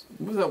quotes?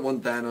 What was that one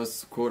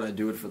Thanos quote? I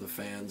do it for the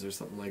fans or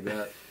something like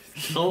that.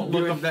 Don't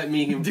look up that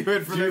meme. Do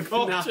it for the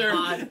culture.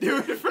 Not, Do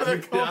it for the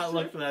do not culture.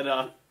 look that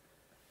up.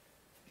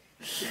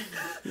 I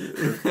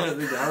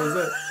think that was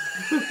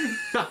it.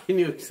 I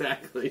knew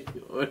exactly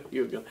what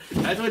you were going.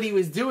 That's what he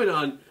was doing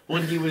on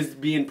when he was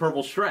being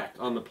Purple Shrek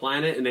on the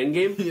planet in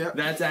Endgame. Yeah.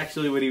 That's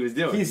actually what he was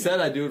doing. He said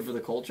I do it for the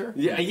culture.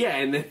 yeah,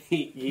 and then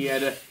he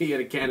had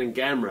a Canon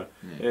camera,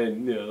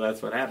 and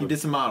that's what He happened. did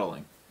some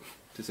modeling,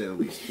 to say the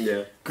least.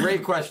 Yeah.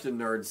 Great question,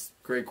 nerds.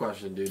 Great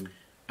question, dude.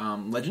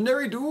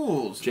 Legendary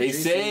Duels.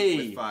 JC.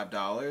 with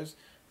 $5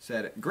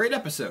 said, "Great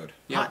episode.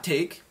 Yeah. Hot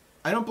take.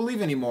 I don't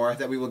believe anymore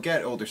that we will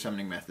get older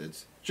summoning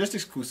methods. Just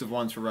exclusive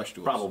ones for Rush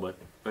Duels. Probably.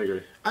 I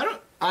agree.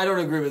 I don't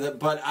agree with it,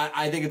 but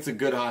I think it's a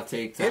good hot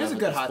take. To It have is a at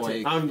good this hot point.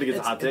 take. I don't think it's a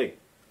It's- hot take.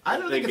 I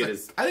don't think it it's.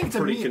 is. I think it's a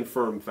pretty me-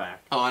 confirmed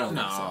fact. Oh, I don't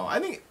No, think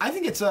so. I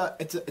think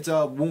it's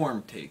a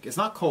warm take. It's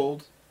not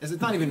cold. It's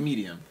not even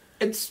medium.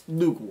 It's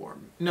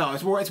lukewarm. No,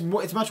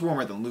 it's much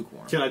warmer than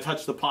lukewarm. Can I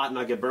touch the pot and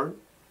not get burned?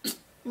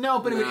 No,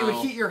 but it would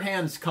No. heat your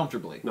hands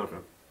comfortably. No. Okay.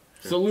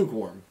 So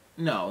lukewarm.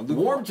 No,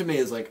 Warm to me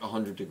is like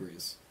 100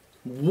 degrees.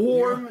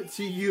 Warm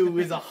to you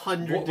is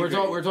 100 We're,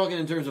 degrees. we're talking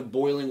in terms of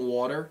boiling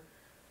water.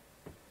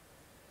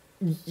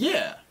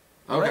 Yeah.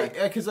 Okay.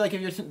 Because like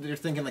if you're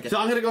thinking like So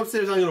I'm gonna go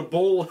upstairs. I'm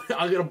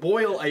gonna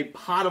boil a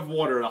pot of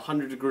water at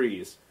 100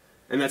 degrees,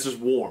 and that's just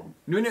warm.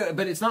 no,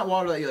 but it's not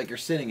water that you're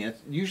sitting in.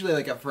 It's usually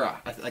like a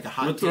hot I'm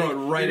gonna take. throw it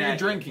right you're at you.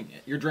 drinking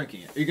it. You're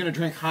drinking it. Are you gonna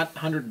drink hot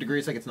 100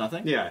 degrees like it's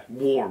nothing? Yeah,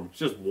 warm. It's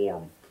just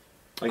warm.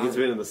 Like it's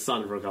been in the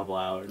sun for a couple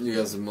hours. You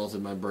guys have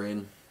melted my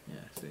brain. Yeah.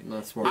 See.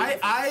 That's where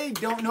I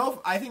don't know if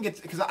I think it's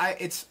because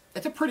it's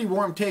a pretty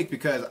warm take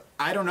because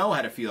I don't know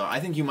how to feel. I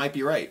think you might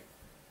be right.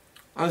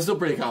 I'm still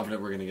pretty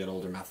confident we're going to get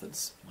older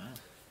methods. Wow.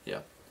 Yeah.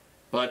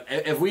 But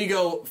if we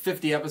go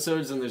 50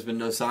 episodes and there's been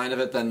no sign of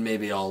it, then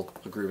maybe I'll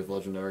agree with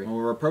Legendary. Well,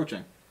 we're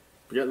approaching.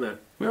 We're getting there.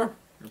 We are.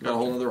 Got a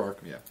whole other arc.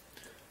 Yeah.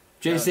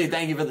 JC,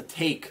 thank you for the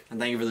take,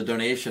 and thank you for the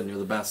donation. You're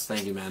the best.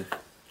 Thank you, man.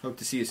 Hope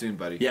to see you soon,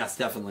 buddy. Yes,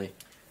 definitely.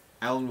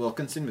 Alan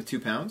Wilkinson with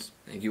 £2.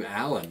 Thank you,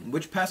 Alan.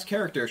 Which past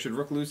character should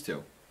Rook lose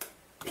to?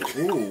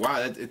 Ooh,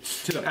 wow,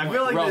 it's to the I point.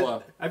 feel like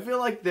Roa. I feel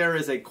like there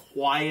is a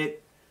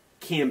quiet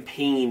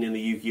campaign in the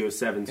Yu-Gi-Oh!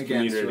 Sevens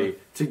Against community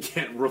to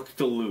get Rook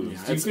to lose. Yeah,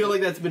 do you it's- feel like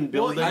that's been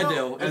building? Well, I you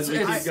know, do. as we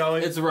keep It's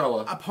going? It's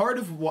Roa. a part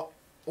of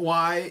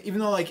why, even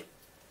though like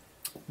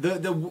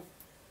the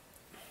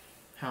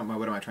what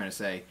am I trying to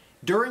say?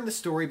 during the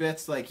story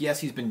bits, like, yes,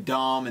 he's been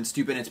dumb and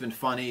stupid and it's been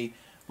funny.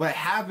 What I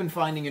have been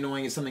finding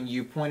annoying is something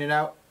you pointed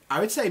out. I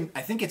would say,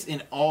 I think it's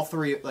in all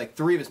three of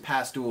his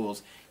past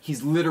duels,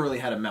 he's literally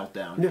had a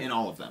meltdown in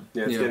all of them.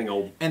 Yeah, it's getting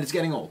old. And it's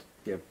getting old.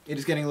 Yeah. It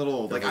is getting a little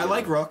old. Like, I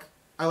like Rook.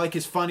 I like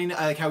his funny.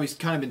 I like how he's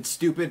kind of been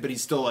stupid, but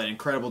he's still an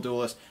incredible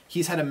duelist.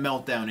 He's had a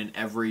meltdown in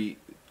every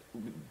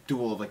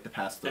duel of, like, the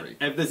past three.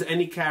 If there's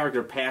any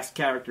past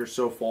character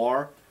so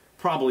far,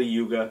 probably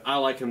Yuga. I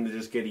like him to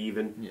just get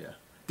even. Yeah.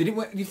 Do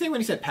you think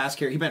when he said past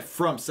character, he meant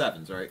from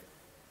Sevens, right?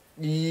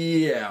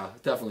 Yeah,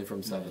 definitely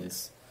from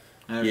Sevens.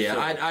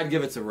 Yeah, I'd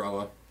give it to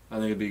Roa. I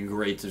think it'd be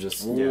great to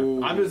just... Yeah.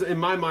 I'm just, in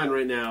my mind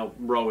right now,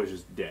 Ro is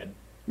just dead.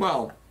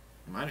 Well...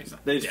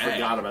 They just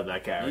forgot about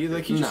that character.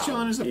 He's just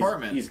chilling in his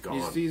apartment. He's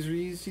gone.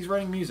 He's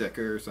writing music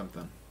or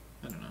something.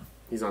 I don't know.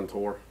 He's on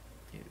tour.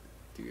 Yeah,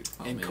 dude.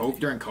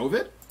 During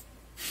COVID?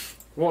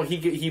 Well,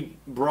 he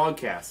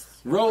broadcasts.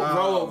 Ro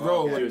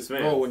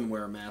wouldn't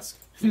wear a mask.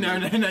 No,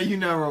 you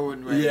know Ro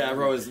wouldn't wear a mask. Yeah,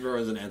 Ro is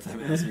an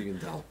anti-mask, you can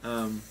tell.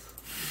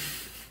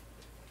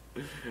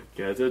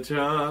 Get a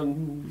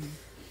chance.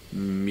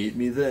 Meet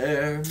me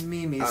there,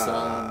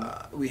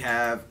 Mimi-san. We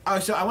have... Oh,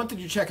 so I wanted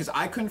you to check, because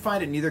I couldn't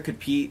find it, neither could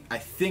Pete. I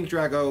think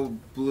Drago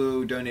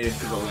Blue donated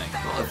to the link.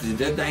 Well, if you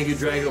did, thank you,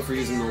 Drago, for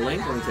using the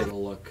link. Let me take a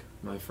look,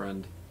 my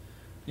friend.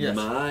 Yes.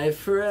 My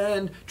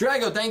friend.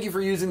 Drago, thank you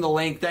for using the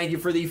link. Thank you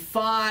for the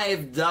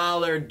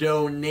 $5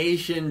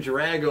 donation,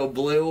 Drago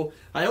Blue.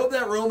 I hope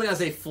that Roman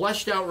has a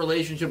fleshed-out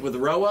relationship with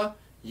Roa,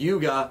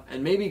 Yuga,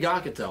 and maybe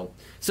Gakuto.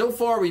 So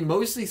far, we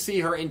mostly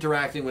see her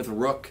interacting with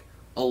Rook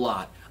a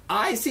lot.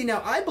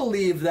 I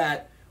believe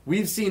that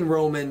we've seen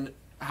Roman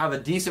have a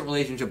decent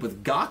relationship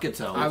with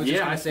Gakuto. I was just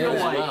going to say that.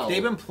 Well.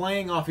 They've been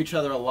playing off each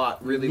other a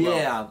lot, really well.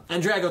 Yeah.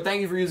 And Drago,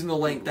 thank you for using the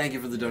link. Thank you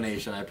for the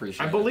donation. I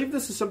appreciate it. I believe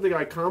this is something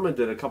I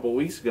commented a couple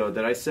weeks ago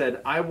that I said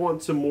I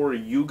want some more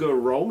Yuga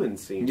Roman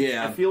scenes.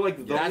 Yeah. I feel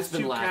like those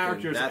two lacking.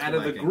 characters out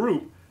of the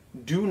group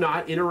do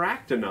not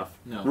interact enough.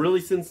 No. Really,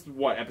 since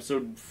what,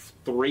 episode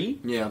 3?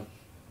 Yeah.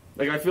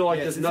 Like, I feel like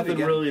there's nothing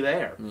really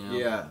there.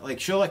 Yeah. Like,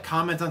 she'll, like,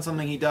 comment on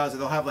something he does, or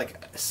they'll have, like,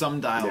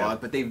 some dialogue,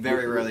 but they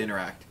very rarely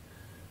interact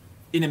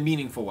in a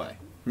meaningful way.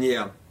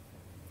 Yeah.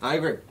 I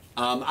agree.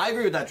 I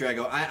agree with that,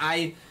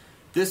 Drago.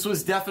 This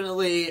was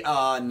definitely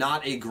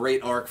not a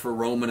great arc for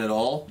Roman at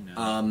all.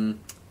 No.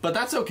 But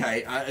that's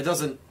okay. It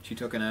doesn't... She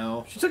took an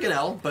L. She took an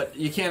L, but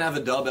you can't have a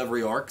dub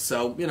every arc,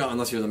 so,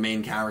 unless you're the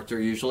main character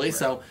usually. Right.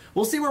 So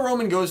we'll see where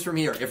Roman goes from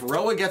here. If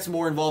Roa gets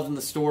more involved in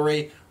the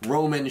story,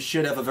 Roman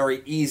should have a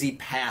very easy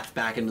path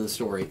back into the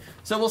story.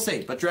 So we'll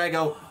see. But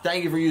Drago,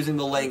 thank you for using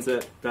the link.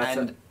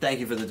 Thank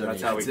you for the donation.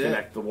 That's how we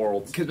connect the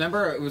worlds. Because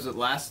remember,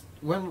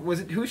 when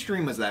was it? Whose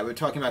stream was that? We were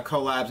talking about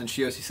collabs, and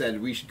Shiosi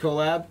said we should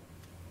collab.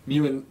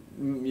 You and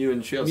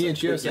Shiosi. Me and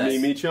Shiosi.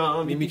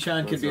 Mimi-chan.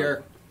 Mimi-chan could be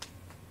our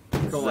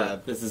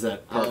collab. This is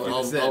it.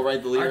 I'll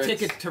write the lyrics. Our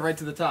ticket to right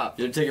to the top.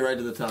 Your ticket right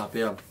to the top,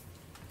 yeah.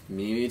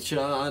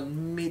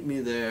 Mimi-chan, meet me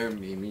there,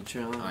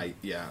 Mimi-chan.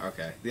 Yeah,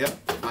 okay.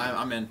 Yep,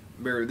 I'm in.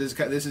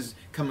 This is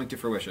coming to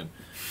fruition.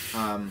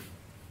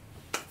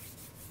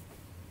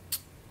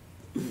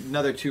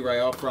 Another 2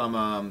 Rayo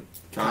from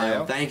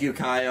Kaio. Thank you,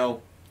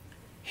 Kaio.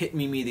 Hit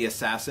Mimi the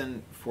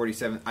Assassin,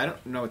 47. I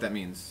don't know what that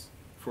means.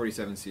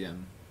 47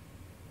 CM.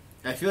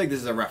 I feel like this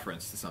is a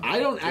reference to something. I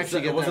don't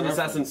actually get wasn't that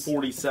Assassin reference.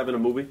 47 a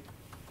movie?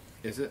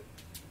 Is it?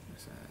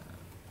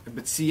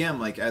 But CM,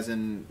 like, as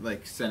in,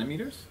 like,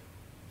 centimeters?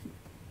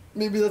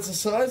 Maybe that's the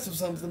size of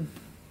something.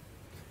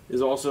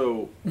 Is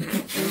also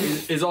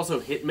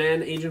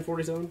Hitman Agent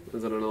 47?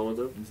 Is that another one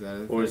too?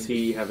 Or does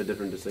he have a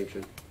different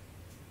distinction?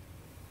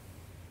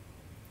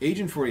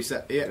 Agent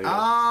 47.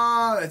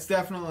 Yeah. It's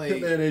definitely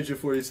Hitman Agent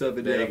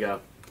 47. There you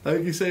go. How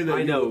can you say that?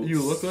 I know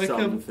you look like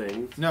him.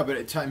 Things. No,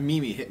 but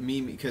Mimi hit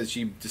Mimi because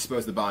she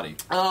disposed the body.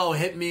 Oh,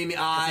 hit Mimi.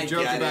 I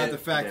joke get about it. the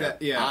fact that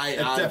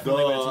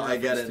I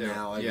get it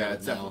now. I get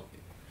it now.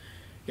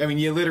 I mean,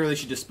 you literally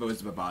should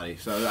dispose of a body.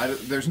 So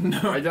there's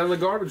no right down the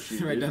garbage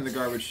chute. Right down the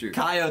garbage chute.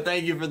 Kaio,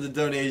 thank you for the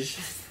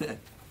donation.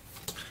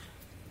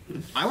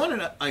 I want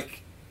to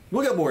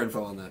we'll get more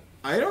info on that.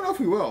 I don't know if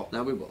we will.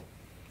 No, we will,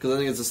 because I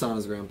think it's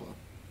Asana's grandpa.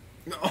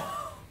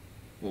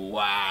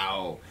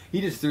 Wow,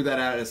 he just threw that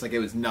out at us like it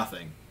was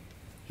nothing.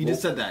 He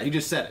just said that. He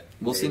just said it.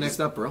 We'll see next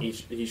up, bro. He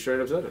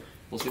straight up said it.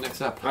 We'll see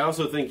next up. I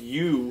also think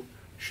you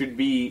should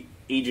be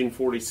Agent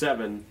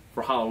 47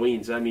 for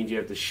Halloween, so that means you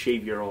have to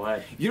shave your whole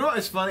head. You know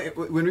what's funny?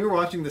 When we were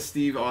watching the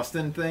Steve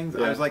Austin things,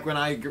 I was like, when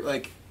I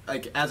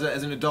as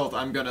an adult,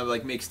 I'm gonna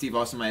like make Steve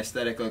Austin my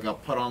aesthetic. Like I'll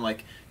put on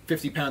like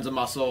 50 pounds of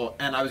muscle,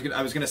 and I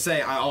was gonna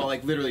say I'll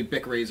like literally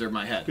Bic razor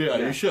my head. Yeah,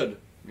 you should.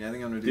 Yeah, I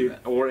think I'm gonna do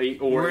that. Or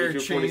Agent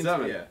chains,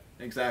 47. Yeah,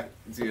 exactly.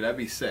 Dude, that'd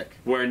be sick.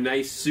 Wear a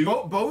nice suit.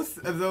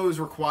 Both of those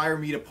require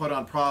me to put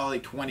on probably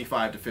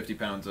 25 to 50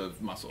 pounds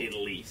of muscle. At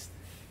least.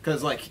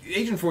 Because, like,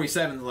 Agent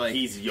 47, like,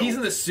 he's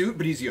in the suit,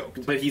 but he's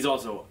yoked. But he's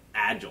also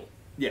agile.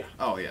 Yeah.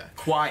 Oh, yeah.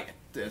 Quiet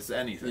as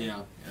anything.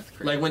 Yeah. That's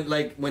crazy.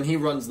 Like when he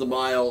runs the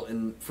mile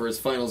for his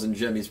finals in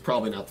gym, he's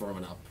probably not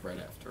throwing up right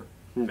after.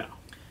 No.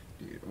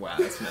 Dude, wow,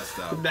 that's messed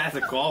up. That's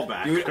a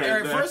callback. Dude, right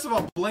Eric, there. first of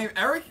all, blame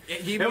Eric.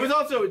 It was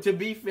also, to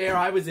be fair,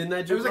 I was in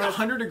that. It was like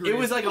 100 degrees. It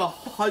was like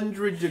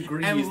 100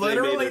 degrees. And they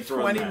literally made us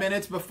run 20 that.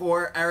 minutes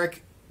before,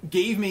 Eric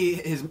gave me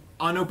his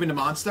unopened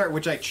Monster,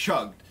 which I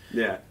chugged.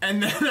 Yeah.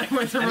 And then I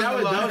went to And run that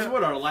the was lineup.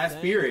 what, our last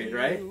period,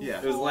 right? Yeah.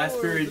 It was the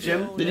last period,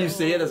 Jim? Did you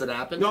see it as it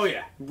happened? Oh,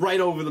 yeah. Right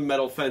over the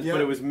metal fence, Yeah.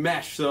 but it was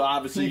mesh, so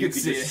obviously You you could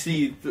could see just it.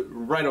 see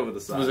right over the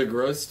side. Was it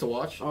gross to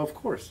watch? Oh, of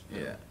course.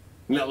 Yeah.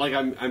 Not like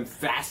I'm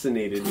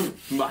fascinated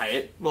by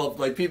it. Well,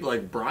 like people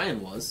like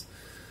Brian was.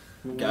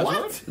 Guys,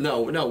 What?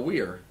 No,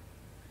 we're.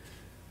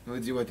 What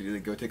did you want to do?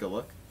 Like, go take a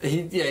look?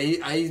 He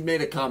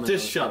made a comment.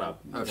 Just shut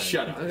up. Okay.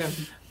 Shut up.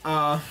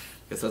 Okay.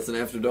 Guess that's an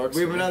After Dark.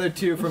 We have story. another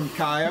 2 from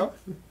Kaio.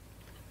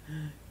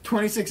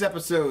 26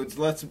 episodes.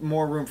 Let's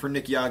more room for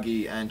Nick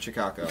Yagi and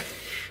Chicago.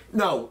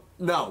 No.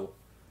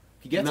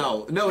 He gets it.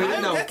 No, Kyle gets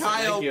it. Thank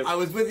Kyle, you. I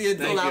was with you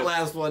until Thank that you.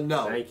 last one.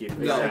 No. Thank you. No.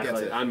 Gets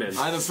Exactly. it. I'm in.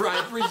 I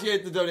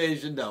appreciate the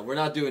donation. No, we're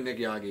not doing Nick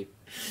Yagi.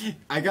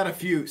 I got a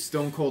few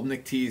Stone Cold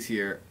Nick T's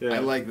here. Yeah. I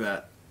like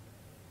that.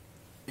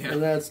 Yeah.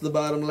 And that's the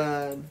bottom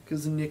line,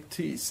 because Nick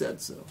T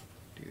said so.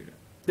 Dude.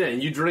 Yeah,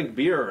 and you drink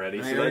beer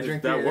already, so I never that,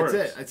 drink that beer. works.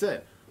 That's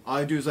it. All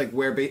I do is like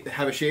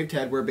have a shaved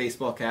head, wear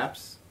baseball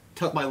caps,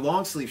 tuck my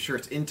long sleeve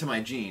shirts into my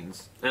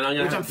jeans. And I'm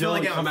gonna Which have I'm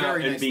filling Dylan out come out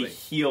very and be nicely.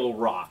 heel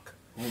rock.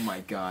 Oh my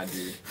god,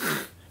 dude.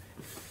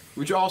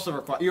 Which also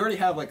requires. You already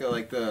have like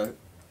the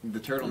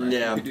turtleneck.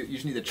 Yeah. You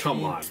just need the Come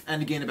chain on.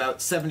 and to gain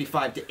about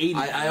 75 to 80.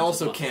 I pounds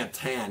also of can't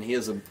tan. He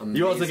has a.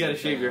 You also got to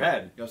shave your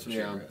head. You also shave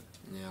Yeah. your head.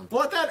 Yeah.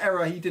 Well, at that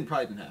era, he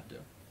probably didn't have to.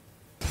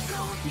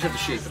 You just have to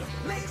shape it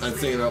up. I'm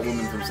thinking about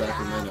women from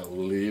Sacramento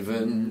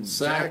leaving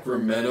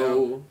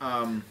Sacramento.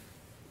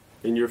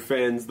 And your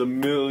fans, the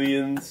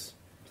millions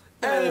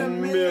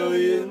and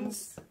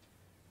millions.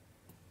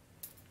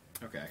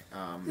 Okay.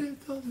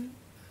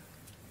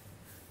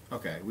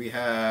 Okay, we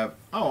have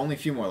only a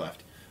few more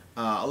left.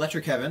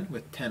 Electric Heaven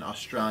with 10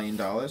 Australian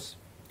dollars.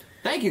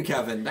 Thank you,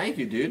 Kevin. Thank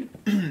you, dude.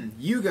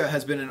 Yuga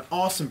has been an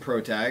awesome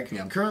pro tag.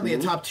 Yeah. Currently a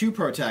top 2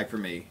 pro tag for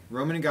me.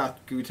 Roman and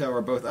Gakuto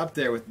are both up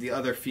there with the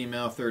other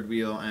female third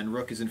wheel, and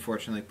Rook is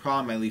unfortunately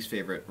probably my least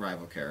favorite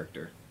rival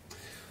character.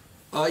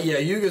 Yeah,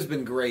 Yuga's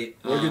been great.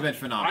 Rook has been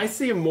phenomenal. I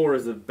see him more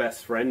as a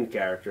best friend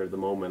character at the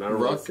moment. I don't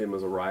really Rook? see him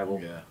as a rival.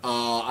 Yeah,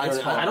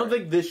 I don't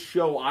think this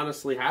show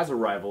honestly has a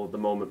rival at the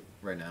moment.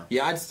 right now.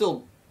 Yeah, I'd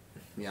still.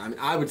 Yeah, I mean,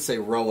 I would say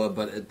Roa,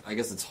 but I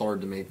guess it's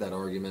hard to make that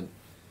argument.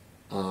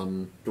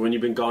 When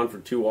you've been gone for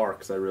 2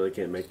 arcs, I really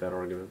can't make that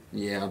argument.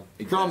 Yeah.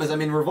 The problem is, I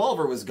mean,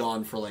 Revolver was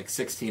gone for like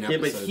 16 Yeah,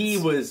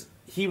 episodes.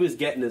 but he was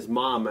getting his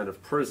mom out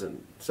of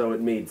prison, so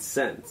it made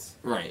sense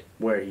Right.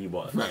 where he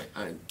was. Right.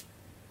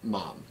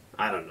 Mom.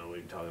 I don't know what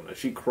you're talking about.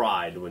 She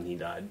cried when he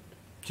died.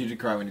 She did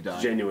cry when he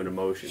died. Genuine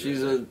emotion.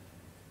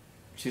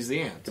 She's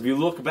the aunt. If you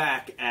look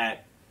back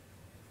at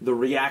the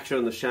reaction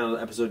on the channel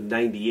to episode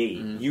 98,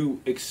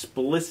 you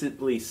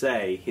explicitly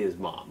say his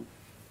mom.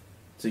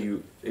 So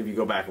if you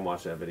go back and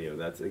watch that video,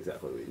 that's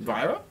exactly what you did.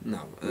 Vira?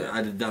 No,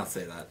 I did not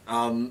say that.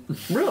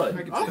 Really?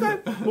 I can see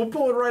Okay. We'll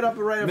pull it right up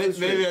right after the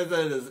Maybe stream. I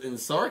said it in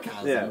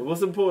sarcasm. Yeah, we'll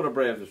pull it up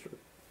right after the stream.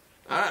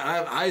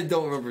 I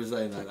don't remember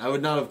saying that. I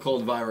would not have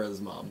called Vira his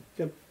mom.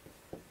 Good.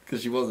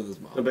 Because she wasn't his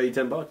I'll mom. bet you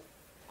 $10.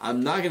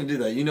 I'm not going to do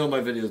that. You know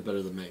my videos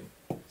better than me.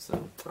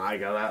 So, I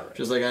got that right.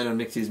 just like I know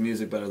Nick T's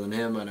music better than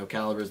him, I know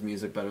Caliber's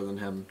music better than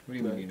him. What do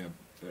you mean you know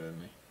better than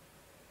me?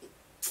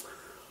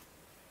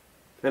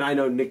 And I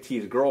know Nick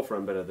T's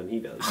girlfriend better than he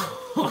does.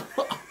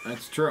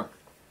 That's true.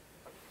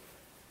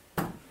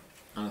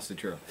 Honestly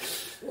true.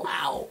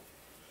 Wow.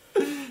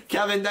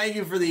 Kevin, thank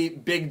you for the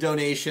big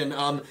donation.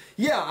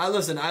 Yeah, I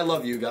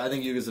love Yuga. I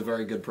think Yuga's a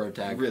very good pro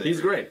tag. Really?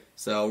 He's great.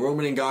 So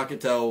Roman and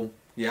Gakuto,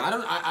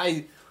 yeah,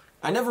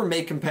 I never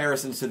make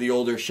comparisons to the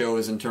older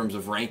shows in terms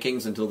of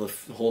rankings until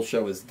the whole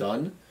show is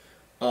done.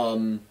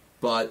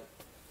 But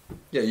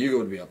yeah, Yuga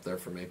would be up there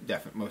for me.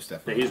 Most Yeah,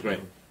 definitely. he's great.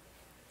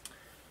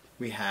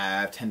 We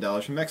have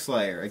 $10 from X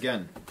Slayer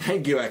again.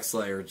 Thank you, X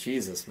Slayer.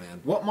 Jesus,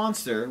 man. What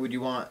monster would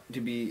you want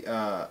to be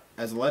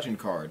as a legend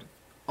card?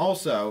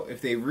 Also, if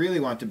they really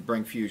want to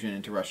bring fusion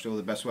into Rush Duel,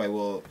 the best way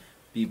will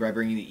be by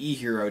bringing the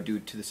E-Hero due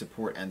to the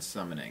support and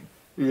summoning.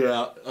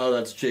 Yeah. Oh,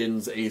 that's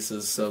Jaden's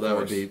aces, so that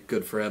would course. be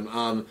good for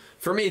him.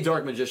 For me,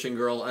 Dark Magician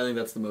Girl, I think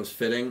that's the most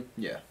fitting.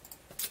 Yeah.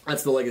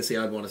 That's the legacy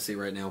I'd want to see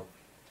right now.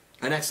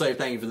 And X Slayer,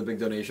 thank you for the big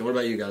donation. What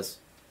about you guys?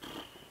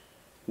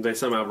 If they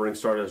somehow bring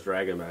Stardust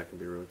Dragon back, it'd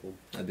be really cool.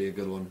 That'd be a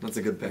good one. That's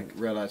a good pick.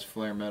 Red Eyes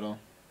Flare Metal.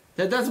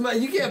 You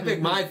can't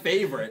pick my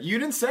favorite. You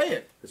didn't say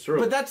it. It's true.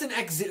 But that's an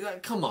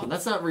come on,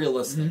 that's not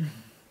realistic.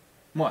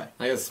 Why?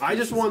 I guess I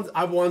want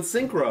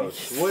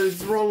synchros. What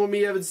is wrong with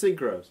me having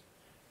synchros?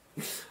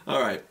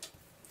 All right.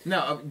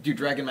 No, do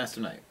Dragon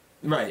Master Knight.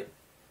 Right.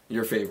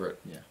 Your favorite.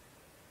 Yeah.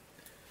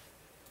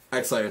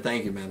 X Slayer,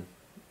 thank you, man.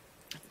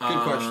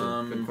 Good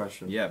question. Good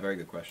question. Yeah, very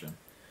good question.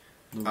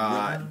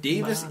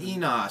 Davis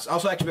Enos.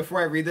 Also, actually, before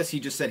I read this, he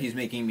just said he's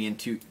making me in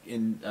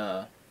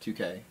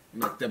 2K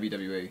like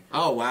WWE.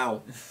 Oh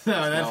wow,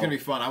 That's gonna be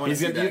fun. I want to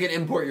see that. You can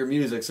import your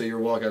music, so your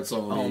walkout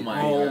song. Will be,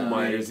 Oh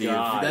my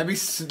god! That'd be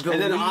the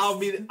and then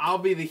least... I'll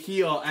be the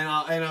heel, and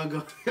I'll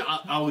go.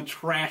 I'll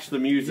trash the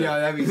music. Yeah,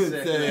 that'd be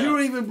sick. You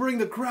don't even bring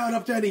the crowd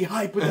up to any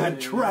hype with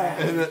that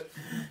trash.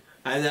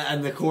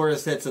 And the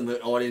chorus hits and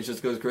the audience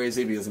just goes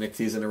crazy because Nick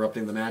T's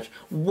interrupting the match.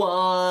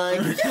 What?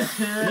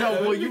 No,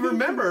 well, you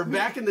remember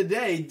back in the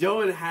day,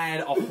 Dylan had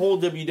a whole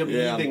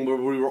WWE thing where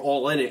we were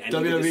all in it. And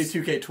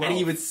WWE 2K12. And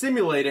he would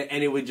simulate it,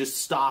 and it would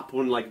just stop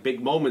when like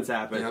big moments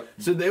happen. Yep.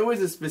 So there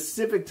was a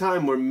specific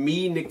time where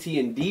me, Nick T,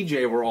 and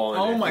DJ were all in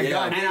it. Oh my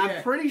god! And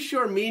I'm pretty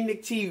sure me and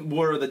Nick T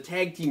were the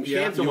tag team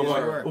champs. you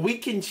were. We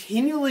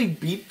continually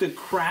beat the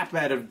crap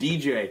out of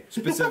DJ.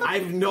 I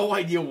have no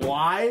idea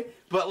why.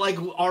 But, like,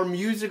 our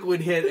music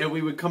would hit, and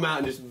we would come out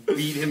and just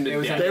beat him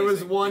to death. There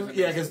was one,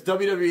 because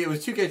WWE, it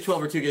was 2K12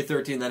 or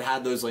 2K13 that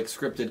had those, like,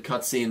 scripted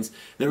cutscenes.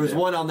 There was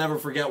one I'll never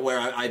forget where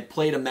I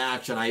played a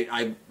match,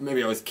 and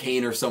maybe I was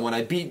Kane or someone,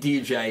 I beat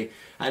DJ,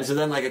 and so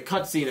then, like, a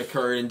cutscene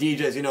occurred, and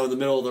DJ's, in the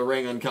middle of the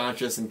ring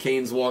unconscious, and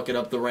Kane's walking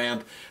up the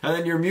ramp, and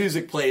then your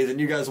music plays, and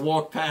you guys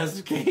walk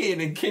past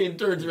Kane, and Kane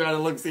turns around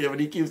and looks at him, and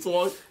he keeps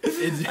walking.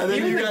 And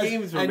then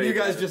you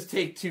guys just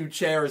take 2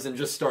 chairs and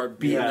just start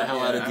beating the hell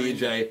out of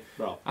DJ.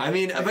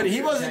 But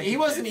he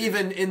wasn't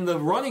even in the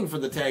running for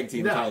the tag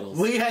team titles.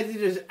 We had to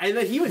just, and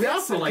then he was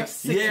out for like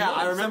 6 months.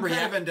 I remember he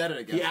had vendetta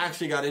against he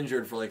actually got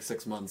injured for like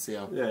 6 months.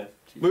 Yeah.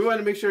 We wanted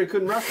to make sure he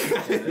couldn't wrestle,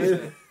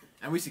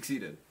 and we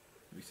succeeded.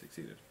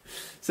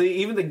 So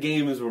even the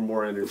games were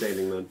more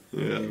entertaining then.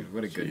 Yeah,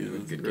 what a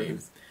good game.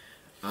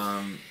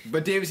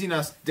 But David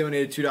Zenos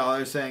donated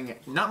 $2 saying,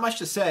 "Not much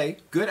to say.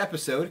 Good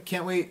episode.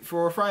 Can't wait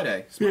for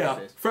Friday."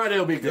 Friday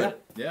will be good.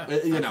 Yeah,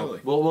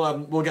 absolutely.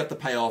 We'll get the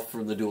payoff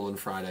from the duel on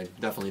Friday.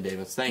 Definitely,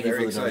 Davis. Thank you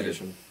for the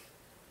donation.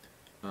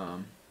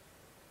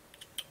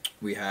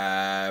 We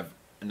have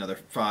another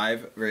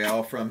 5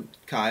 real from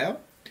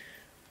Kyle.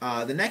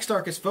 The next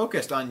arc is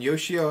focused on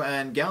Yoshio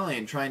and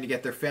Galliant trying to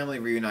get their family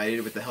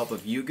reunited with the help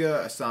of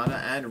Yuga,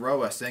 Asana, and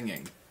Roa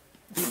singing.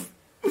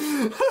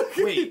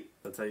 Wait,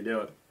 that's how you do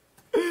it.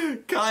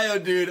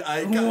 Kaio, dude,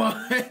 I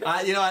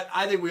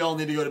think we all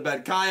need to go to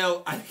bed.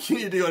 Kaio, I think you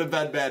need to go to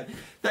bed.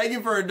 Thank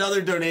you for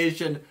another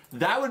donation.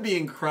 That would be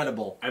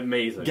incredible.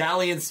 Amazing.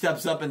 Galliant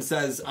steps up and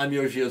says, "I'm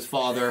Yoshio's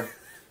father.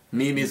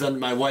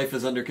 My wife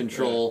is under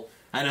control."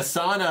 And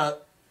Asana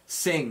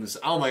sings.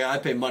 Oh my god,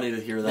 I'd pay money to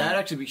hear that. That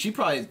actually, it's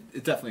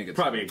definitely a good.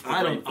 Probably.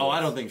 I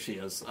don't think she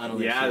is. I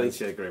think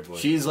she's a great voice.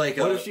 She's like.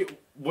 What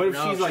if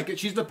she's like?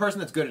 She's the person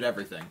that's good at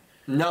everything.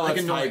 No, like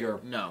a Tiger.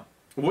 No.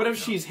 What if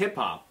she's hip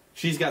hop?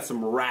 She's got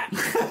some rap.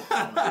 Oh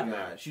my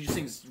god. She just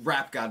sings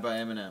 "Rap God" by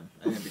Eminem.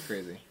 I think it'd be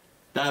crazy.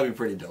 That would be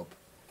pretty dope.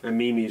 And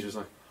Mimi's just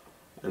like,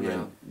 and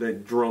then the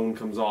drone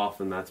comes off,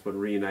 and that's what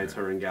reunites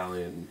her and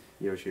Galliant and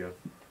Yoshio.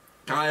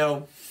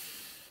 Kaio, I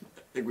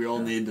think we all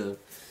need to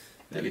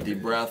take a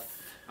deep breath.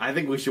 I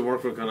think we should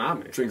work with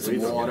Konami. Drink some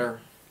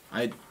water.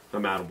 I'm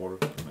out of water.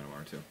 I'm out of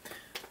water too.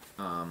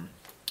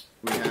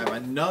 We have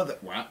another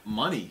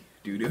money,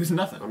 dude. It was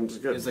nothing. I'm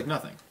just good. It's like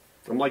nothing.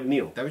 I'm like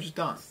Neil. That was just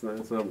done.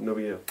 It's no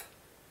big deal.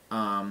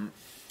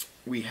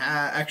 We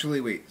have actually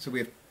wait. So we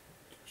have.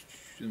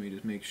 Let me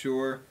just make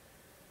sure.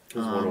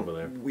 There's one over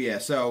there. Yeah.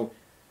 So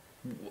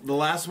the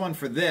last one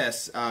for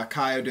this,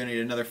 Kaio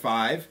donated another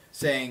 5,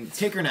 saying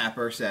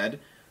Tickernapper said,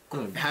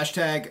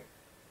 hashtag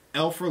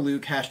L for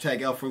Luke,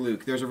 hashtag L for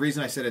Luke. There's a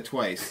reason I said it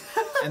twice,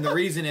 and the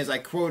reason is I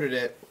quoted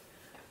it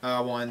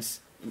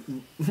once.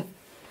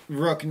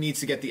 Rook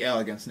needs to get the L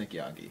against Nick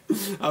Yagi.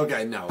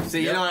 Okay, no.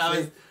 See, you know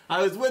what?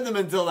 I was with him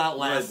until that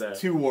last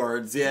 2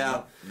 words.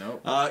 Yeah.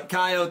 Nope.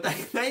 Kaio,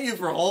 thank you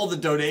for all the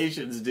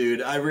donations,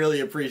 dude. I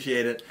really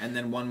appreciate it. And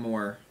then one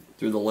more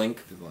through the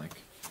link.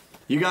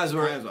 You guys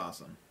were. That was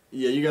awesome.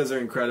 Yeah, you guys are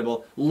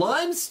incredible.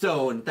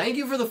 Limestone, thank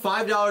you for the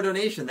 $5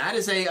 donation. That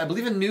is I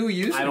believe, a new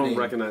username. I don't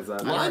recognize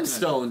that.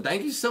 Limestone,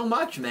 thank you so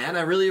much, man.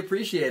 I really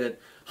appreciate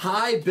it.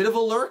 Hi, bit of a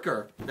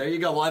lurker. There you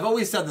go. Well, I've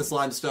always said this,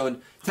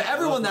 Limestone, to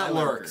everyone that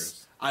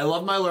lurks. I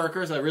love my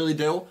lurkers, I really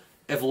do.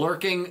 If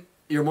lurking,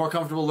 you're more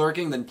comfortable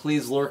lurking, then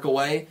please lurk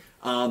away.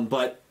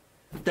 But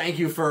thank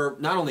you for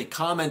not only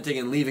commenting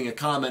and leaving a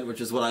comment, which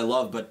is what I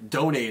love, but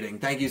donating.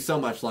 Thank you so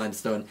much,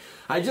 Limestone.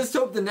 I just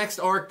hope the next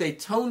arc they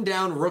tone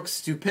down Rook's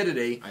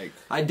stupidity.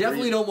 I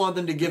definitely don't want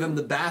them to give him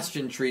the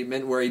Bastion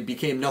treatment where he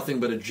became nothing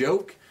but a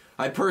joke.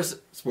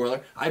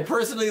 Spoiler. I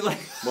personally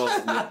like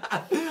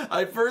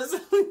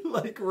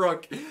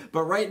Rook,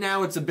 but right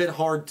now it's a bit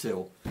hard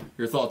to.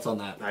 Your thoughts on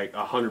that? I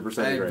 100%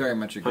 agree. I very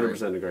much agree.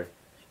 100% agree.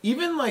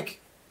 Even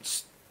like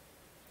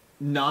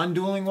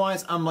non-dueling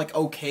wise, I'm like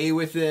okay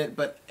with it,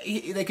 but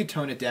they could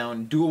tone it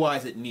down. Duel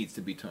wise, it needs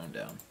to be toned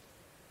down.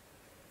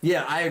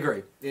 Yeah, I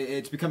agree.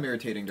 It's become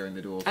irritating during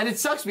the duel. And it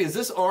sucks because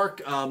this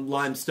arc,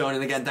 Limestone,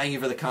 and again, thank you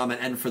for the comment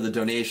and for the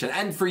donation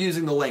and for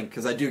using the link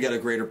because I do get a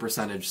greater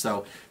percentage,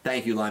 so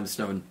thank you,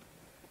 Limestone.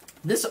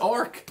 This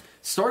arc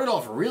started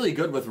off really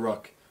good with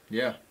Rook.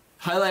 Yeah.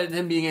 Highlighted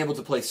him being able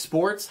to play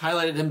sports,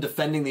 highlighted him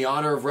defending the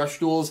honor of Rush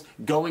Duels,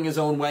 going his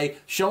own way,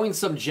 showing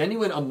some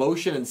genuine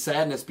emotion and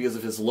sadness because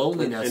of his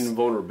loneliness. And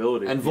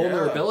vulnerability. And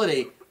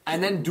vulnerability.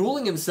 and then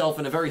dueling himself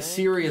in a very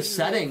serious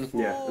setting.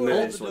 Yeah, and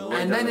then it's like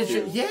right And then down it's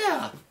the just, field.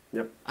 yeah.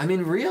 Yep. I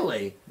mean,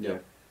 really, Yeah.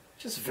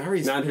 just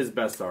very Not his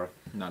best arc.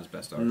 Not his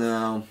best arc.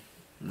 No,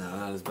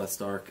 not his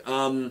best arc.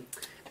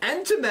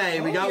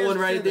 Entame, we Oh, got yeah, one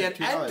right at the it's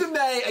end. $2.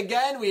 Entame,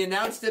 again, we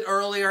announced it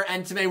earlier.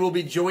 Entame will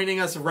be joining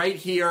us right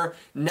here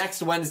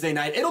next Wednesday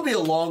night. It'll be a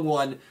long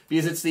one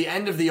because it's the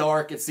end of the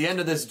arc. It's the end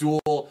of this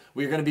duel.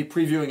 We're going to be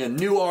previewing a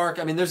new arc.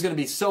 I mean, there's going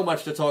to be so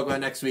much to talk about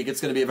next week.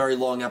 It's going to be a very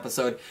long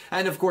episode.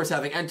 And, of course,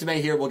 having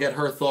Entame here, we'll get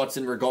her thoughts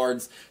in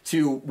regards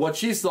to what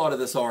she's thought of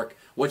this arc,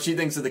 what she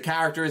thinks of the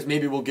characters.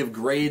 Maybe we'll give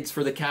grades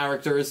for the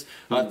characters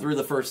through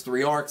the first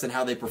 3 arcs and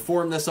how they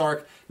perform this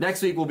arc.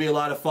 Next week will be a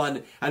lot of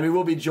fun, and we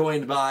will be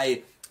joined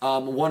by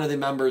one of the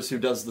members who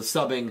does the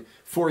subbing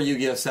for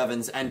Yu-Gi-Oh!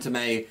 Sevens,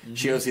 Entame,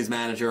 Shiosi's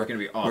manager. It's gonna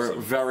be awesome.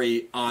 We're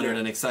very honored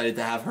and excited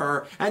to have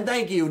her. And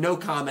thank you, no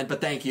comment,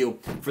 but thank you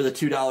for the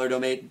 $2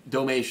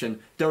 donation.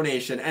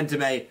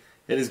 Entame,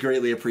 it is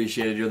greatly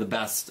appreciated. You're the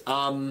best.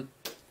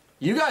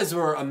 You guys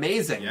were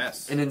amazing.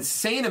 Yes. An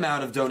insane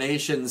amount of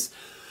donations.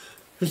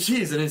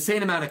 Jeez, an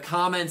insane amount of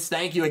comments.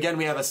 Thank you. Again,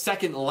 we have a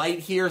second light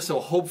here, so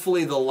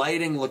hopefully the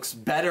lighting looks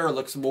better,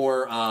 looks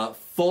more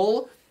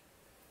full.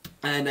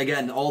 And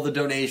again, all the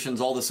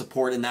donations, all the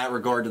support in that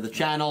regard to the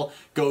channel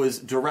goes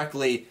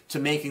directly to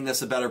making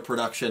this a better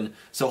production.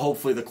 So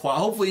hopefully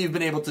hopefully you've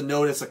been able to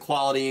notice a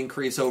quality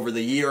increase over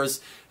the years,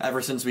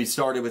 ever since we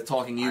started with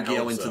talking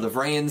Yu-Gi-Oh! Into the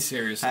Brains.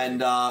 Seriously.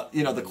 And,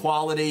 the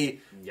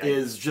quality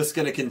is just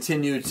going to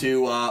continue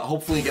to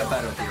hopefully get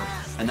better here.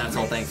 And that's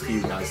all thanks to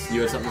you guys. You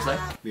have something to say?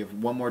 We have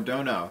one more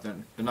dono. They're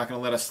not going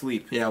to let us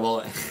sleep. Yeah,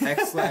 well...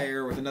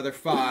 X-Slayer with another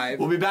 5.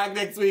 We'll be back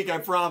next week, I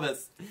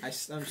promise.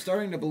 I'm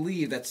starting to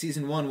believe that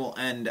season 1 will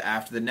end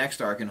after the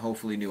next arc and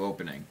hopefully new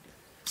opening.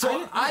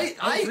 So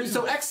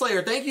so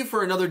X-Slayer, thank you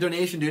for another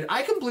donation, dude.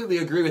 I completely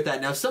agree with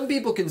that. Now, some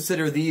people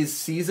consider these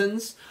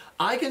seasons.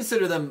 I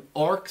consider them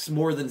arcs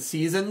more than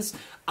seasons.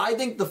 I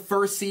think the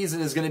first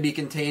season is going to be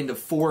contained of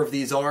 4 of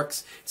these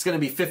arcs. It's going to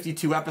be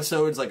 52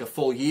 episodes, like a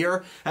full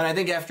year. And I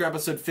think after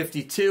episode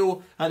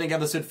 52, I think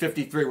episode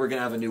 53, we're going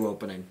to have a new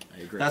opening.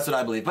 I agree. That's what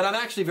I believe. But I'm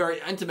actually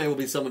Entame will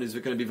be someone who's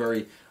going to be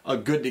very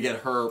good to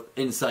get her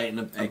insight and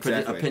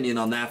opinion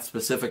on that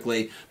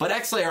specifically. But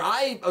X-Slayer,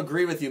 I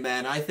agree with you,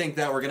 man. I think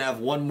that we're going to have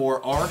one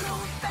more arc,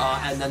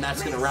 and then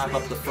that's going to wrap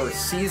up the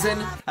first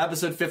season.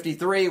 Episode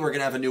 53, we're going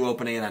to have a new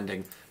opening and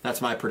ending.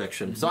 That's my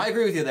prediction. So I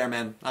agree with you there,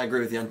 man. I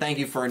agree with you. And thank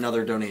you for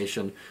another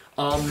donation.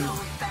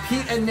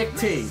 Pete and Nick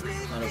T.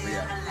 Not over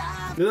yet.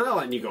 They're not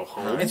letting you go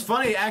home. It's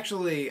funny,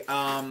 actually.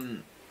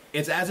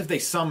 It's as if they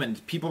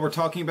summoned. People were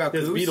talking about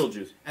It's Goose,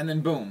 Beetlejuice. and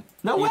then boom,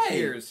 No he way!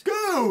 appears,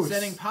 Goose!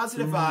 sending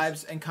positive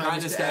vibes and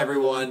kindness to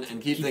everyone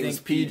and keep things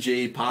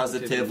PG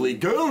positively.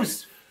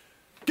 Goose!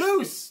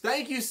 Goose!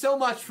 Thank you so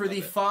much for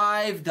the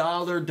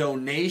 $5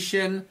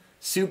 donation.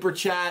 Super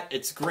chat.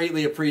 It's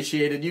greatly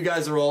appreciated. You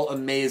guys are all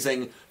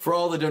amazing for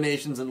all the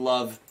donations and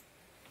love.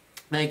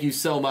 Thank you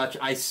so much.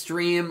 I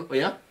stream... Oh,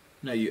 yeah?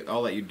 No, I'll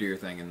let you do your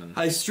thing, and then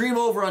I stream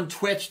over on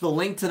Twitch. The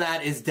link to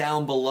that is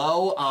down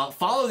below.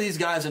 Follow these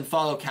guys and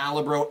follow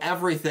Calibro.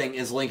 Everything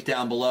is linked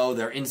down below.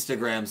 Their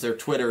Instagrams, their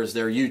Twitters,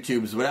 their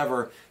YouTubes,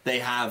 whatever they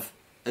have,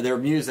 their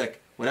music,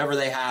 whatever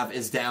they have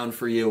is down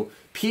for you.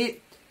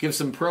 Pete, give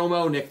some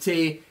promo. Nick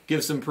T,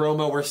 give some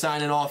promo. We're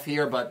signing off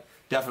here, but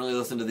definitely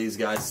listen to these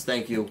guys.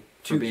 Thank you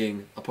for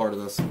being a part of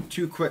this.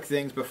 2 quick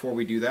things before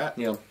we do that.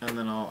 Yeah. And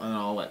then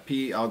I'll let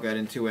Pete. I'll get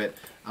into it.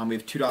 We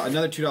have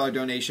another $2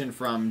 donation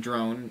from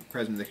Drone,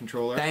 president of the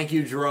controller. Thank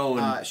you,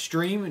 Drone.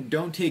 Stream,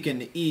 don't take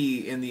an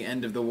E in the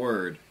end of the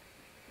word.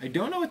 I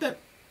don't know what that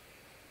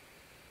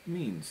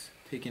means.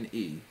 Take an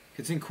E.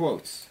 It's in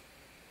quotes.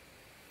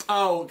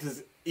 Oh,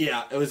 because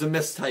yeah, it was a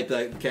mistype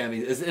that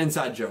Cammy. It's an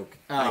inside joke.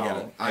 I get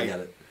it. I get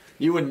it.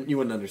 You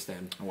wouldn't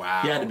understand.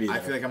 Wow. You had to be there. I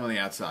feel like I'm on the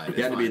outside.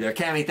 You had to be there.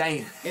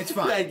 Cammy, It's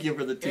fine. Thank you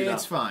for the $2.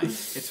 It's fine.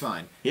 It's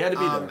fine. You had to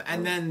be there.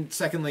 And then,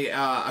 secondly,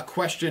 a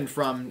question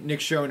from Nick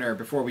Schoner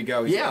before we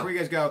go. He said, before you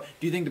guys go,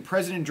 do you think the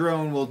President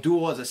Drone will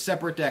duel as a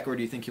separate deck, or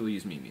do you think he will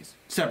use Mimi's?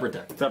 Separate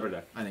deck. Separate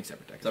deck. I think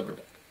separate deck. Separate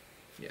deck.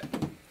 Yeah.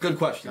 Good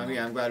question.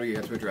 I'm glad we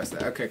got to address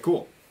that. Okay,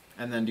 cool.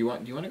 And then, do you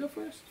want to go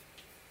first?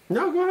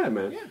 No, go ahead,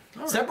 man. Yeah.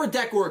 All right. Separate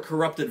deck or a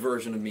corrupted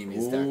version of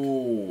Mimi's deck.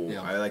 Ooh,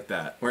 Yeah. I like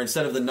that. Where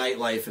instead of the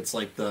nightlife, it's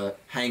like the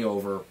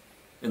hangover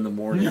in the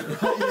morning.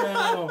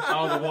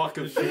 Oh, the walk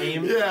of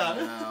shame. Yeah.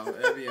 Wow,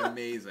 that'd be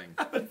amazing.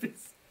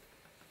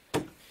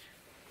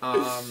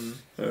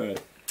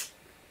 Alright.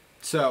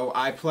 So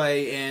I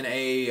play in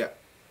a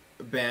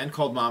band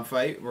called Mom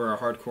Fight. We're a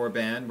hardcore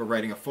band. We're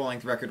writing a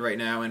full-length record right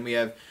now, and we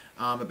have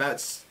about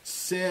 6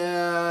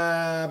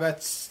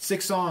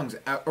 songs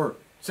out, or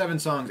 7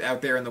 songs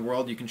out there in the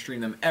world. You can stream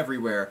them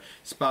everywhere: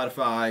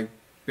 Spotify,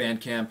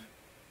 Bandcamp,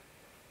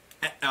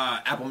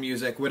 Apple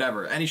Music,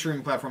 whatever. Any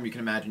streaming platform you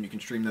can imagine, you can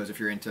stream those if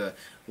you're into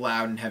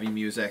loud and heavy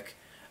music.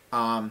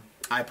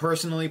 I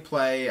personally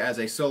play as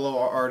a solo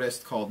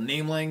artist called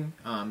Nameling.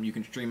 You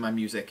can stream my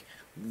music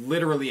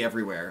literally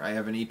everywhere. I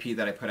have an EP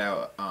that I put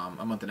out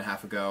a month and a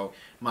half ago.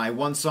 My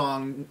one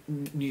song,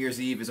 New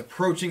Year's Eve, is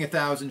approaching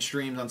 1,000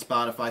 streams on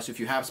Spotify. So if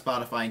you have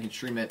Spotify and can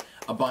stream it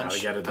a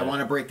bunch, I want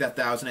to break that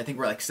 1,000. I think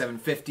we're like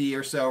 750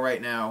 or so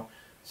right now.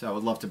 So I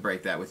would love to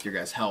break that with your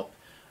guys' help.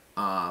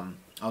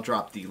 I'll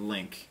drop the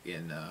link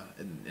in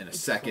a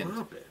second.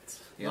 Drop it.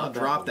 Yeah, I'll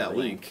drop that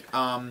link.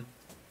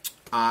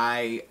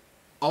 I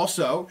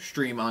also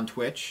stream on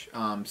Twitch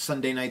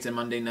Sunday nights and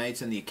Monday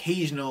nights and the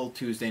occasional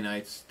Tuesday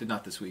nights.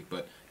 Not this week,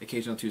 but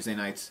occasional Tuesday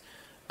nights.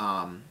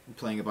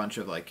 Playing a bunch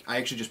of I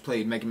actually just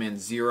played Mega Man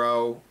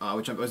Zero,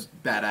 which I was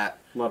bad at,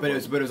 but it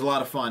was a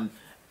lot of fun.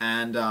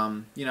 And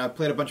I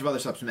played a bunch of other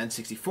stuff, some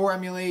N64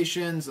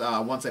 emulations.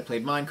 Once I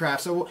played Minecraft,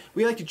 so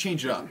we like to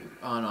change it up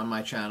on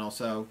my channel.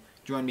 So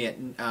join me at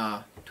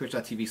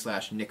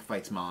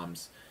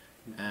twitch.tv/NickFightsMoms,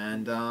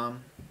 and I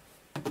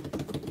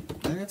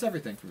think that's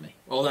everything from me.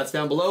 All that's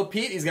down below.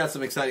 Pete, he's got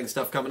some exciting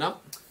stuff coming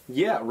up.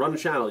 Yeah, run the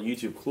channel,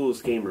 YouTube,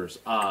 Clueless Gamers.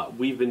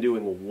 We've been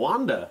doing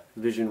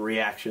WandaVision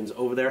reactions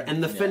over there,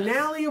 and the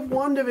finale of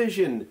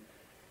WandaVision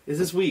is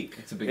this week.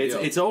 It's a big deal.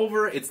 It's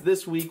over. It's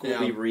this week. We'll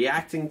be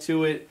reacting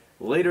to it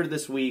later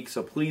this week,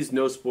 so please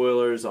no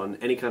spoilers on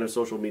any kind of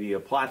social media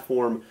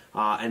platform.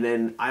 And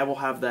then I will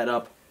have that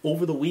up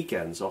over the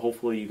weekend, so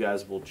hopefully you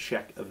guys will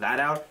check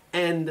that out.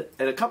 And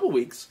in a couple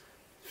weeks,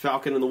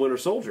 Falcon and the Winter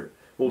Soldier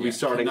will be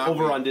starting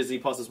over on Disney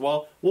Plus as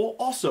well. We'll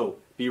also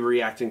be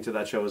reacting to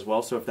that show as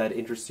well, so if that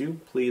interests you,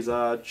 please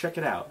check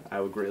it out.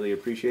 I would greatly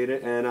appreciate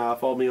it. And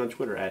follow me on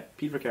Twitter at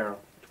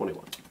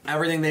PeteVaccaro21.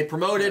 Everything they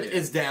promoted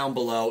is down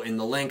below in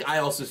the link. I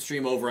also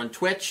stream over on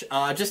Twitch.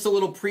 Just a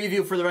little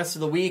preview for the rest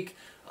of the week.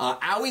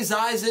 Aoi's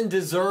Eisen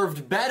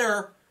deserved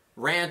better.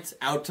 Rant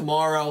out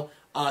tomorrow.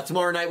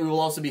 Tomorrow night we will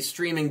also be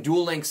streaming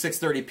Duel Links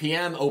 6:30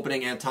 p.m.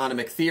 opening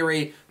Antonymic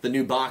Theory, the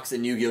new box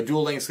in Yu-Gi-Oh!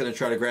 Duel Links. Going to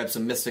try to grab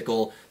some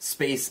mystical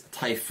space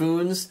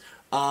typhoons.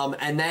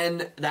 And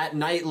then that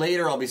night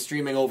later I'll be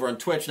streaming over on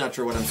Twitch. Not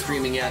sure what I'm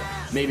streaming yet.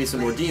 Maybe some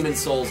more Demon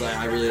Souls.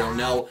 I really don't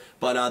know.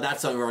 But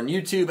that's over on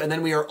YouTube. And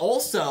then we are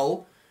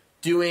also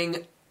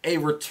doing a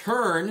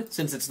return,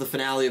 since it's the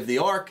finale of the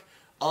arc,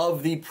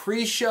 of the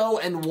pre-show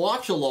and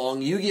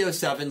watch-along Yu-Gi-Oh!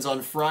 Sevens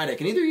on Friday.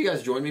 Can either of you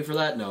guys join me for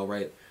that? No,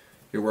 right?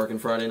 You're working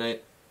Friday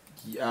night?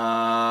 Yeah,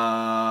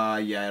 I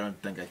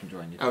don't think I can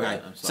join you.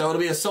 Okay, so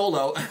it'll be a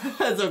solo.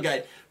 That's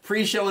okay.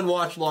 Pre-show and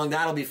watch-along,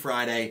 that'll be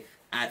Friday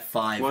at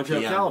 5 Why don't you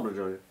have Caliber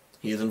join you?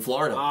 He is in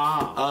Florida.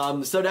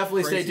 So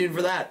definitely stay tuned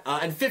for that.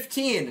 And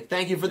 15,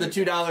 thank you for the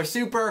 $2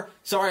 super.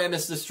 Sorry I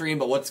missed the stream,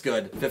 but what's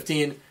good?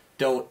 15,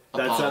 don't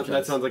apologize.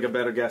 That sounds like a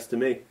better guess to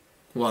me.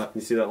 What?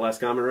 You see that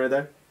last comment right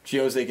there?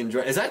 Shiose can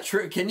join. Is that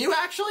true? Can you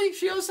actually,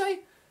 Shiose?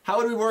 How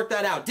would we work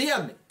that out?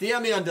 DM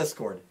me on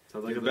Discord.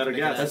 Sounds like a better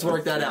guess. Let's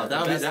work that out.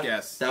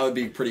 That would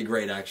be pretty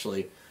great,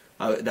 actually.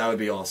 That would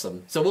be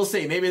awesome. So we'll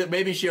see.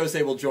 Maybe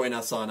Shiose will join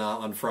us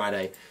on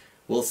Friday.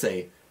 We'll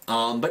see.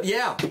 But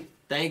yeah,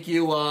 thank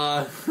you.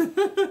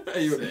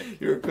 You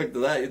were quick to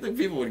that. You think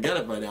people would get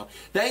it by now.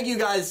 Thank you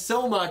guys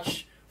so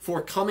much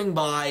for coming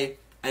by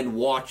and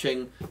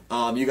watching.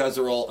 You guys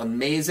are all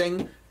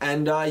amazing.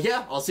 And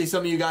yeah, I'll see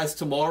some of you guys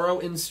tomorrow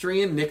in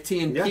stream. Nick T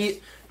and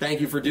Pete, thank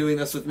you for doing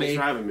this with me. Thanks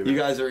for having me, man. You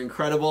guys are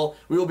incredible.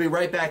 We will be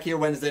right back here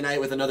Wednesday night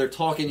with another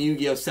Talkin'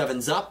 Yu-Gi-Oh!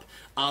 7's Up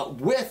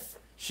with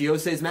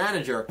Shiose's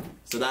manager.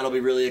 So that'll be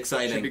really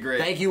exciting. Should be great.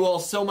 Thank you all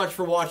so much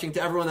for watching.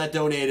 To everyone that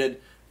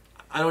donated,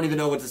 I don't even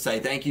know what to say.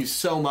 Thank you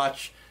so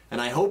much. And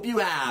I hope you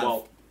have...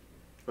 Well,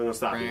 I'm going to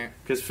stop you.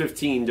 Because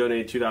 15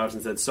 donated $2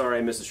 and said, sorry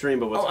I missed the stream,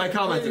 but what's... Oh, I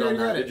commented on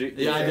that. Did you?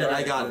 Yeah, I did.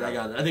 I got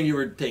it. I think you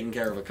were taking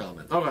care of a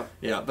comment. Okay.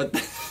 Yeah, but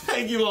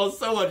thank you all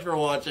so much for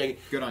watching.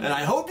 Good on you. And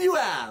I hope you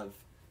have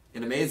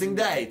an amazing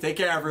day. Take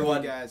care,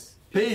 everyone. Guys.